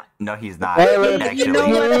god. No, he's not. Hey, look, Actually. You know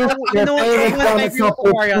what? I agree with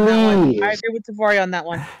Tavori on that one. Please. I agree with Tavori on that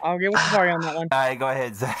one. Alright, go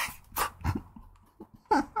ahead, Zach.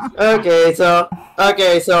 Okay,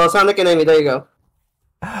 so Sonic and Amy, there you go.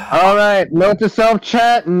 Alright, note to self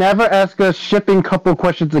chat, never ask us shipping couple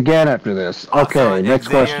questions again after this. Okay, Also, next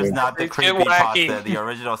Executor is question. not the It's get creepy wacky. pasta. The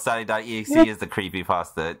original Sonic.exe is the creepy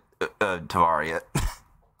pasta. Tavaria.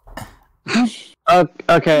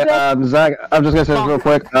 Okay, Zach, I'm just gonna say this real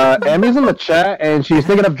quick. Emmy's in the chat, and she's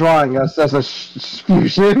thinking of drawing us as a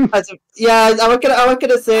fusion. Yeah, I was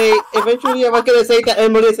gonna say, eventually I was gonna say that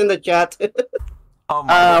Emily's in the chat.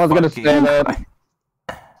 I was gonna say that.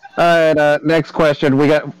 Alright, next question. We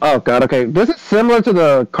got. Oh god, okay. This is similar to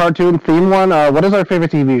the cartoon theme one. What is our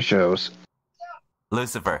favorite TV shows?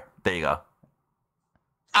 Lucifer. There you go.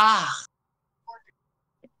 Ah.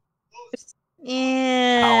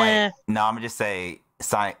 Yeah. Oh wait, no. I'm gonna just say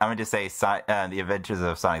Sonic. I'm gonna just say The Adventures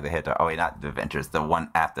of Sonic the Hedgehog. Oh wait, not The Adventures. The one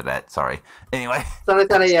after that. Sorry. Anyway. Sonic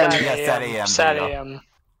Yeah, Sad AM.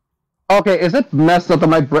 Okay, is it messed up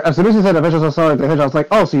that as soon as you said Adventures of Sonic the Hedgehog, I was like,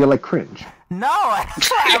 oh, so you're like cringe. No,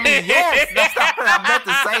 I mean yes. That's not what I meant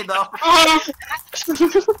to say though.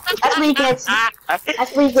 That's weakness.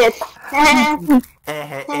 That's weakness.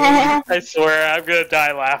 I swear, I'm gonna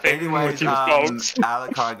die laughing Anyways, with you folks.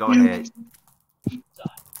 Alucard, go ahead.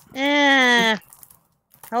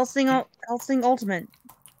 Hellsing Ultimate.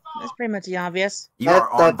 That's pretty much the obvious. You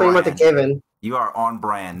are on pretty much a brand. given. You are on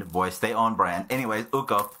brand, boy. Stay on brand. Anyways,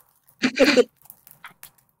 Uko.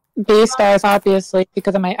 B-Stars, obviously,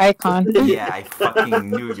 because of my icon. Yeah, I fucking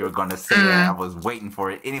knew you were gonna say that. I was waiting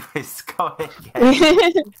for it. Anyways, go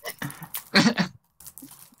ahead.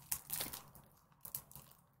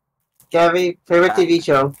 Gabby, favorite TV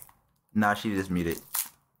show? Nah, she just muted.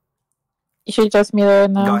 She just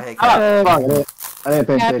muted now. Go ahead, Fuck, I didn't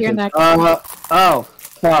pay Cap, you're attention. next. Oh,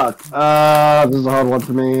 fuck. This is a hard one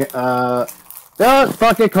for me. Yeah,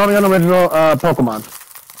 fuck it, call me unoriginal, Pokemon.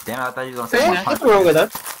 Damn, I thought you were gonna say Yeah, nothing wrong with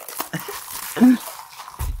that.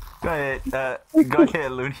 Go ahead, go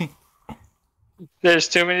ahead, Looney. There's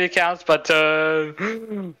too many accounts, but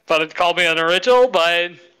it called me unoriginal,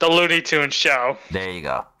 but the Looney Tunes show. There you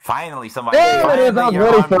go. Finally, somebody. There it is, I'm Finally, you're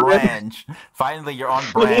ready on for it. brand. Finally, you're on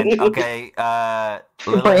brand. Okay,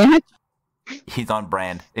 Lilith. Brand? He's on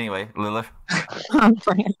brand. Anyway, Lilith. On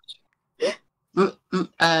brand.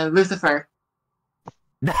 Lucifer.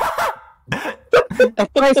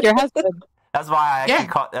 Of course, your husband. That's why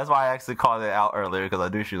I actually called it out earlier because I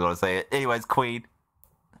knew she was gonna say it. Anyways, Queen.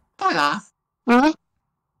 Fuck off. Favorite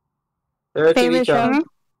TV Favorite show? show?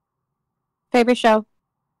 Favorite show?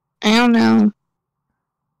 I don't know.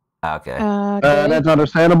 Okay. That's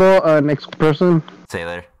understandable. Next person.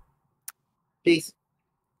 Sailor. Peace.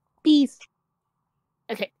 Peace.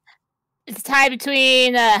 Okay. It's a tie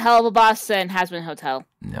between Hell of a Boss and Hazbin Hotel.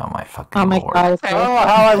 No, my fucking Oh my lord. god. Oh,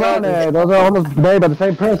 how ironic. Those are almost made by the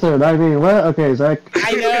same person. I mean, what? Okay, Zach.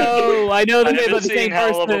 I know I they're made by haven't the seen same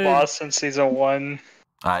Hell of a person. Boss since season 1.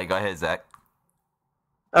 Alright, go ahead, Zach.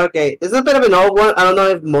 Okay, this is a bit of an old one. I don't know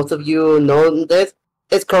if most of you know this.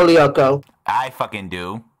 It's Kolyoko. I fucking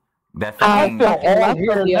do. That I fucking love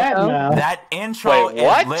Kolyoko. that intro Wait,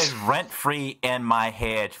 what? lives rent free in my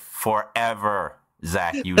head forever.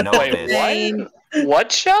 Zach, you know Wait, this. what?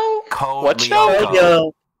 What show? Code What show?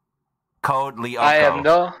 Lyoko. Code Lyoko. I have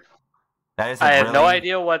no. That is I have no really-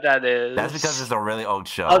 idea what that is. That's because it's a really old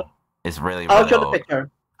show. It's really, I'll really show the old. picture.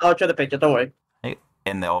 I'll show the picture. Don't worry.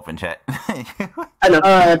 In the open chat. I know.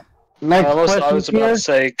 Next I was question about here. to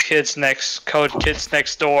say Kids Next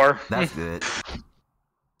Door. That's good.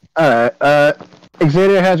 Alright,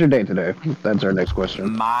 Exetior, how's your day today? That's our next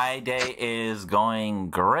question. My day is going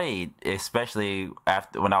great, especially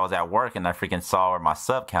after when I was at work and I freaking saw where my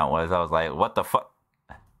sub count was. I was like, what the fuck?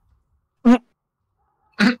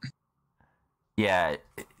 Yeah,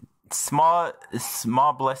 small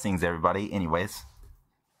blessings, everybody. Anyways.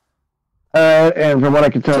 And from what I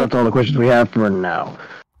can tell, that's all the questions we have for now.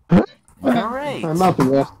 Great.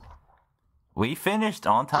 Nothing else. We finished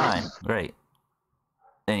on time. Great.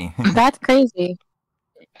 That's crazy.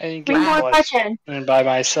 I didn't Three more one questions. by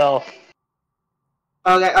myself.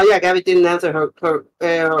 Okay. Oh yeah, Gabby didn't answer her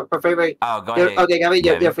favorite. Oh, go ahead. Okay, Gabby,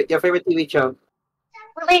 Gabby. your favorite TV show.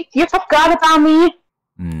 Really? You forgot about me?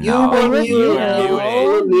 No, You were you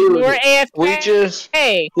were muted. You were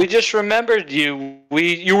AFK. We just remembered you.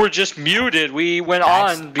 You were just muted. We went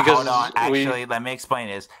on because Hold on. Actually, let me explain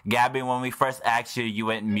this. Gabby, when we first asked you, you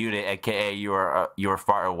went muted, aka you were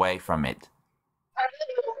far away from it.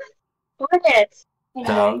 What is it?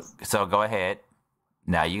 So go ahead.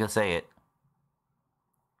 Now you can say it.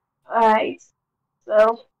 Alright.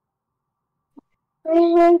 So.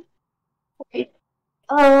 Okay.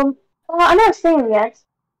 Well, I'm not saying yet.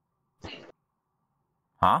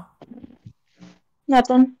 Huh?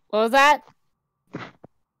 Nothing. What was that?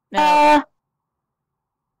 No.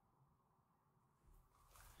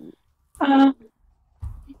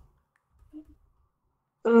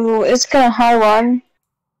 Ooh, it's kind of hard one.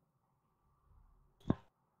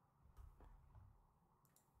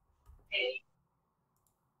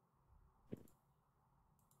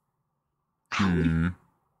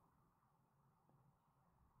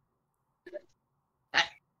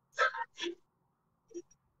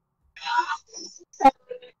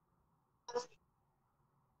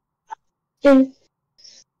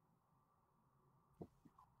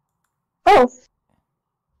 Oh,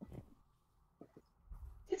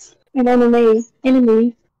 an enemy.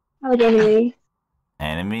 Enemy. I like enemy.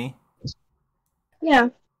 Enemy? Yeah.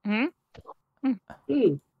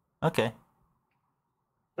 Okay.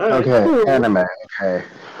 Okay, anime. Okay.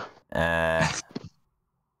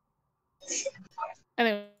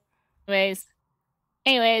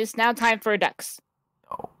 Anyways, now time for ducks.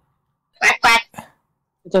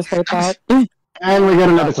 Just hate that. And we get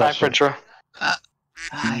another Time for question.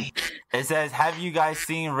 It says, have you guys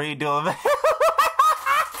seen Redo of it?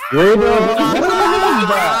 Redo of What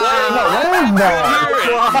is that?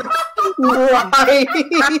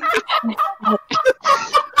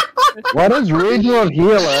 What is Redo of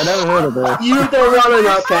Healer? I never heard of this. You don't want to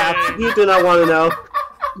know, Cap. You do not want to know.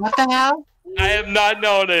 What the hell? I have not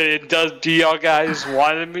known it. Do y'all guys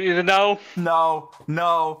want me to know? No.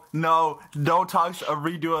 Don't talk a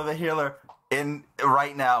Redo of the Healer in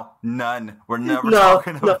right now. None. We're never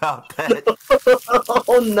talking about that.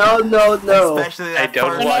 Oh, no. Especially that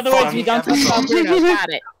In other words, we don't talk about Bruno. Got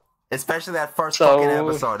it. Especially that first fucking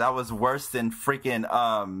episode. That was worse than freaking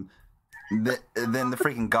than the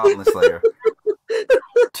freaking Goblin Slayer.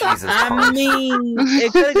 Jesus Christ. I mean,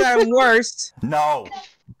 it could have gotten worse. No.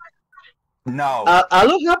 No,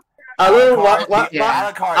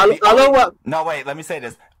 wait. Let me say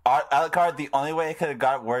this. Alucard, the only way it could have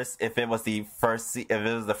got worse if it was the first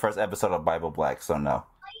episode of Bible Black. So no.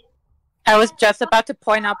 I was just about to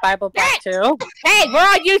point out Bible Black too. Hey, we're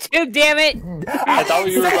on YouTube, damn it! I thought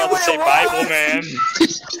you were about to say Bible Man.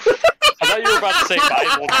 I thought you were about to say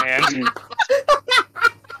Bible Man.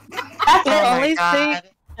 The only thing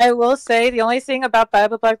I will say, the only thing about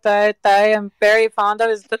Bible Black that I am very fond of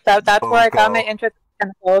is that's where I got my interest in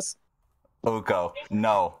tentacles. Uko,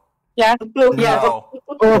 no. Yeah. No.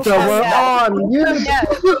 Uko, we're on. Yeah.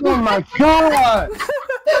 Oh my god.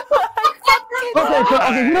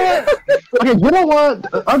 Okay, you know what?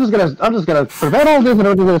 I'm just gonna prevent all this, and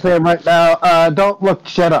I'm just gonna say it right now. Don't look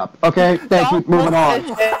shut up. Okay, thank you. Moving on.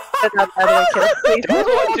 I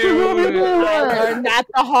learned that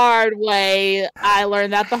the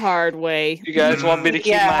hard way. You guys want me to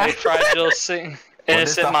keep my fragile,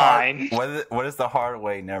 innocent mind? What is the hard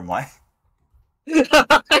way? Never mind. Next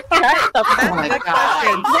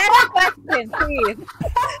question, please.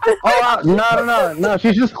 No.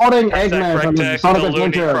 She's just quoting Eggman from the Sonic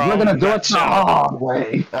Adventure. We're gonna do it the hard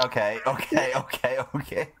way. Okay.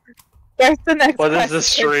 There's the next What is the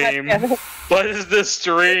stream? What is the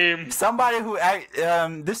stream? Somebody who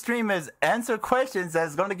this stream is answer questions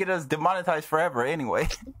that's going to get us demonetized forever anyway.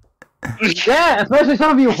 Yeah, especially some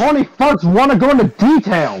of you horny fucks want to go into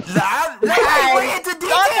details. Way into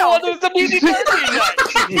details. There's the music.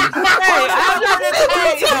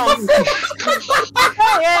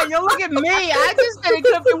 Hey, you look at me. I just said it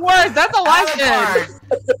could be worse. That's all I said.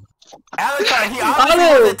 Alucard, he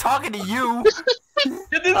obviously wasn't talking to you. This is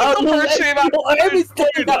the first stream I've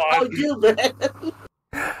you, man.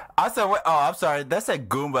 I said, I'm sorry. That said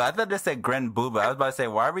Goomba. I thought that said Gren Booba. I was about to say,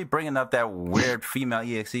 why are we bringing up that weird female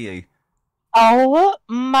EXE? Oh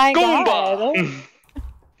my god.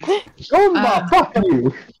 Goomba, fuck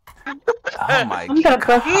you. Oh my god.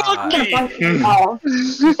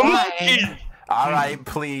 Alright,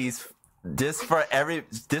 please. Just for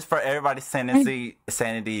everybody's sanity,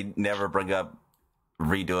 never bring up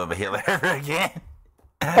Redo of a Healer ever again.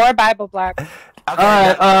 Or Bible Black. Okay,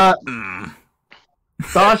 alright,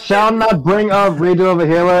 Thou shall not bring up Redo of a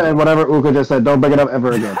Healer and whatever Uka just said. Don't bring it up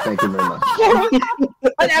ever again. Thank you very much.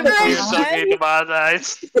 Whatever I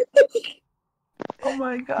said. Oh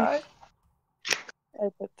my god. I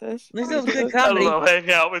did this. This is good I comedy. love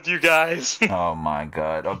hanging out with you guys. Oh my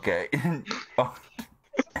god. Okay.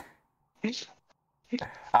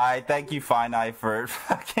 Alright, thank you, Fine Eye, for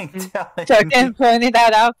fucking telling Chuck pointing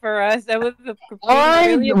that out for us. That was the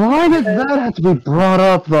Why did that have to be brought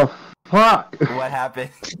up? The fuck? What happened?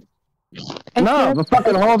 No, the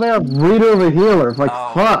fucking whole damn Redo of a Healer. Like,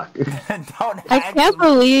 fuck. I can't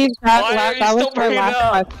believe that Why was my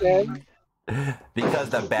last question. Because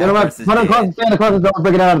the bad You know what? verse is Put it dead. in the closet, don't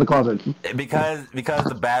bring it out of the closet. Because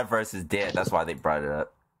the bad verse is dead. That's why they brought it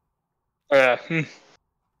up. Yeah.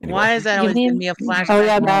 Why is that always giving me a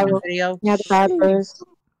flashback video? Yeah, the bad verse.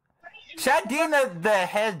 Shadina the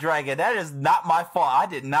head dragon. That is not my fault. I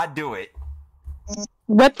did not do it.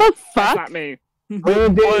 What the That's fuck? not me.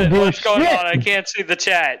 What's going on? I can't see the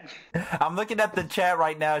chat. I'm looking at the chat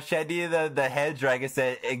right now. Shady the head dragon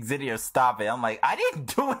said, Exetior, stop it. I'm like, I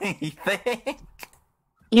didn't do anything.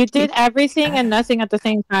 You did everything and nothing at the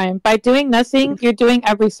same time. By doing nothing, you're doing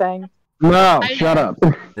everything. No, shut up.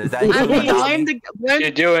 Does that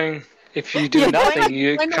You're doing... If you do nothing,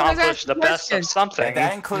 you accomplish the best of something. If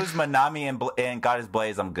that includes Manami and Goddess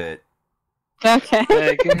Blaze, I'm good. Okay.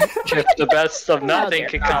 If the best of nothing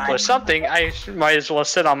can accomplish something, I might as well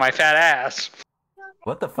sit on my fat ass.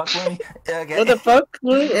 What the fuck, Winnie? Okay. What the fuck?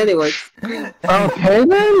 Anyway. Okay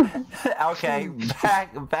then. Okay,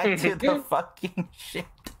 back to the fucking shit.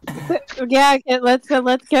 Yeah, let's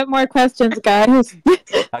get more questions, guys.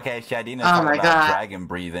 Okay, Shadina's talking about dragon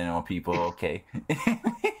breathing on people. Okay.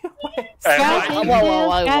 What?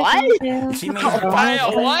 She means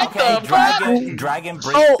what the dragon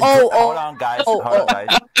breath. Hold on, guys. Hold on, guys.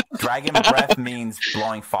 Dragon breath means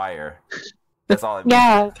blowing fire. That's all it means.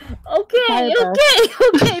 Yeah. Okay.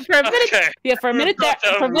 For a minute, yeah, for a minute there,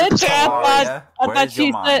 I thought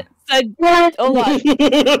she said, hold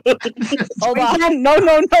on.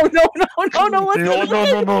 Hold on.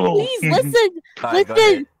 No. Please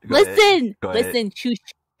listen. Shh.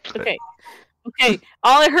 Okay.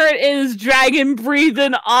 All I heard is dragon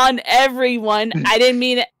breathing on everyone. I didn't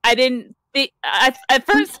mean it. I didn't think. At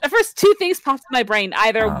first, two things popped in my brain.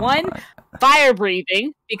 Either one, fire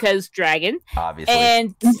breathing because dragon, obviously,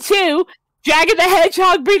 and two, Dragon the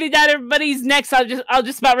Hedgehog breathing down everybody's necks. I was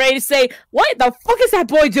just about ready to say, "What the fuck is that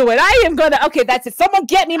boy doing?" I am gonna. Okay, that's it. Someone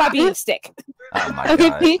get me my bean stick. Oh my Okay,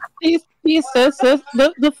 god. please, sis.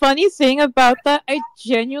 The funny thing about that, I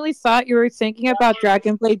genuinely thought you were thinking about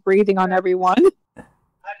Dragonblade breathing on everyone.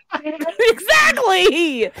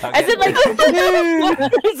 Exactly. Okay. As in, like,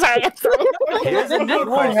 sorry. Here's a new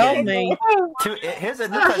question. Here's a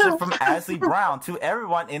new question from Ashley Brown to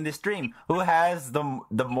everyone in the stream. Who has the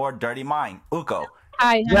more dirty mind? Uko.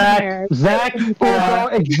 Hi, Zack, Uko,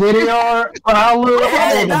 Exetior, Prelude,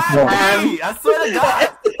 I swear to God.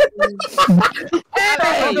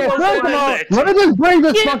 Okay, first of all, let me just bring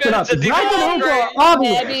this fucking up. Zack and Uko are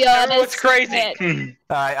obvious. Everyone's crazy.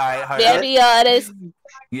 Alright. To be honest.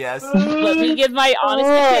 Yes. Let me give my honest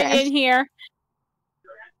opinion here.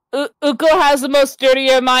 Uko has the most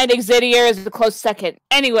dirtier mind. Exetior is the close second.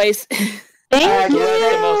 Anyways. Thank you.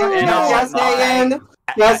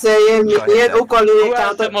 Just saying, me and Uko literally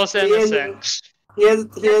counter. The most innocent. Here's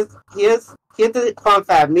the fun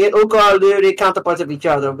fact. Me and Uko are literally counterparts of each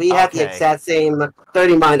other. We have the exact same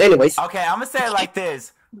dirty mind. Anyways. Okay, I'm gonna say it like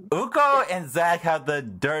this. Uko and Zack have the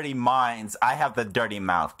dirty minds. I have the dirty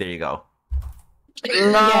mouth. There you go.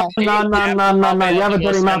 No. You have a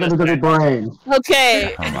dirty mouth and a dirty brain.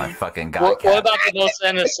 Okay. Oh my fucking god. What about the most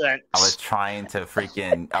innocent? I was trying to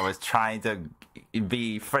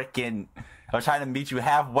meet you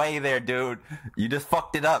halfway there, dude. You just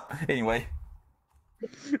fucked it up. Anyway.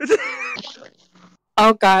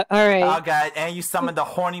 Oh god, alright. Oh god, and you summoned the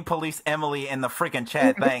horny police Emily in the freaking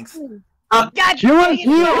chat. Thanks. God, you were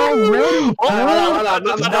here already.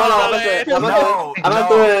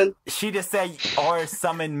 No. She just said, or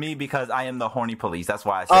summon me because I am the horny police. That's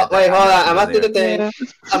why I said. Wait, hold on. I'm gonna do the thing.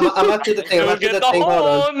 I'm gonna do the thing. Hold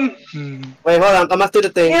on. Wait, hold on. I'm gonna do the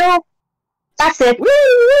thing. That's it.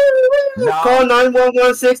 No. Call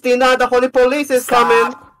 91169. The holy police is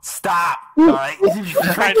coming. Stop. Alright.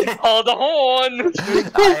 Trying to call the horn.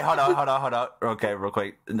 Alright, hold on. Okay, real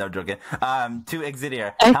quick. No joking. To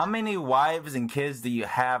Exetior, how many wives and kids do you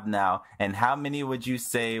have now, and how many would you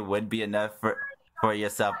say would be enough for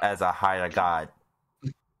yourself as a higher god?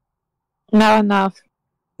 Not enough.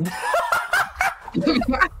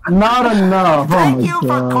 Not enough. Thank you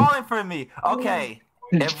for calling for me. Okay.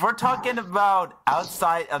 If we're talking about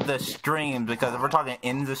outside of the stream, because if we're talking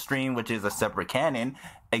in the stream, which is a separate canon,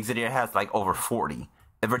 Exetior has like over 40.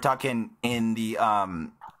 If we're talking in the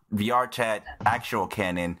VR chat actual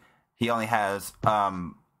canon, he only has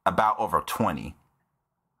about over 20.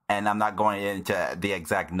 And I'm not going into the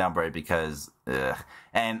exact number because,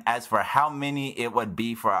 and as for how many it would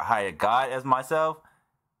be for a higher god as myself,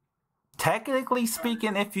 technically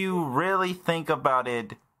speaking, if you really think about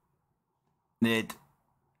it,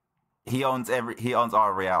 he owns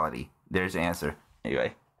all reality. There's the answer.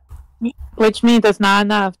 Anyway. Which means there's not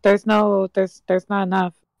enough. There's not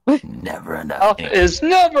enough. Never enough. Is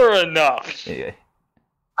never enough. Anyway.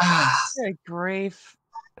 Good grief.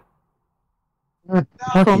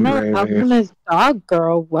 Alchemist dog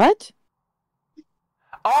girl, what?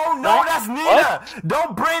 Oh no, that's Nina! What?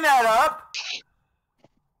 Don't bring that up!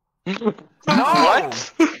 No!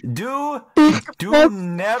 What? Do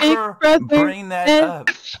never bring that up.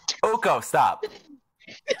 Uko, stop.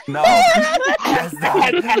 No. That's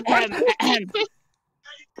not.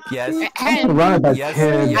 Yes. Right, that Yes.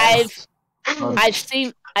 kid. Yes.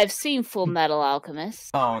 I've seen Full Metal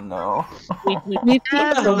Alchemist. Oh no. We do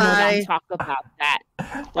not talk about that.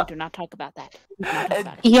 We do not talk about that.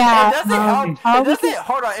 Yeah. It doesn't help. It doesn't.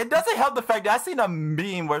 Hold on. It doesn't help the fact that I seen a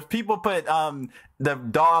meme where people put the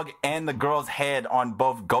dog and the girl's head on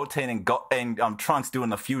both Goten and Trunks doing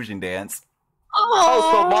the fusion dance.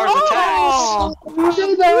 Oh, from Mars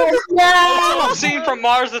Attacks. Yeah. Also seen from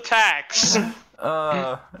Mars Attacks.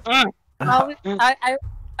 I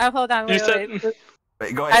hold on. Wait.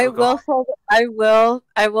 Wait, go ahead. I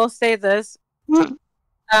will say this.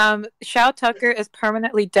 Shao Tucker is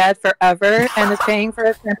permanently dead forever and is paying for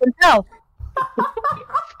his sentence hell.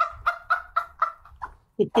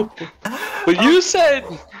 But you said,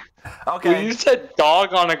 okay. When you said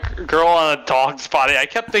dog on a girl on a dog's body, I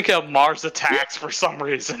kept thinking of Mars Attacks for some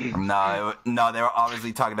reason. No, they were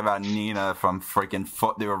obviously talking about Nina from freaking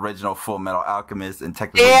the original Full Metal Alchemist and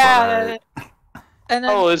technically. Yeah. And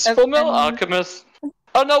then, it's Full Metal Alchemist.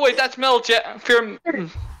 Oh no, wait, that's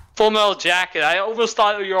Full Metal Jacket. I almost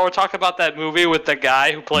thought you were talking about that movie with the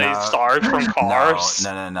guy who plays Sarge from Cars.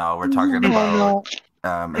 No. We're talking about.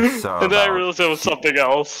 And then I realized it was something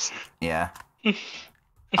else. Yeah. All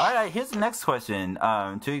right. Here's the next question.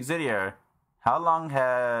 To Exetior, how long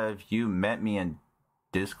have you met me in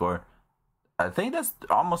Discord? I think that's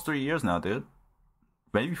almost 3 years now, dude.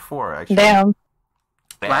 Maybe 4, actually. Damn.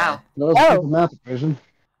 Wow. Oh. Math equation.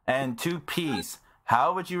 And to Peace,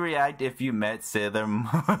 how would you react if you met Sailor Moon?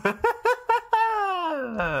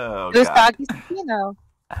 Oh, God.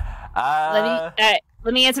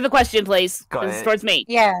 Let me answer the question, please. Go This ahead. is towards me.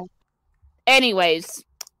 Yeah. Anyways,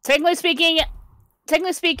 technically speaking,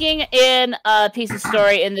 in Peace's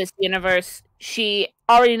story in this universe, she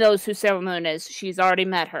already knows who Sailor Moon is. She's already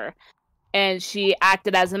met her, and she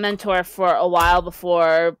acted as a mentor for a while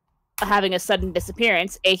before having a sudden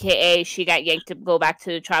disappearance, aka she got yanked to go back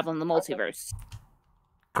to travel in the multiverse.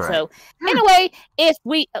 Correct. So in a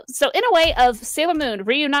way of Sailor Moon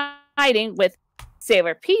reuniting with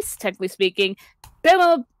Sailor Peace, technically speaking,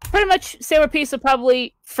 pretty much Sailor Peace would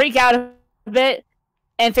probably freak out a bit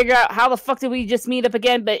and figure out how the fuck did we just meet up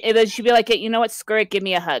again, but then she'd be like, hey, you know what, screw it, give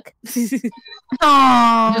me a hug.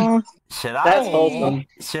 Aww.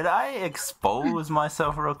 Should I expose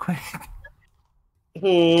myself real quick? Do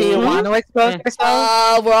you want to expose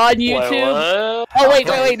yourself? We're on YouTube. Oh wait,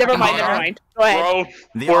 never mind. Go ahead.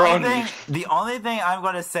 The only thing I'm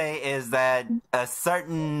going to say is that a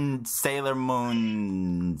certain Sailor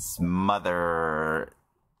Moon's mother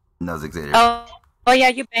knows Exetior. Oh yeah,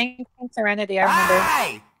 you banged Serenity, I remember.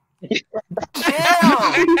 Hey!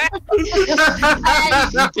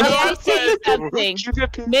 May I say something?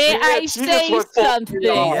 May I say something?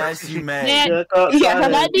 Yes, you may.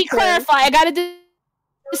 Let me clarify. I got a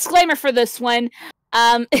disclaimer for this one.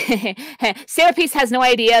 Sailor Peace has no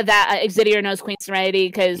idea that Exetior knows Queen Serenity,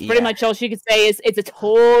 because pretty much all she could say is it's a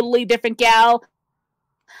totally different gal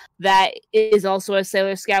that is also a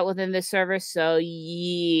Sailor Scout within this server. So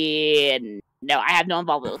yeah, no, I have no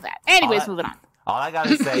involvement with that. Anyways, moving on. All I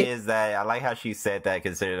gotta say is that I like how she said that,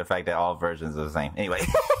 considering the fact that all versions are the same. Anyway.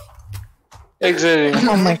 Exetior.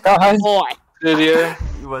 Oh my god. Boy. Exetior.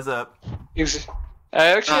 What's up? I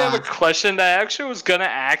actually have a question that I actually was gonna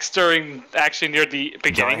ask near the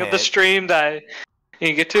beginning of the stream that I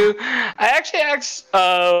didn't get to. I actually asked,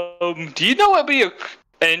 do you know what would be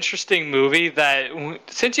an interesting movie that,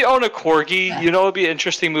 since you own a corgi, you know it would be an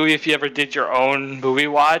interesting movie if you ever did your own movie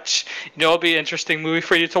watch? You know it would be an interesting movie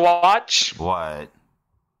for you to watch? What?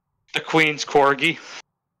 The Queen's Corgi.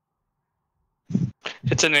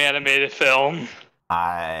 It's an animated film.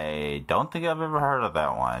 I don't think I've ever heard of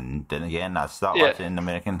that one. Then again, I stopped watching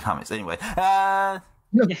American comics. Anyway,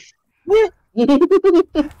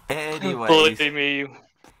 believe me,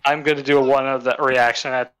 I'm gonna do one of that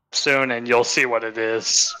reaction soon, and you'll see what it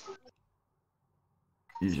is.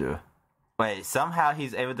 Sure. Wait, somehow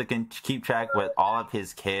he's able to keep track with all of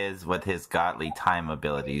his kids with his godly time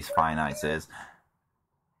abilities. Finite says.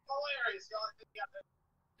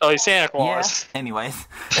 Oh, he's Santa Claus. Yeah. Anyways.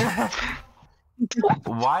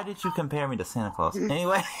 Why did you compare me to Santa Claus?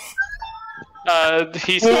 Anyway.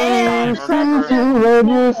 He stopped time,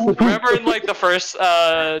 remember in like the first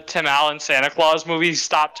Tim Allen Santa Claus movie, he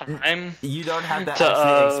stopped time? You don't have to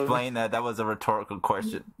actually explain that. That was a rhetorical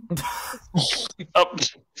question.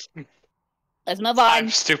 Let's move on. I'm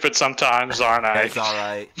stupid sometimes, aren't I? That's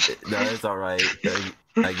alright. No, it's alright.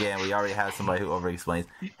 Again, we already have somebody who over-explains.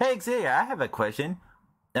 Hey, Exetior, I have a question.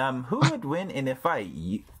 Who would win in a fight?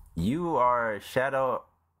 You are Shadow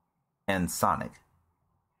and Sonic.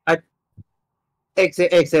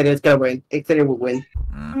 Exetior is gonna win. Exetior will win.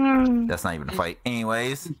 That's not even a fight.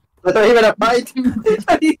 Anyways. That's not even a fight. It's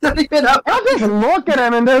not even a fight. I just look at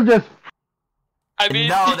him and they're just. I mean,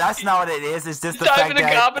 no, that's not what it is. It's just the not fact even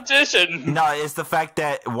that a competition. No, it's the fact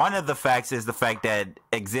that one of the facts is the fact that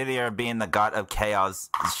Exetior, being the god of chaos,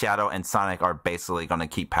 Shadow and Sonic are basically going to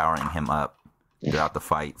keep powering him up throughout the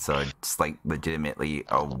fight. So it's like legitimately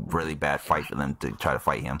a really bad fight for them to try to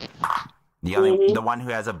fight him. The one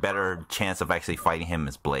who has a better chance of actually fighting him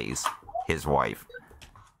is Blaze, his wife.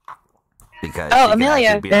 Because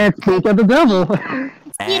Amilea. And speak of the devil.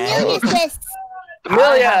 Amilea says.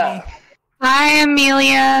 Amilea. Hi,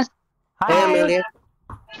 Amelia. Hey, Amelia.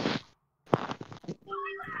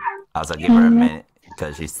 I was like, give her a minute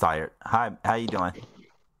because she's tired. Hi, how you doing?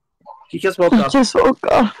 She just woke up. Just woke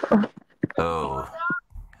up. Oh,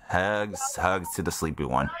 hugs to the sleepy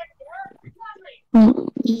one.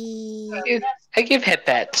 I give head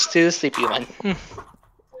pats to the sleepy one.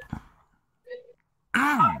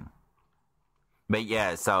 But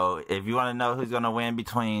yeah, so if you want to know who's going to win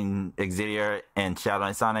between Exetior and Shadow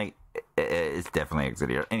and Sonic, it's definitely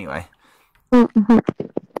Exetior. Anyway.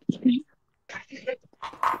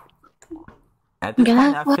 At this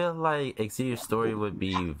point, I feel like Exetior's story would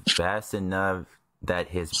be vast enough that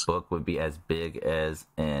his book would be as big as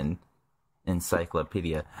an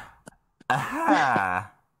encyclopedia.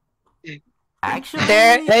 Aha! Actually,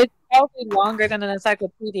 it's probably longer than an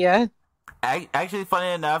encyclopedia. Actually,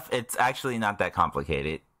 funny enough, it's actually not that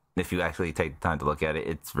complicated. If you actually take the time to look at it,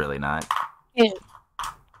 it's really not.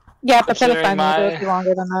 Yeah, but set aside it would be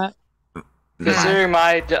longer than that. Considering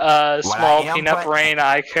my small peanut brain,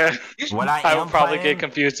 I would probably get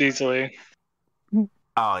confused easily.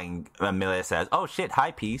 Oh, and Amelia says, "Oh shit,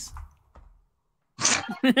 hi, peace."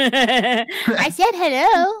 I said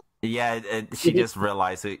hello. Yeah, she just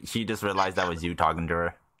realized that was you talking to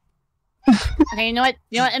her. Okay, you know what,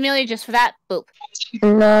 Amelia, just for that, boop.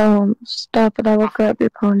 No, stop it. I will grab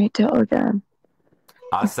your ponytail again.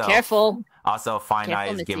 Also, Careful. Also, Fine Careful, Eye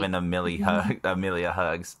is Missy. giving Amelia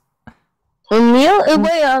hugs. Amelia,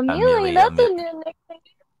 that's a new nickname.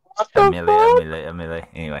 What the fuck? Amelia.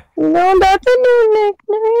 Anyway. No, that's a new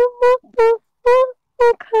nickname. What the fuck?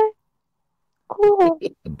 Okay. Cool.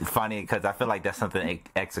 Funny, because I feel like that's something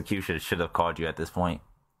Execution should have called you at this point.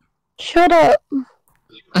 Shut up.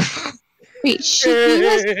 Wait,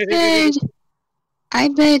 said, I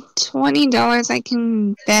bet $20 I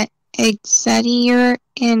can bet Exetior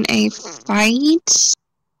in a fight.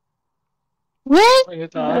 What? I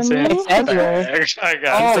got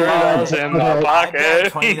 $30 in my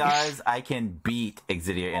pocket. $20 I can beat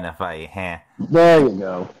Exetior in a fight. Huh? There you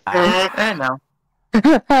go. I know.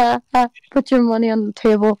 Put your money on the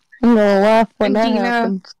table. I'm gonna laugh when that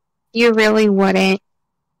happens. You really wouldn't.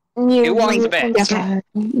 You won the bet.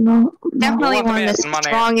 No, Definitely one of the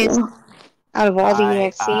strongest out of all the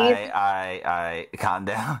EXEs. I calm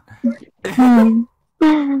down.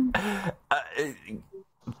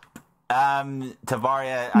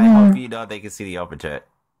 Tavaria, I hope you know they can see the open chat.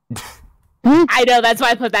 I know, that's why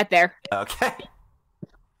I put that there. Okay.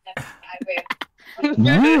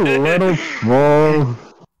 You little fool.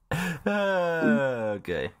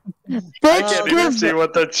 Okay. I can't even see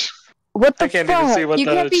what the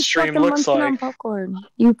stream looks like. Popcorn.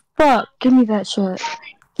 You fuck. Give me that shit.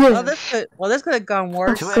 Well, this could have gone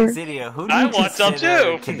worse. To Exetior, who do I you want some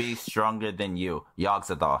consider too. to be stronger than you?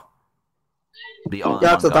 Yogg-Sothoth. The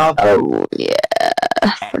Yogg-Sothoth. Oh, yeah.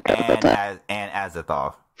 And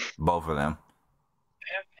Azathoth. Both of them.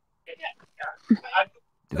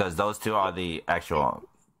 Because those two are the actual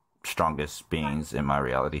strongest beings in my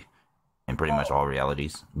reality. In pretty much all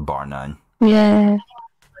realities, bar none. Yeah.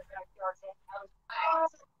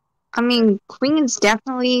 I mean, Queen's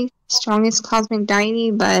definitely strongest cosmic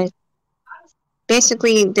deity, but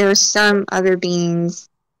basically there's some other beings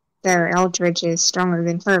that are Eldritch is stronger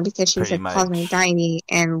than her because she's Pretty a much. cosmic deity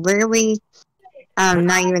and literally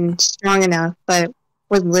not even strong enough, but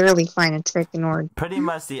would literally find a trick in order. Pretty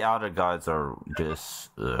much the outer gods are just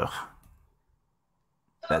ugh.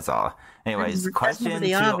 That's all. Anyways, question pretty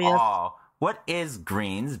to obvious. all. What is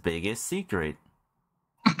Green's biggest secret?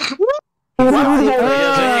 Green's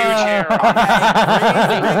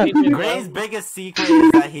biggest secret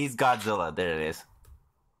is that he's Godzilla. There it is.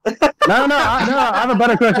 No, I have a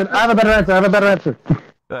better question. I have a better answer.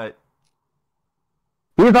 But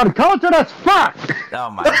He's uncultured as fuck! oh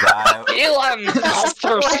my god. You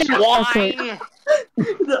uncultured swine!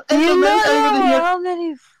 You know how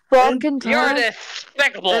many fucking times? You're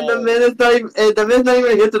despicable! And the man's not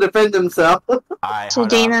even here to defend himself. Alright, So hold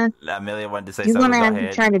Dana, on. Amelia wanted to say you're something. gonna Go have to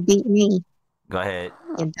ahead. try to beat me, Go ahead.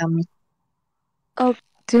 you dummy.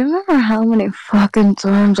 Do you remember how many fucking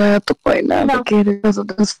times I have to fight Navigator because of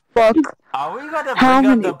this fuck? Are we gonna bring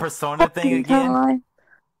up the Persona thing again?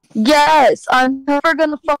 Yes, I'm never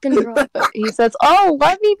gonna fucking drop it. He says, "Oh,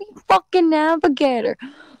 let me be fucking Navigator."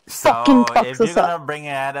 Fucking So, fucks if you're us gonna up. bring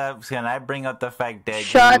that up, can I bring up the fact that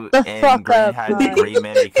Shut you the and fuck Green up, had an Mike.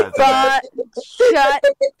 agreement because of that? Shut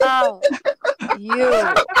up,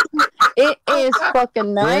 you. It is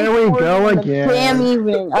fucking nice. There we go again. Damn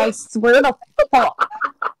evening. I swear to fuck.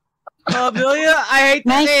 Amelia, I hate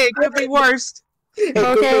to say it could be worse. It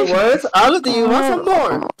could be worse. Alu, do you want some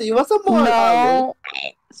more? Do you want some more? No.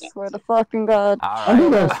 Swear to fucking God. I'm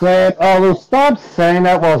gonna say it. Oh, stop saying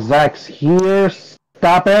that while Zach's here.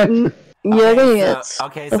 Stop it.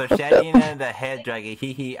 Okay, so Shadina the head dragon,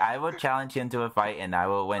 hee, I will challenge you into a fight and I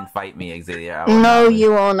will win. Fight me, Exetior. No, you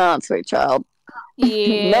will not, sweet child.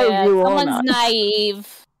 Yeah, No, you will someone's not. naive.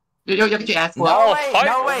 You asked for. No,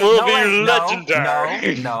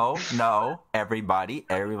 Legendary. No, everybody,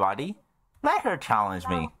 let her challenge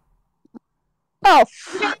me. Oh,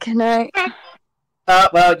 fucking A.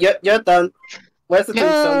 Well, you're done. Where's the theme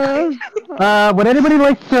song? Would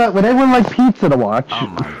anyone like pizza to watch? Oh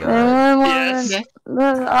my god. Yes.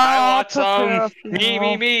 I want some.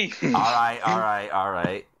 Me.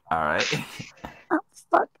 Alright. Oh,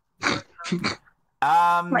 fuck.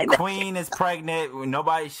 Queen is pregnant.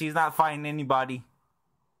 She's not fighting anybody.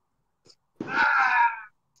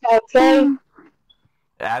 Okay.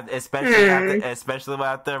 Especially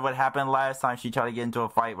after what happened last time. She tried to get into a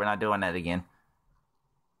fight. We're not doing that again.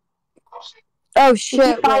 Oh shit,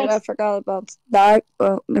 wait, I forgot about that.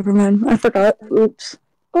 Oh, never mind. I forgot. Oops.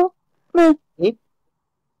 Oh, man.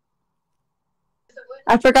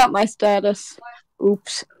 I forgot my status.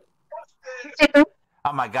 Oops.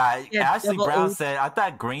 Oh my god. Yeah, Ashley double Brown oops. said, I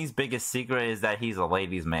thought Green's biggest secret is that he's a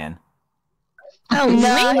ladies' man. Oh,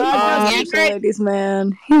 no, he's a ladies'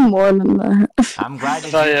 man. He's more than that. I'm glad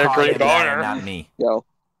that Oh, you yeah, called great him that honor. and not me. Yo.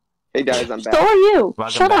 Hey guys, I'm So back. are you.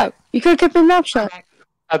 Welcome Shut back. up. You could have kept your mouth shut.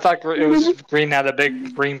 I thought it was Green had a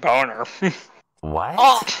big green boner.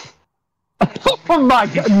 What? Oh my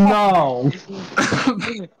god, no!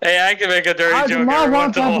 Hey, I can make a dirty I do joke not every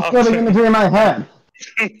want once in a that while. floating imagery in my head.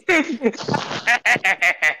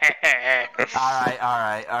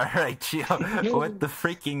 Alright, chill. What the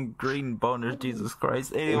freaking green boners, Jesus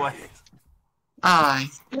Christ. Anyway. Aye.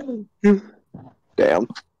 Damn.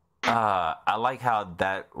 I like how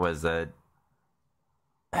that was a...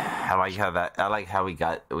 I like how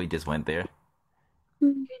we just went there.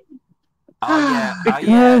 Oh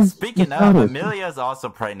yeah. Speaking of, Amelia's also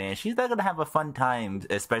pregnant. She's not gonna have a fun time,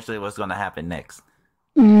 especially what's gonna happen next.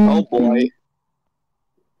 Oh boy.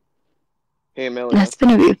 Hey, Amelia. That's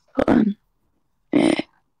gonna be fun. Yeah.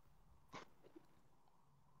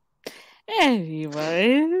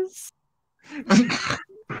 Anyways.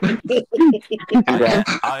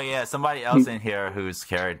 Oh yeah, somebody else in here whose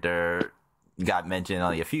character got mentioned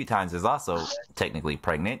only a few times is also technically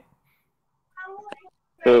pregnant.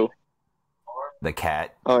 Who? The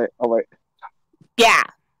cat. Oh wait. Yeah.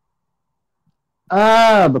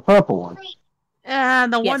 The purple one.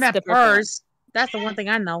 The Yes, one that the purple purrs. That's the one thing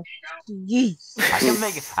I know. Yeesh.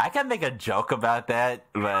 I can make a joke about that,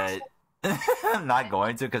 but I'm not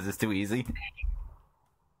going to because it's too easy.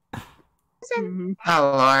 Listen,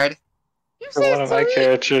 Oh lord. you say One of my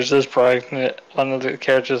characters is pregnant. One of the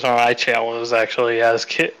characters on my channel is actually has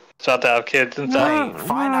kids. About to have kids and stuff. Wait,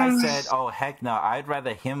 Fine I said, oh heck no, I'd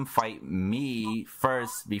rather him fight me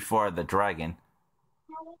first before the dragon.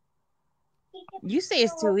 You say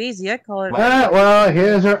it's too easy. I call it. Well,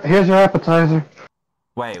 here's your appetizer.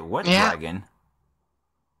 Wait, what Yeah. dragon?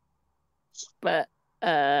 But,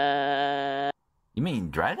 You mean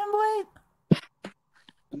Dragon Blade?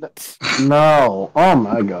 No. Oh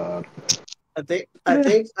my god. I think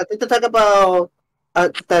to talk about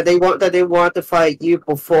that they want to fight you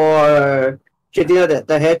before Shadina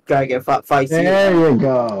the head dragon fights you. There you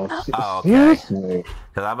go. Oh, okay. Seriously.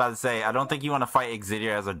 Because I'm about to say, I don't think you want to fight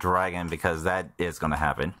Exetior as a dragon because that is going to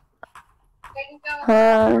happen.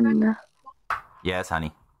 Yes,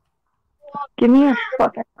 honey. Give me a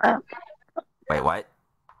fucking rap. Wait, what?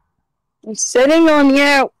 I'm sitting on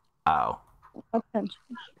you. Oh. Okay.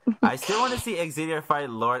 I still want to see Exetior fight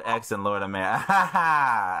Lord X and Lord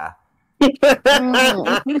Amilea.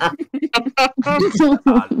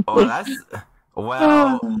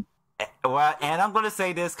 Well, and I'm going to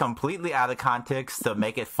say this completely out of context to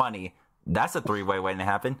make it funny. That's a three-way waiting to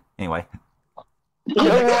happen. Anyway.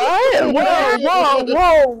 What?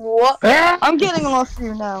 Whoa. I'm getting off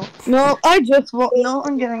you now. No, No,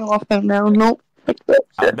 I'm getting off him now. Nope.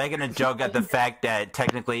 I'm making a joke at the fact that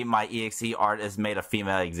technically my EXE art is made of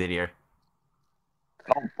female Exetior.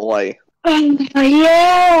 Oh boy.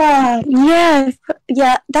 Yeah.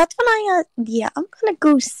 That's when I'm gonna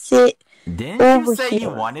go sit. Didn't you say you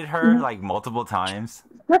wanted her like multiple times?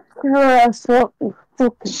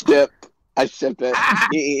 Ship. I ship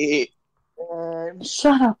it.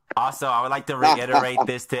 Shut up. Also, I would like to reiterate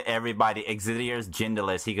this to everybody. Exetior's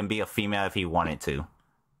genderless. He can be a female if he wanted to.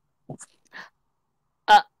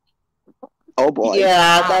 Oh boy.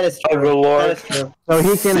 Yeah, that is true. Overlord. True. So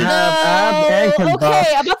he can have abs and can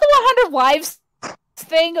Okay, about the 100 wives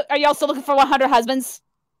thing, are y'all still looking for 100 husbands?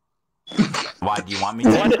 Why do you want me to?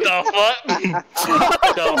 What the fuck?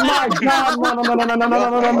 Oh my god!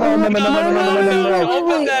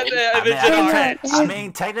 I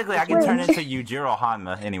mean, technically, I can turn into Yujiro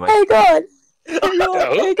Hanma anyway. Hey God.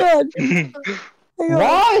 Hey God.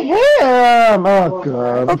 Why him? Oh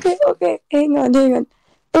god. Okay. Hang on.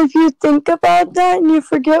 If you think about that and you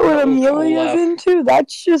forget what Amelia's into,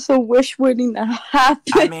 that's just a wish waiting to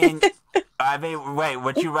happen. I mean, wait,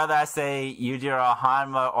 would you rather I say Yujiro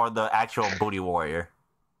Hanma or the actual booty warrior?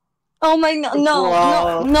 Oh my no.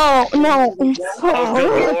 Oh,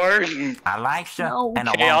 good lord. I like you and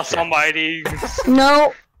I Chaos want Almighty.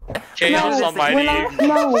 No. Chaos Almighty.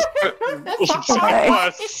 No.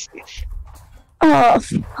 Oh,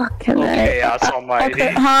 fucking Chaos Almighty.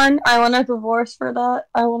 Okay, Han, I want a divorce for that.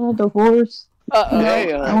 I want a divorce.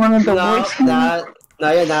 Hey, I want a divorce.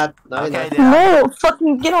 No, you're not. No,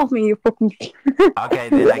 fucking get off me, you fucking. Okay,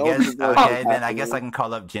 then I guess I can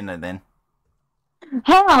call up Jenna then.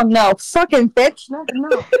 Hell no, fucking bitch. No.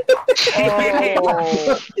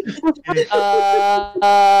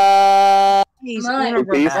 He's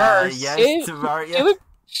reverse. Yes,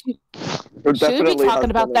 We're should be talking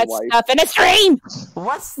about that wife. stuff in a stream.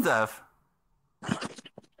 What stuff?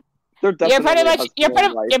 You're pretty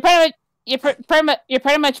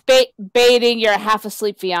much baiting your half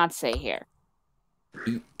asleep fiance here.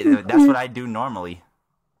 That's what I do normally.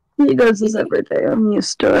 He does this every day. I'm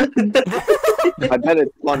used to it. I bet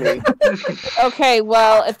it's funny. Okay,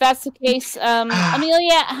 well, if that's the case,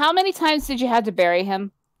 Amelia, how many times did you have to bury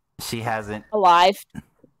him? She hasn't. Alive.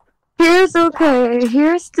 Here's the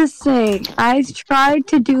thing. I've tried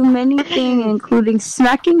to do many things, including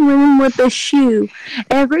smacking women with a shoe.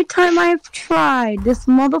 Every time I've tried, this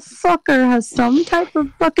motherfucker has some type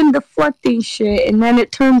of fucking deflecting shit, and then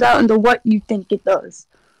it turns out into what you think it does.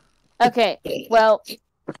 Okay, well,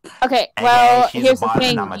 here's the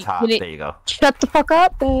thing. I'm a top. There you go. Shut the fuck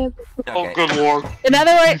up, babe. Okay. Oh, good lord. In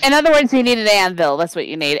other words, you need an anvil. That's what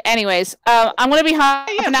you need. Anyways, I'm gonna be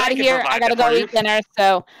hopping out of here. I gotta go eat dinner,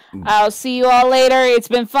 so I'll see you all later. It's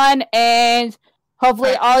been fun, and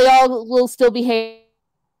hopefully all y'all will still behave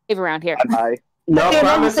around here. Bye. No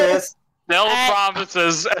promises. No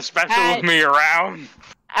promises, especially with me around.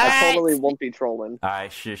 I totally won't be trolling.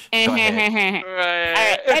 Alright, shush. Go ahead.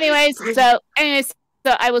 Alright, anyways, so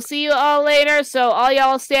I will see you all later. So all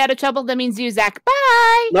y'all stay out of trouble. That means you, Zach.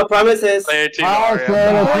 Bye. No promises.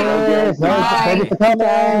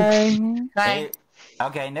 Bye.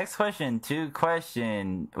 Okay, next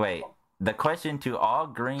question. Wait. The question to all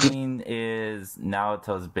Green is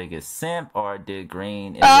Naruto's biggest simp, or did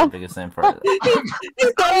Green is the biggest simp for it? Can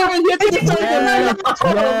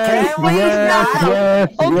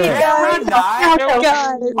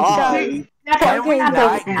we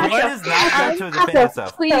not? What is not to defend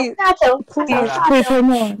yourself? Please,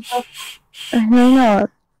 hang on.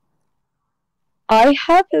 I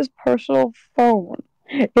have his personal phone.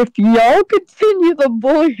 If y'all continue to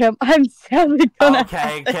bully him, I'm sadly gonna.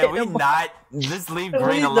 Okay, can we not just leave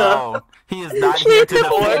Green alone? He is not here to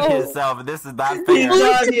defend himself. This is not fair.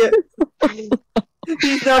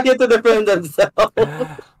 He's not here to defend himself.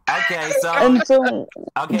 Okay, so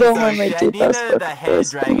Shadina the head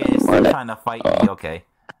dragon is still trying to fight me. Okay.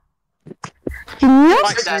 Can you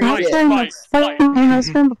stop trying to fight my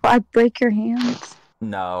husband before I break your hands?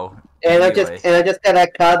 No. And I just gotta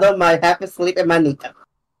cuddle my half asleep manita.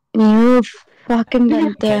 You fucking can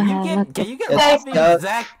you get off me,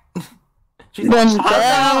 Zach?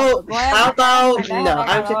 How about no?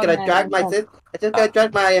 I'm just gonna drag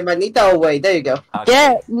my manita away. There you go. Okay.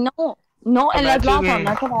 Yeah, no, and let's laugh on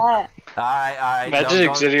that. Alright. Imagine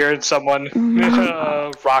Exetior and someone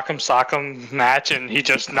rock'em sock'em match, and he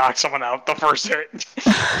just knocks someone out the first hit.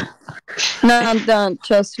 No, I'm done.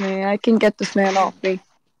 Trust me, I can get this man off me.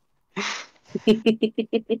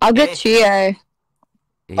 I'll get Chie.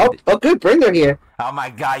 Oh, good, bring her here. Oh my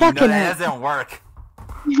god, you know that doesn't work.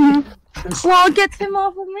 Well, get him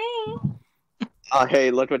off of me. Oh,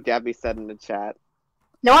 hey, look what Gabby said in the chat.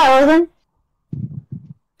 No, I wasn't.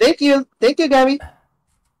 Thank you, Gabby.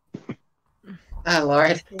 Oh,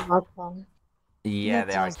 Lord. Yeah,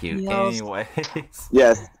 they are cute. Anyways.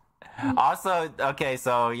 Yes. Also, okay,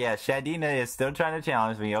 so yeah, Shadina is still trying to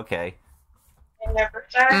challenge me. Okay.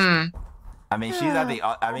 I mean, she's at the.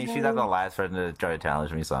 She's at the last person to try to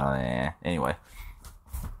challenge me. So, anyway.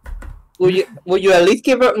 Will you at least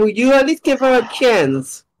give her? Will you at least give her a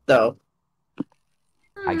chance, though?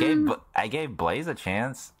 I gave Blaze a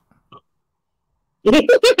chance. I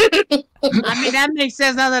mean, that makes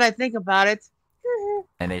sense now that I think about it.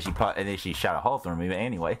 And then she shot a hole through me. But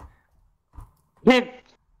anyway.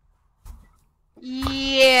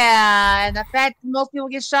 Yeah, and the fact that most people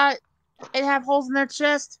get shot and have holes in their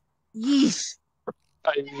chest. Yeesh.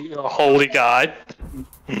 Holy God.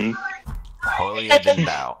 Holier than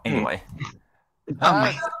thou. Anyway.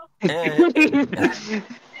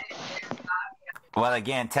 Well,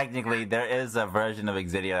 again, technically, there is a version of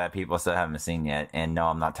Exetior that people still haven't seen yet. And no,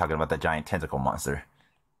 I'm not talking about the giant tentacle monster.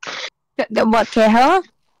 What the hell?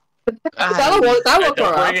 Don't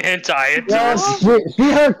bring hentai into this.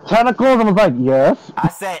 She heard tentacles and was like, yes. I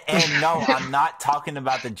said, and no, I'm not talking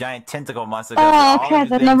about the giant tentacle monster. Oh, okay,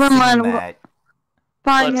 then never mind.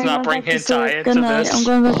 Fine, let's not bring hentai into this. I'm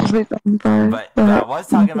going back to sleep. But I was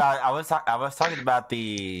talking about I was talking about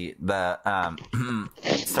the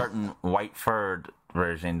certain white furred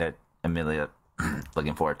version that Amilea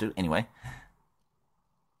looking forward to. Anyway.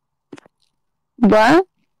 What?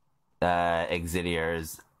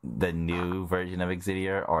 Exetior's the new version of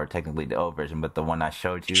Exetior, or technically the old version, but the one I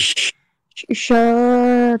showed you. Shut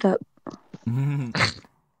up.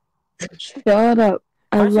 Shut up.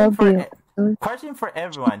 I love you. Question for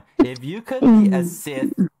everyone: if you could be a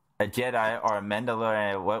Sith, a Jedi, or a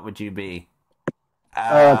Mandalorian, what would you be?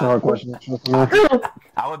 That's a hard question.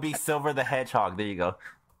 I would be Silver the Hedgehog. There you go.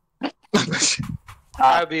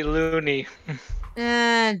 I'd be Looney.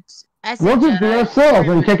 And we'll just be ourselves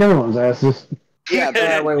and kick everyone's asses.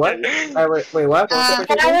 Yeah, wait, what? Wait, what?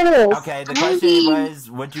 Okay, the question was: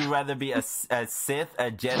 would you rather be a Sith, a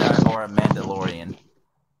Jedi, or a Mandalorian?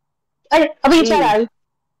 I'll be a Jedi.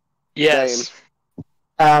 Yes.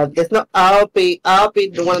 There's no. I'll be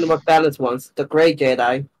the one of the more balanced ones, the Grey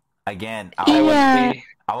Jedi. Again, I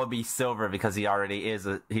would be Silver because he's already is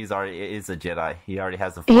a Jedi. He already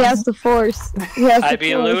has the Force. He has the Force. I'd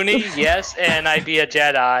be Looney, yes, and I'd be a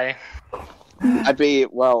Jedi. I'd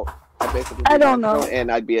basically I don't know. And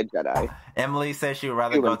I'd be a Jedi. Emily says she would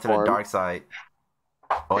rather go to the dark side.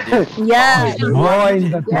 Yes. If you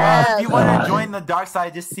want to join the dark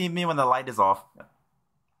side, just see me when the light is off.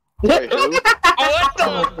 Wait, who? Okay,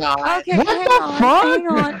 hang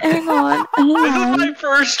on. This is my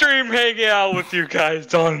first stream hanging out with you guys,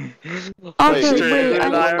 done. Okay,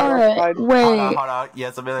 alright, wait. Hold on.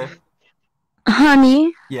 Yes, Amelia?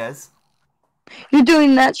 Honey? Yes? You're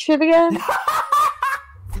doing that shit again?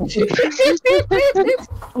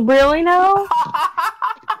 Really now?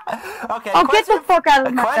 Okay, oh, get the fuck out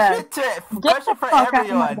of my bed. Question for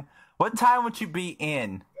everyone. What time would you be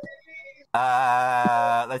in?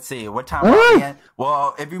 Let's see. What time I'll be in?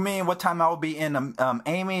 Well, if you mean what time I will be in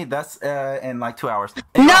Amy, that's in like 2 hours.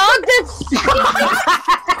 No, that's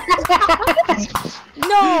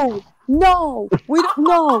No, we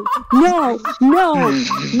don't.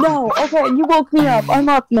 No. Okay, you woke me up. I'm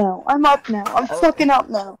up now. I'm fucking up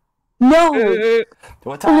now. No.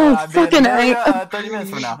 What time? Oh, fucking 30 minutes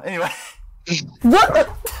from now. Anyway. What?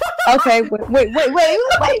 Okay. Wait. What?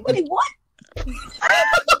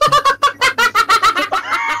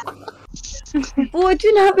 Boy,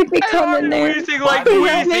 do not make me come in there. Like do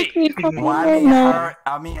not make me come in there. No.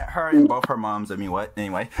 I mean, her and both her moms. I mean, what?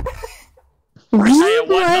 Anyway. Okay,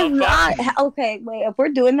 wait. If we're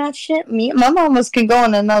doing that shit, my mamas can go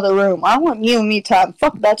in another room. I want you and me time.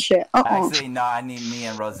 Fuck that shit. Actually, no. I need me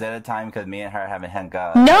and Rosetta time because me and her haven't hung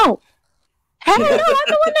out. No. Hell no! I'm the one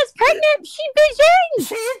that's pregnant. She's been changed.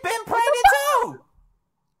 She's been pregnant too.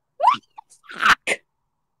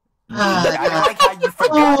 I like how you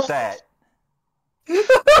forgot that.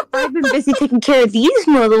 I've been busy taking care of these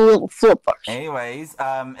little flippers. Anyways,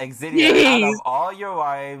 Exetior, out of all your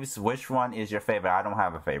wives, which one is your favorite? I don't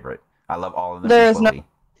have a favorite. I love all of them. There is no.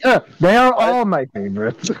 They are all my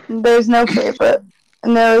favorites. There's no favorite.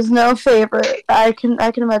 There is no favorite. I can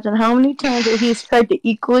imagine how many times that he's tried to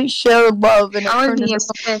equally show love and it turned into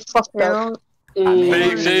something fucked up.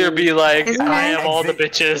 Exetior be like, I am all the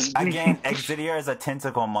bitches. Again, Exetior is a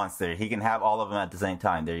tentacle monster. He can have all of them at the same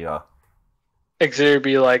time. There you go. Exetior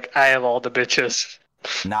be like, I have all the bitches.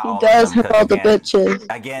 Not all he does of them, have all the bitches.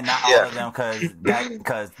 Again, not all of them,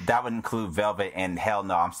 because that would include Velvet, and hell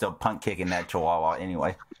no, I'm still punk kicking that chihuahua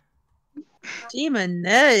anyway. Demon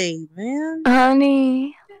nutty, man.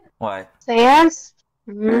 Honey. What? Yes?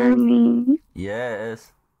 Honey.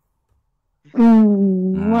 Yes.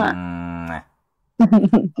 That's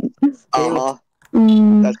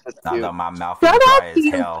just cute. No, my mouth is Shut up, dry as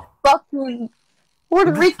you hell. fucking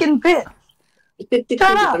Puerto Rican bitch.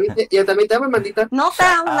 Shut up. Yo también dame, maldita. No te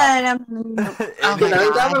hablaré.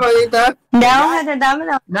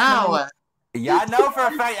 No. Yeah, I know for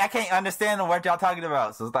a fact I can't understand the word y'all talking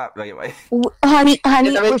about, so stop. Anyway. Honey,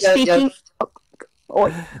 we're speaking.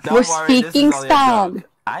 We're speaking Spanish.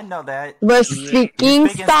 I know that. We're speaking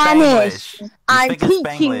Spanish. I'm teaching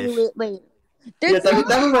Spanglish. you it later. Yo también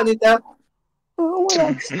dame, maldita. Oh my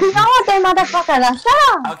God. No, motherfucker. Shut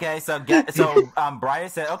up. Okay, so Briar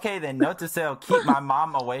said, okay, then note to self, keep my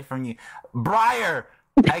mom away from you. Briar,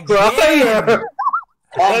 again.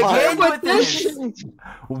 Again with this.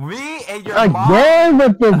 We and your mom. Again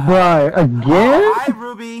with this, Briar. Again? Oh, hi,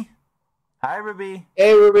 Ruby. Hi, Ruby.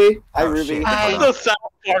 Hey, Ruby. Hi, Ruby. This is a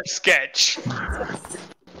South Park sketch.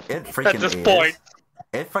 It freaking At this is. point.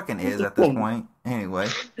 It fucking is at this point. Anyway.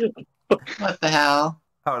 What the hell?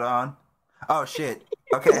 Hold on. Oh, shit.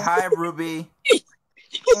 Okay, hi, Ruby.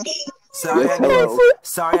 Sorry,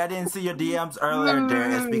 I didn't see your DMs earlier, dear.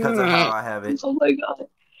 It's because of how I have it. Oh my God.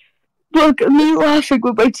 Look at me laughing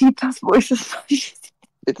with my deepest voices.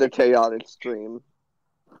 It's a chaotic stream.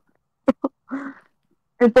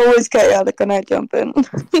 It's always chaotic when I jump in.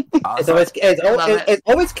 It's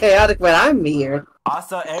always chaotic when I'm here.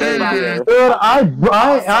 Also, everybody. Dude,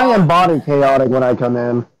 I embody chaotic when I come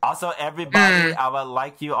in. Also, everybody, I would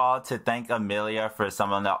like you all to thank Amilea for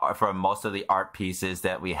for most of the art pieces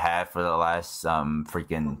that we had for the last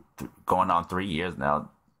going on 3 years now.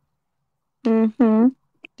 3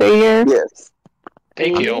 years. Yes.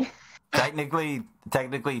 Thank you. Technically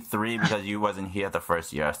 3 because you wasn't here the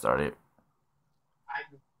first year I started.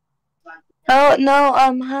 Oh no,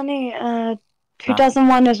 honey.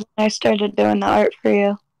 2001 is when I started doing the art for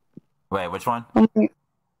you. Wait, which one?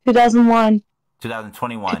 2001.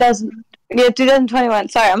 2021. 2021.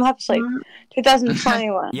 Sorry, I'm half asleep.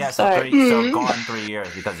 2021. Yeah, so sorry. so gone 3 years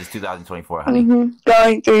because it's 2024, honey.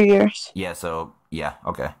 Going 3 years. Yeah, so yeah,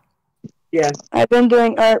 okay. Yeah. I've been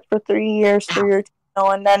doing art for 3 years for your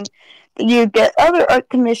channel, and then you get other art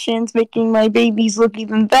commissions making my babies look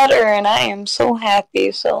even better, and I am so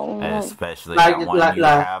happy. So especially that one you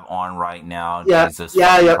have on right now. Yeah, Jesus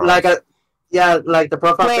like the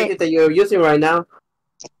profile picture that you're using right now.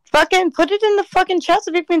 Fucking put it in the fucking chat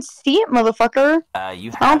so people can see it, motherfucker.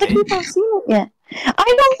 You have I don't think people have seen it yet.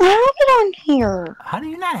 I don't have it on here. How do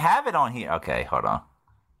you not have it on here? Okay, hold on.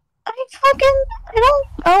 I don't.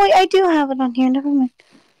 Oh, wait, I do have it on here. Never mind.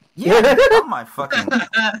 Yeah, oh my fucking.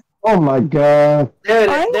 Oh my God. There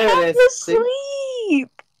I'm it is.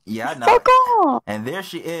 asleep. Yeah, I know. Fuck off. And there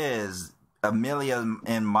she is, Amilea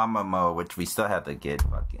in Mama Mode, which we still have to get.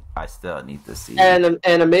 Fucking, I still need to see. And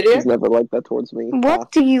Amilea? He's never like that towards me.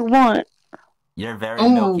 What do you want? You're very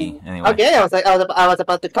milky. Anyway. Okay, I was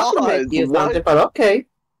about to compliment you something, but okay.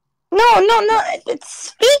 No.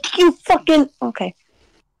 Speak, you fucking. Okay.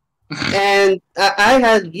 And I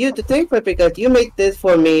had you to thank for because you made this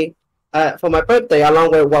for me for my birthday,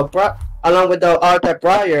 along with the art that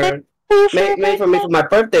Briar made for me for my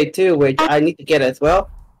birthday too, which I need to get as well.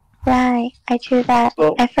 Right, I do that.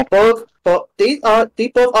 Both these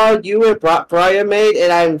both art you and Briar made,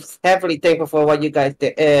 and I'm heavily thankful for what you guys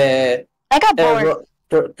did. I got bored.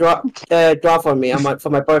 Draw for me for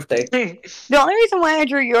my birthday. The only reason why I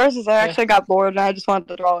drew yours is I actually got bored and I just wanted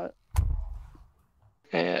to draw it.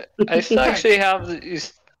 Yeah, I still actually have the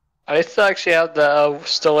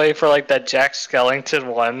still waiting for like that Jack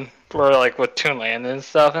Skellington one, for like with Toonland and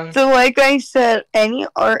stuff. So like I said, any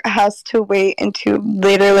art has to wait until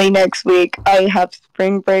literally next week. I have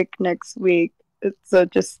spring break next week, so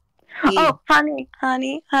just. Oh, honey.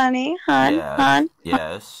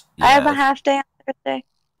 Yes. I have a half day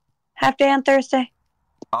on Thursday.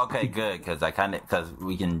 Okay, good, because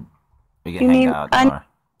we can hang out more.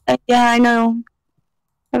 Yeah, I know.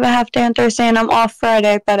 I have a half day on Thursday and I'm off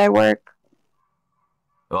Friday, but I work.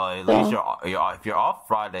 Well, at least if you're off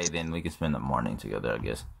Friday, then we can spend the morning together, I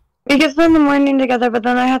guess. We can spend the morning together, but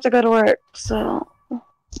then I have to go to work, so.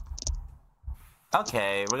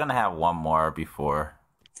 Okay, we're gonna have one more before.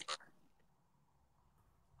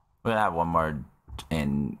 We're gonna have one more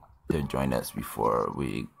in to join us before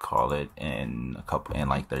we call it in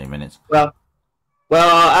like 30 minutes. Well,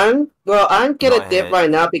 I'm gonna dip right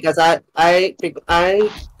now because I gonna dip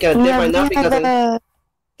right now because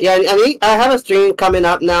I mean I have a stream coming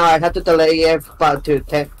up now. I have to delay it about to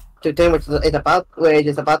 10, which is about where it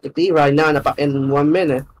is about to be right now in 1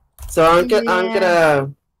 minute. So I'm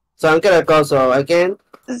gonna go. So again,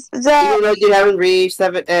 even though you haven't reached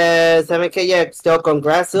 7K yet, still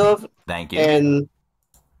congrats, Thank you. And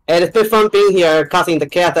And it's been fun being here, causing the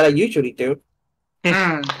chaos that I usually do.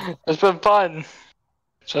 It's been fun.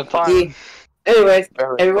 It's been fun. Anyways,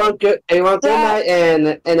 everyone good night,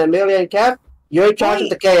 and Amelia and Cap, you're in charge of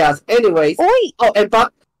the chaos. Anyways. Wait. Oh, and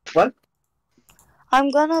Bob, what?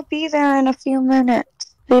 I'm gonna be there in a few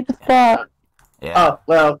minutes. Be the fuck. Yeah.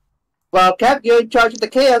 Oh well, Cap, you're in charge of the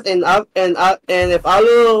chaos, and if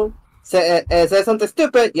Alu says something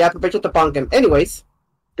stupid, you have permission to bonk him. Anyways.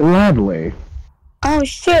 Gladly. Oh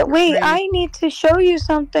shit! Wait, I need to show you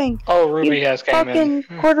something. Oh, Ruby has came in.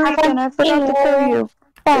 Fucking Puerto Rican, I forgot to tell you.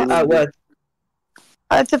 What?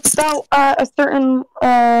 It's about a certain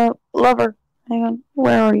lover. Hang on,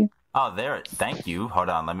 where are you? Oh, there. Thank you. Hold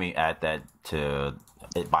on. Let me add that to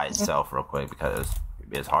it by itself real quick because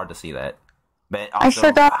it's hard to see that. But also, I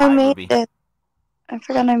forgot I made Ruby. it. I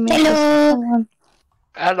forgot I made Hello. this.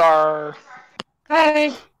 Hello.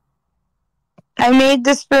 Hi. I made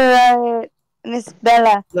this for Miss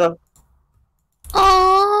Bella. No.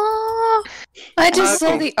 Aww. I just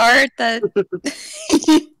saw the art that.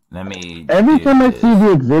 Let me. Every time I see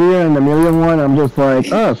the Exetior and the Amelia one, I'm just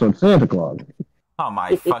like, oh, so it's Santa Claus. Oh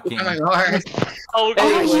my fucking. Oh my lord. Oh,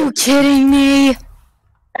 Are you kidding me?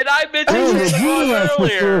 And I mentioned this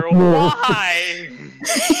earlier. Why?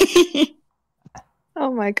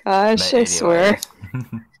 Oh my gosh! I swear.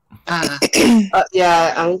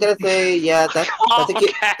 Yeah, I'm gonna say that's a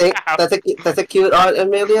cute that's a cute art,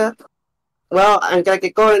 Amelia. Well, I'm gonna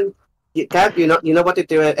get going. Cap, you know what to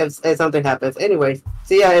do if something happens. Anyways,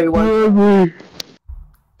 see ya, everyone.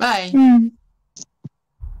 Bye.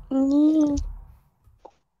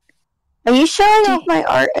 Are you showing off my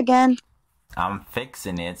art again? I'm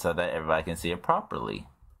fixing it so that everybody can see it properly.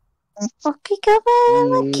 Okay, come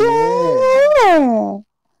on, again.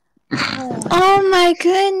 Oh my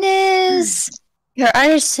goodness! Your art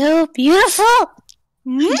is so beautiful.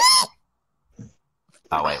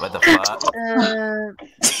 Oh wait, what the fuck?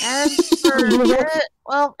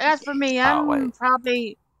 As for me, I'm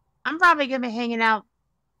probably gonna be hanging out,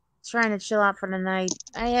 trying to chill out for the night.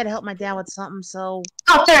 I had to help my dad with something, so.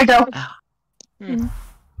 Oh, there you go.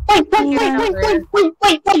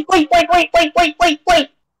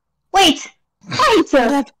 Wait!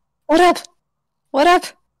 What up? What up?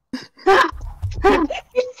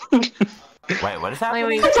 Wait, what is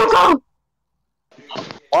happening?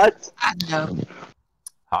 What? No.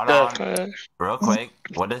 Hold on, real quick.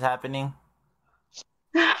 What is happening?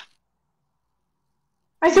 I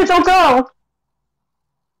said don't go.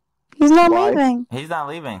 He's not leaving. He's not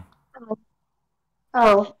leaving.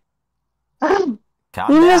 Oh. Calm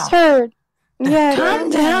You down. misheard. Yeah, Calm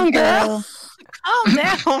down, girl. Calm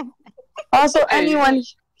down. Also, anyone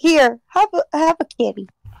here, have a kitty.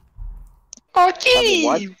 Oh, kitty.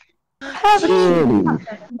 What? Have a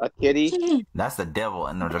A kitty? That's the devil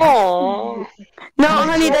in the. Oh. No,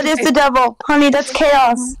 honey, that is the devil. Honey, that's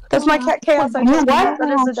chaos. That's my cat chaos. I told you. That is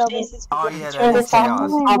the devil. Oh yeah, that is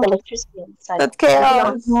chaos. That's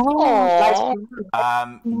chaos.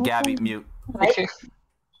 Gabby, mute.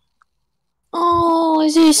 Oh,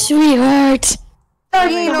 is he sweetheart?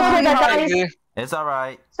 Sorry, guys. It's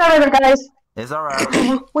alright. Sorry, guys. It's alright.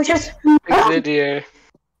 We just Exetior.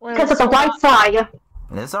 because of the Wi-Fi.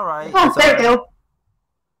 It's alright. Oh, there you go.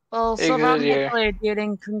 Well, so I'm dude,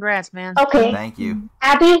 and congrats, man. Okay. Thank you.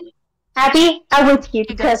 Abby, I'm with you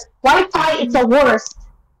because Wi-Fi is the worst.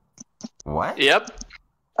 What? Yep.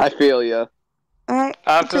 I feel ya. I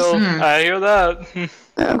hear that.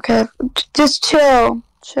 Okay, just chill.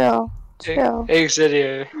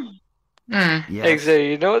 Exetior. Mm. Yes. Exetior,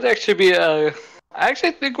 you know what actually be I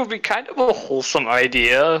actually think would be kind of a wholesome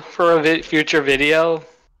idea for a future video.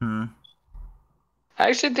 I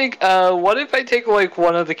actually think, what if I take like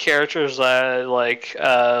one of the characters like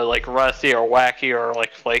Rusty or Wacky or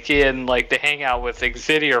like Flaky and like they hang out with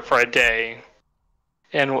Exetior for a day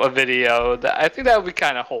in a video. I think that would be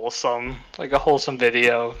kind of wholesome, like a wholesome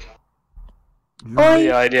video.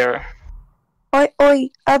 The idea. Oi,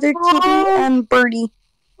 other kitty and birdie.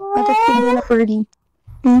 Other kitty and a birdie.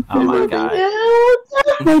 Oh my god.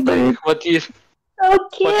 What do you think of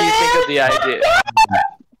the idea?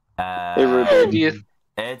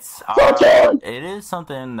 It's it is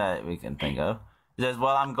something that we can think of. It says,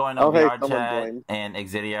 well, I'm going to VR chat and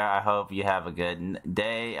Exetior. I hope you have a good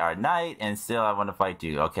day or night, and still I want to fight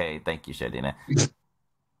you. Okay, thank you, Shadina.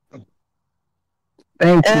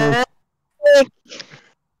 Thank you.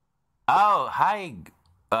 Oh, hi,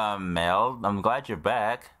 Mel. I'm glad you're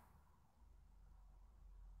back.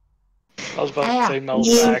 I was about to say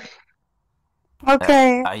Mel's back.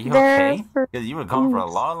 Okay. Are you okay? Because you were gone for a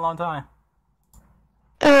long time.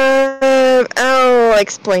 I'll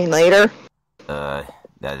explain later. That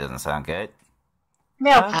doesn't sound good.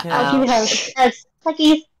 No, I'll give you heads. Heads.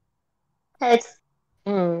 Luckies. Heads.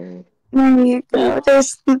 There you go.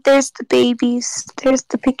 There's the babies. There's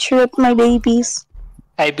the picture of my babies.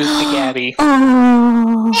 I boot the Gabby.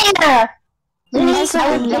 Oh. Yeah. Yes,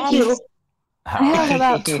 I would pick you. I have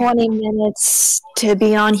about 20 minutes to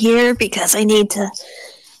be on here because I need to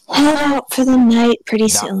head out for the night pretty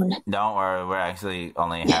soon. Don't worry, we actually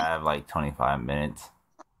only have like 25 minutes.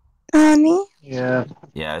 Honey? Yeah.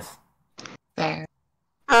 Yes.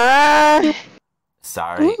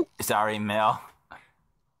 Sorry, Mel.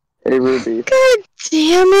 Hey, Ruby. God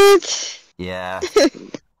damn it. Yeah.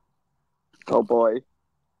 Oh boy.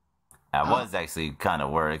 I was actually kind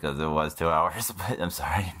of worried because it was 2 hours, but I'm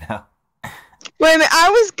sorry, Mel. Wait a minute, I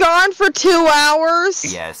was gone for 2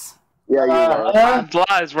 hours? Yes. Yeah, you were.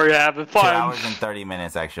 Lies where you're having fun. 2 hours and 30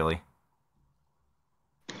 minutes, actually.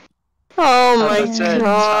 Oh my god.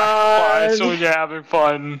 god. So you're having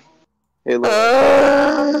fun. Hey,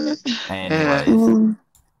 look. Anyways.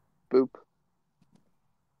 Boop.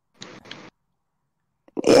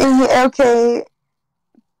 Okay.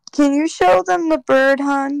 Can you show them the bird,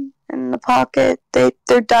 hon, in the pocket?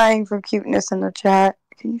 They're dying for cuteness in the chat.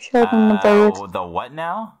 Can you show them the bird? Oh, the what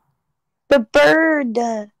now? The bird.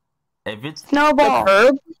 If it's Snowball.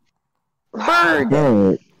 Bird.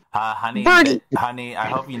 Honey, Birdie. honey, I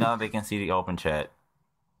hope you know they can see the open chat.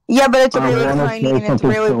 Yeah, but it's really tiny and it's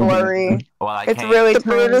really blurry. Well, It's really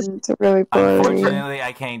tiny. It's really blurry. Unfortunately,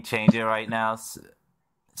 I can't change it right now.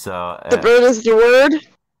 So The bird is the word?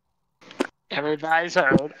 Everybody's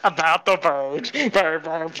heard about the bird. Bird.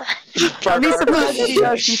 I'd be surprised if you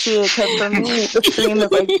guys can see it, because for me, the stream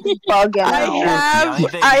is like bugging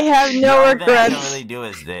out. I have no regrets. I can really do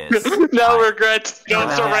is this. No regrets. No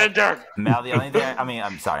surrender. Mel, the only thing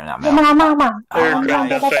I'm sorry, not Mel. Mama.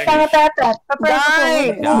 Guys,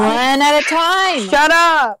 one at a time. Shut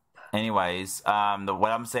up. Anyways,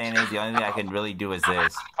 what I'm saying is the only thing I can really do is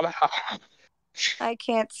this. I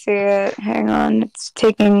can't see it. Hang on, it's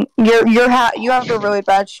taking. You have a really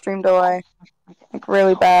bad stream delay, like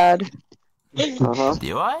really bad.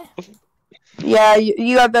 Do I? Yeah,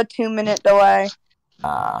 you have a 2-minute delay.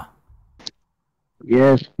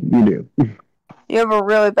 Yes, you do. You have a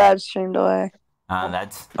really bad stream delay.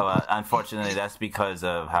 That's unfortunately that's because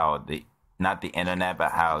of how not the internet,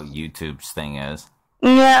 but how YouTube's thing is.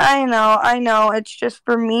 Yeah, I know. It's just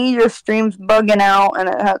for me, your stream's bugging out, and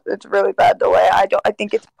it's really bad delay. I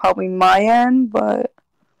think it's probably my end, but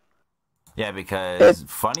yeah, because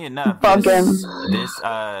funny enough, this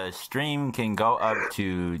stream can go up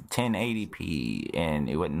to 1080p, and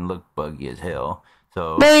it wouldn't look buggy as hell.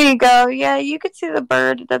 So there you go. Yeah, you could see the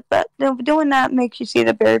bird. Doing that makes you see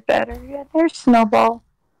the bird better. Yeah, there's Snowball.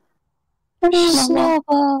 There's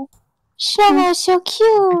Snowball. Snowball's so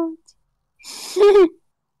cute.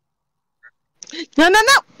 No,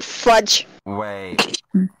 fudge. Wait.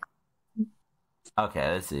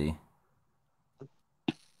 Okay, let's see.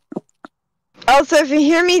 Also, if you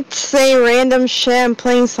hear me say random shit, I'm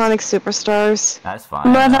playing Sonic Superstars. That's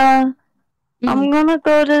fine. But I'm gonna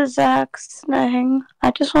go to Zack's thing. I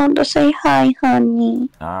just wanted to say hi, honey.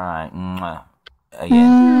 Alright.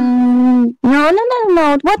 Again. No.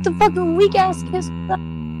 What the fuck? A weak ass kiss.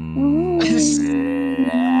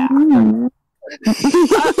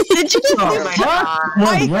 Did you just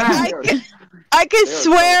I could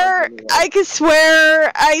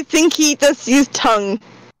swear, I think he just used tongue.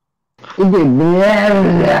 No,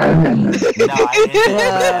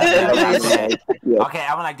 okay,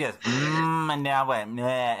 I went like this. And now I went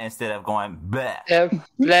instead of going blah. Blah,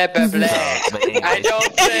 blah, blah. I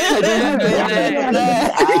don't say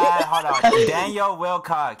hold on. Daniel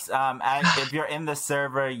Wilcox, if you're in the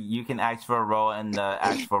server, you can ask for a role in the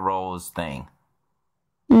ask for roles thing.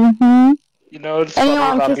 Mm-hmm. You know, it's funny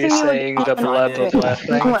about me saying the blah, blah, blah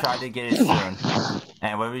thing. I'll try to get it soon.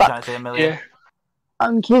 And what were you trying to say, Amelia? Yeah.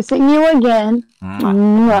 I'm kissing you again.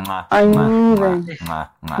 I'm leaving. Alright.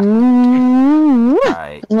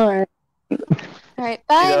 Alright, bye,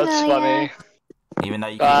 That's funny. Even though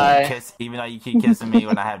you keep kissing me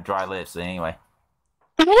when I have dry lips, so anyway.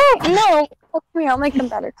 I don't know. Come here, I'll make them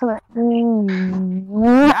better. Come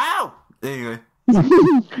here. Ow! Anyway.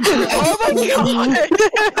 Oh my god!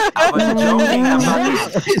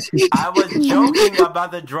 I was joking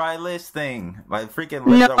about the dry lips thing. My freaking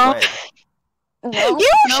lips are wet. You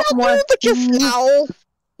shall do the kiss now.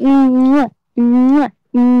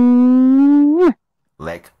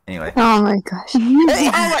 Lick. Anyway. Oh my gosh.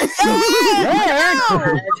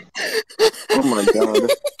 Oh my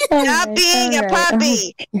god. Stop being a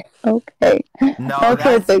puppy. Okay. No,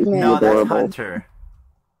 okay, that's Hunter.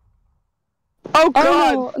 Oh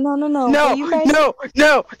god. No. No.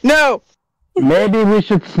 Maybe we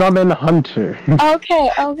should summon Hunter.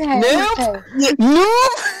 Okay. Nope. Okay. Nope.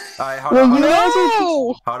 Alright, hold on.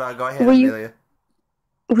 No. Hold on, go ahead, Will you- Amelia.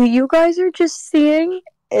 What you guys are just seeing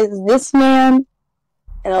is this man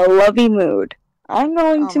in a lovey mood. I'm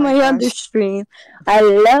going to my other stream. I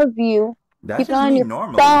love you. That's Keep an just eye on me your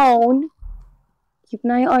normally. phone. Keep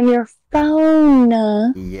an eye on your phone.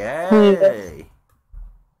 Yay.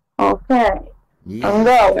 Okay. Yeah. I'm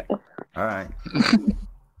going. Alright.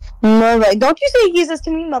 Alright. Don't you say Jesus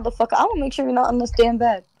to me, motherfucker. I will make sure you're not on this damn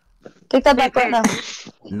bed. Take that back right now.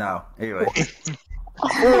 No. Anyway.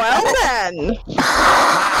 Well then.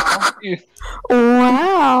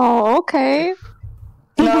 Wow. Okay.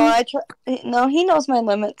 No, No, he knows my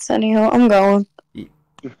limits. Anyhow, I'm going.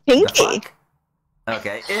 Pinky.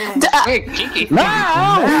 Okay. Wait, Kinky. No!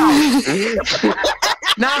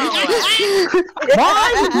 No! Why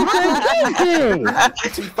did you say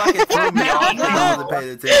Kinky? She fucking threw me off and I wasn't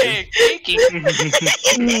paying attention. Kinky.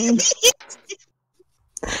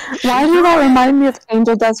 Why do that remind me of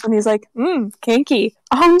Angel Dust when he's like, kinky.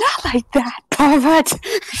 Oh, not like that, pervert.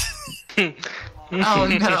 Oh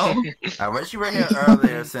no. I wish you were here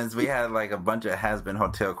earlier since we had like a bunch of has-been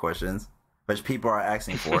hotel questions, which people are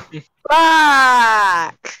asking for.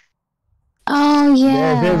 Fuck. Oh,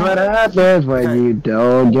 yeah. This is what happens when you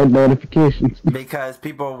don't get notifications. Because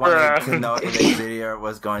people wanted to know if Exetior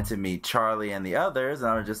was going to meet Charlie and the others,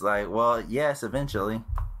 and I was just like, well, yes, eventually.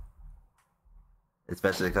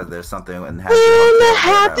 Especially because there's something in We're in the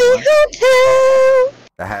happy hotel.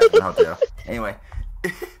 The has-been hotel. Anyway.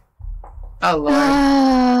 Oh lord.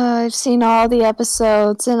 I've seen all the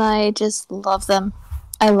episodes and I just love them.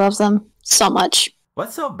 I love them so much.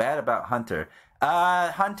 What's so bad about Hunter?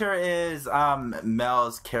 Hunter is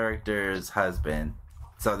Mel's character's husband.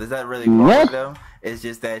 So does that really wrong with him? It's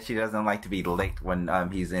just that she doesn't like to be licked when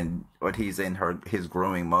he's in his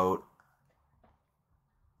grooming mode.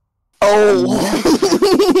 Oh.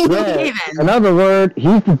 Yeah. In other words,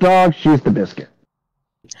 he's the dog, she's the biscuit.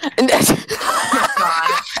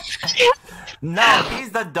 No,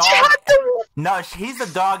 he's the dog. No, he's the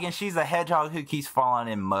dog and she's a hedgehog who keeps falling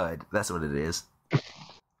in mud. That's what it is.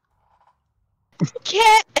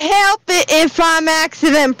 Can't help it if I'm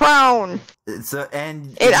accident prone. So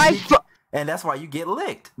and that's why you get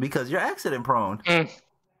licked, because you're accident prone.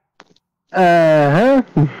 Uh-huh.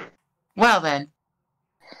 Well then.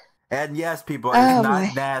 And yes, people, it's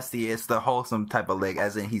not nasty. It's the wholesome type of lick,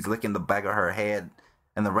 as in he's licking the back of her head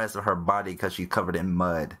and the rest of her body because she's covered in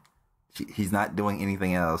mud. He's not doing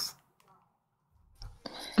anything else.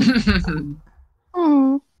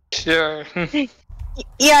 Sure.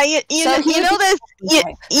 Yeah, you know this.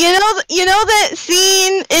 You know that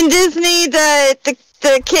scene in Disney that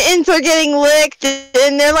the kittens are getting licked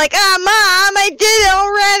and they're like, Mom, I did it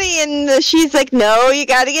already, and she's like, no, you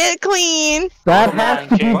gotta get it clean. That has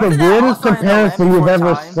to be the weirdest comparison you've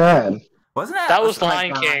ever said. Wasn't that? That was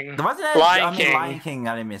Lion King. Wasn't that Lion King? Lion King.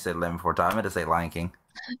 I didn't mean to say 11 before time. I meant to say Lion King.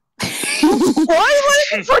 Why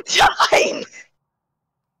 11 before time?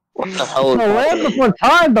 What the hell is Land Before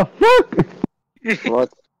Time, the fuck?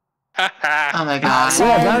 What? Oh my god.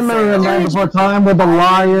 Yeah, I remember the Land Before Time where the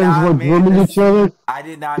lions were grooming each other. I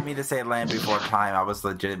did not mean to say Land Before Time. I was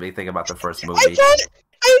legitimately thinking about the first movie. I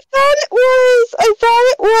thought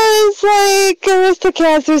it was like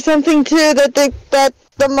Aristocats or something too. That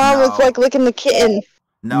the mom was like licking the kitten.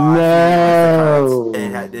 No.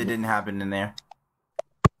 It didn't happen in there.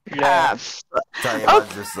 Yeah. Sorry, it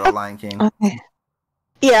was just the Lion King. Okay.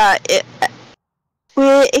 Yeah.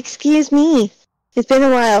 Excuse me. It's been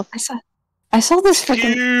a while. I saw this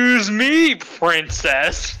freaking. Excuse me,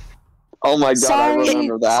 princess. Oh my god, Sorry. I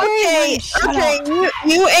remember that. Okay,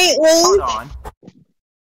 you ain't Link. Hold on.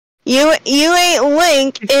 You ain't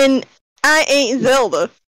Link, and I ain't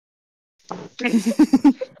Zelda.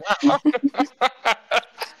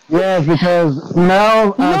 Yes, because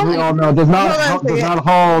Mel, as we all know, does not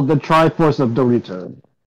hold the Triforce of Dorito.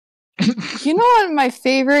 You know one of my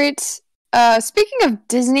favorites? Speaking of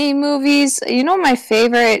Disney movies, you know what my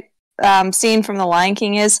favorite scene from The Lion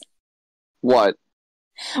King is? What?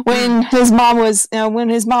 When his mom was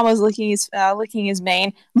licking his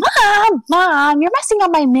mane. Mom, you're messing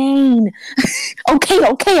up my mane.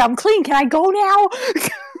 Okay, I'm clean. Can I go now?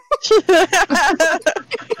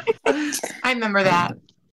 I remember that.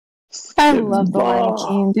 I love The Lion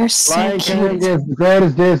King. They're so Lion cute. King is the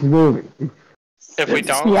greatest Disney movie. If we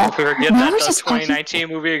don't, if we forget that the 2019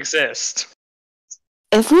 movie exists.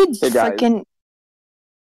 If we Hey, guys. freaking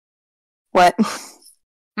what?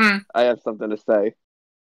 I have something to say.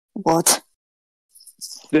 What?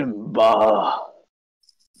 Simba.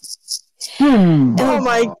 Oh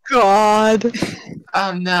my god.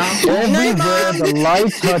 Oh no. Everywhere the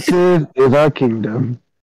light touches is our kingdom.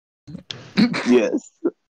 Yes.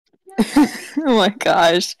 Oh my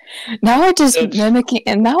gosh. Now we're just mimicking,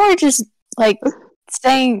 and now we're just, like,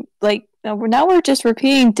 saying, like, now we're just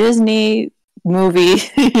repeating Disney movies.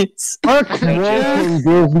 We're quoting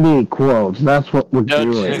Disney quotes. That's what we're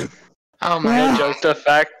doing. Oh my joke, the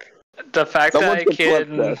fact Someone that I could flip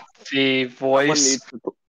can this. the voice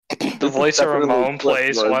the voice of Ramon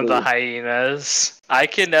plays one of the hyenas. I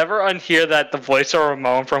can never unhear that the voice of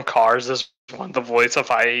Ramon from Cars is one of the voice of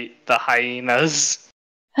the hyenas.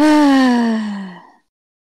 I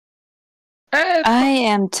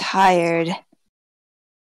am tired.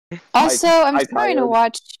 Also, I'm starting to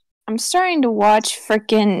watch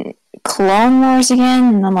freaking Clone Wars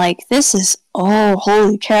again, and I'm like, this is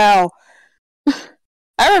holy cow.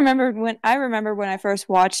 I remember when I first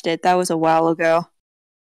watched it. That was a while ago.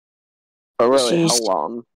 Oh really? Jeez. How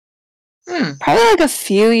long? Probably like a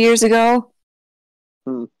few years ago.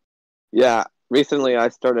 Yeah. Recently, I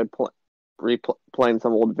started playing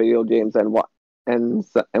some old video games and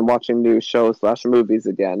watching new shows / movies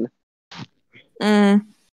again. There's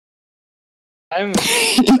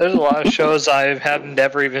a lot of shows I have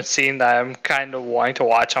never even seen that I'm kind of wanting to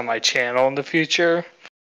watch on my channel in the future.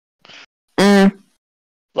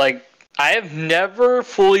 Like, I have never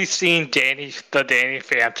fully seen the Danny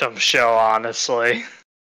Phantom show, honestly.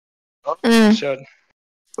 Wait a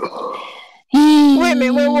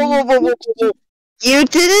minute, whoa. You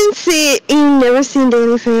didn't see it, you never seen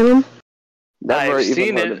Danny Phantom? Never I've even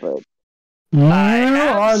seen heard it. of it.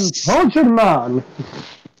 Uncultured man.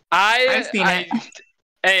 I've seen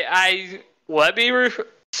it. Let me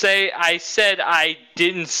say, I said I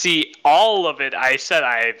didn't see all of it. I said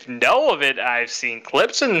I know of it. I've seen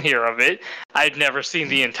clips in here of it. I've never seen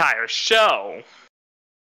the entire show.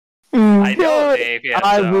 I know Dave. Yeah,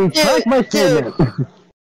 I retract my statement.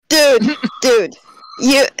 Dude,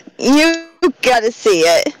 you gotta see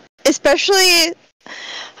it, especially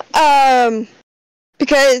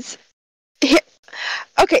because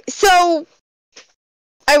okay, so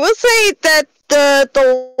I will say that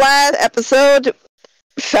the last episode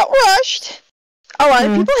felt rushed. A lot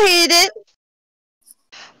of people hated it,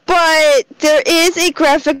 but there is a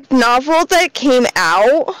graphic novel that came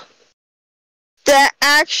out that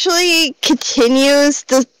actually continues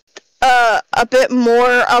the a bit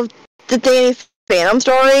more of the Danny Phantom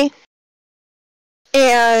story,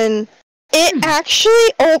 and it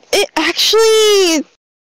actually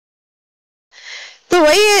the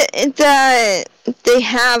way that they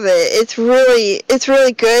have it's really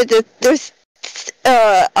good. There's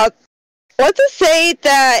let's just say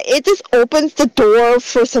that it just opens the door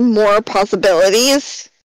for some more possibilities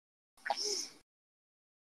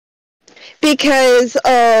because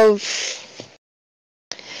of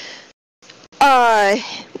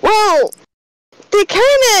well, they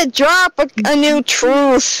kind of drop a new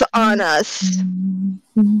truth on us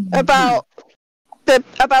about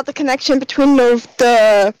the connection between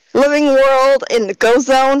the living world and the ghost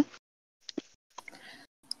zone.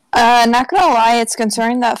 Not gonna lie, it's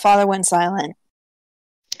concerning that father went silent.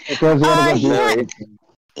 Because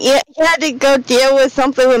he had to go deal with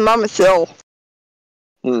something with Mama Sil.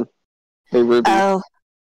 Hey, Ruby. Oh,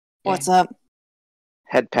 what's up?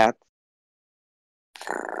 Head pat.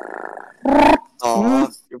 Aw,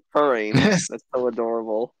 you're purring. That's so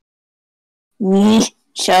adorable.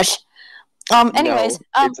 Shush. Anyways,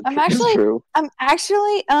 No, I'm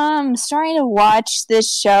actually starting to watch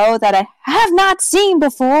this show that I have not seen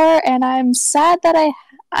before, and I'm sad that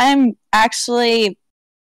I'm actually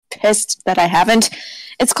pissed that I haven't.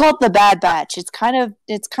 It's called The Bad Batch. It's kind of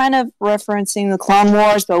referencing the Clone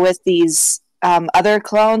Wars, but with these other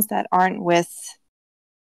clones that aren't with.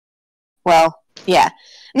 Well, yeah.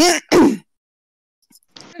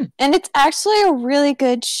 And it's actually a really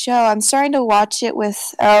good show. I'm starting to watch it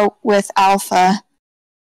with Alpha.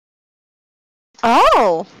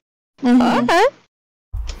 Oh. Okay.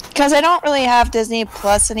 Because I don't really have Disney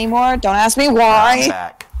Plus anymore. Don't ask me why. I'm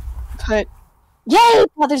back. But yay,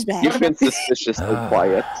 Mother's back. You've been suspiciously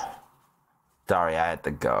quiet. Sorry, I had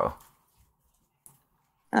to go.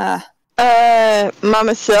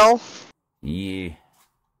 Mama Sil. Yeah.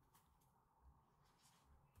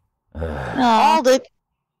 Called it.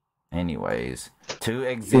 Anyways, to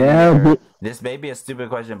Exetior. Yeah, This may be a stupid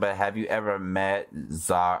question, but have you ever met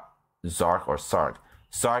Zark or Sark?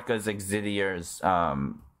 Sark is Exetior's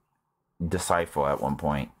disciple at one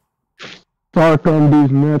point. Sark on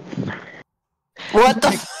these nuts. What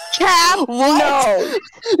the Cap? What?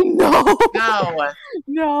 No. No.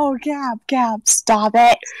 No, Cap, stop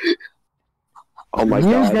it. Oh my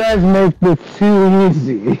You god. guys make this too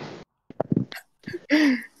easy.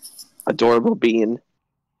 Adorable bean.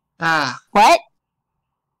 What?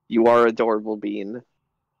 You are adorable bean.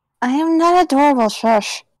 I am not adorable,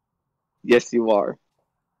 shush. Yes, you are.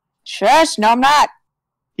 Shush, no I'm not.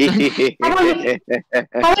 How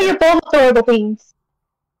about you both adorable beans?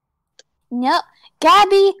 No,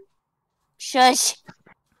 Gabby. Shush.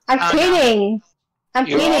 I'm kidding. I'm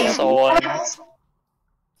You kidding. also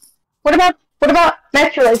What about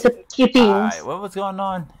Metro as a cute beans? Alright, what was going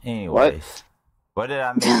on? Anyways. What did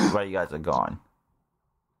I miss while you guys are gone?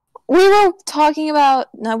 We were talking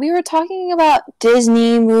about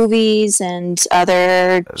Disney movies and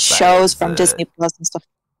other shows from Disney Plus and stuff.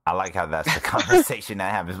 I like how that's the conversation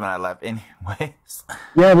that happens when I left anyways.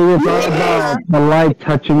 Yeah, we were talking about the light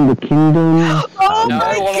touching the kingdom. I want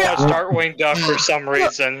to watch Darkwing Duck for some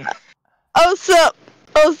reason. Also,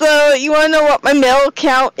 you want to know what my male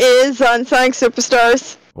count is on Sonic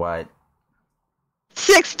Superstars? What?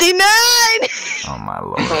 69! Oh my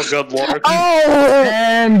lord. Oh good lord. Oh!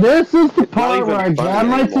 And this is the part where I grab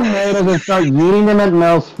my tomatoes and start eating them at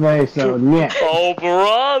Mel's face, so yeah. Oh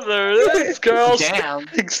brother, this girl's Damn.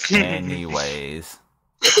 Anyways.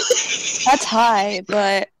 That's high,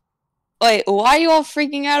 but wait, why are you all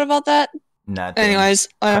freaking out about that? Nothing. Anyways,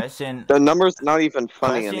 Question. The number's not even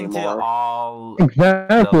funny Question to anymore. all.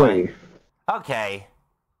 Exactly. Okay.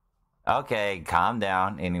 Okay, calm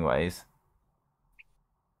down. Anyways.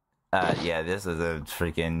 Yeah, this is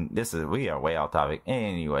we are way off topic.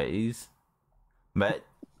 Anyways. But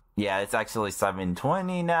yeah, it's actually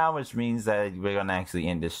 7:20 now, which means that we're gonna actually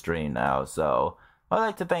end this stream now. So I'd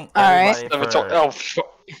like to thank everybody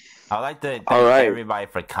I'd like to thank everybody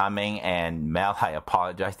for coming, and Mel, I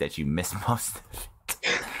apologize that you missed most of it.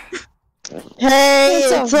 Hey,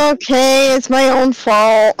 it's okay. It's my own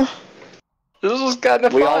fault. This was kind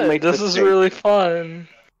of fun. This is really fun.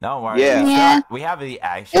 Don't worry. Yeah. We have the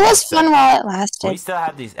actual. It was fun while it lasted. We still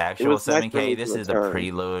have these actual was nice 7K. for me This to is the return.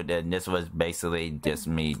 prelude, and this was basically just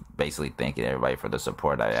me thanking everybody for the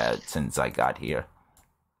support I had since I got here.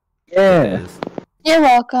 Yeah. You're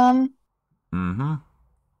welcome. Mm-hmm.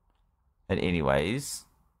 And anyways,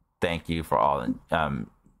 thank you for all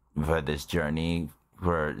for this journey,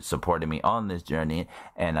 for supporting me on this journey,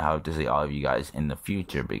 and I hope to see all of you guys in the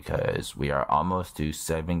future because we are almost to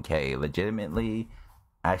 7K. Legitimately,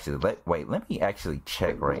 actually, let me actually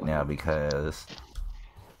check right now because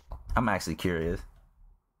I'm actually curious.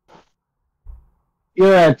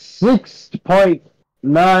 You're at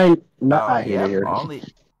 6.99. Only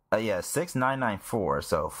 6994.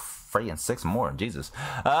 So freaking 6 more. Jesus.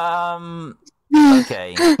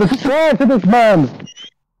 Okay. Subscribe to this man.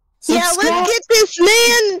 Yeah, let's get this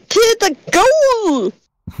man to the goal.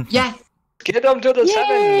 Yeah. Get him to the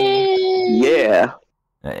 7. Yeah.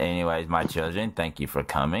 Anyways, my children, thank you for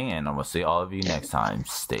coming, and I will see all of you next time.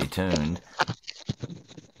 Stay tuned.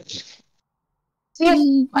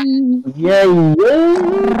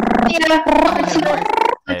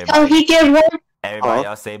 Everybody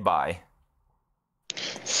else say bye.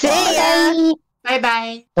 See ya. Bye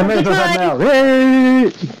bye. For a moment,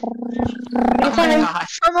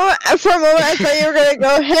 I thought you were gonna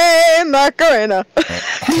go, hey, Macarena.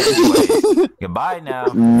 Goodbye now.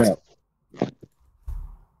 No.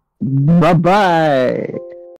 Bye bye.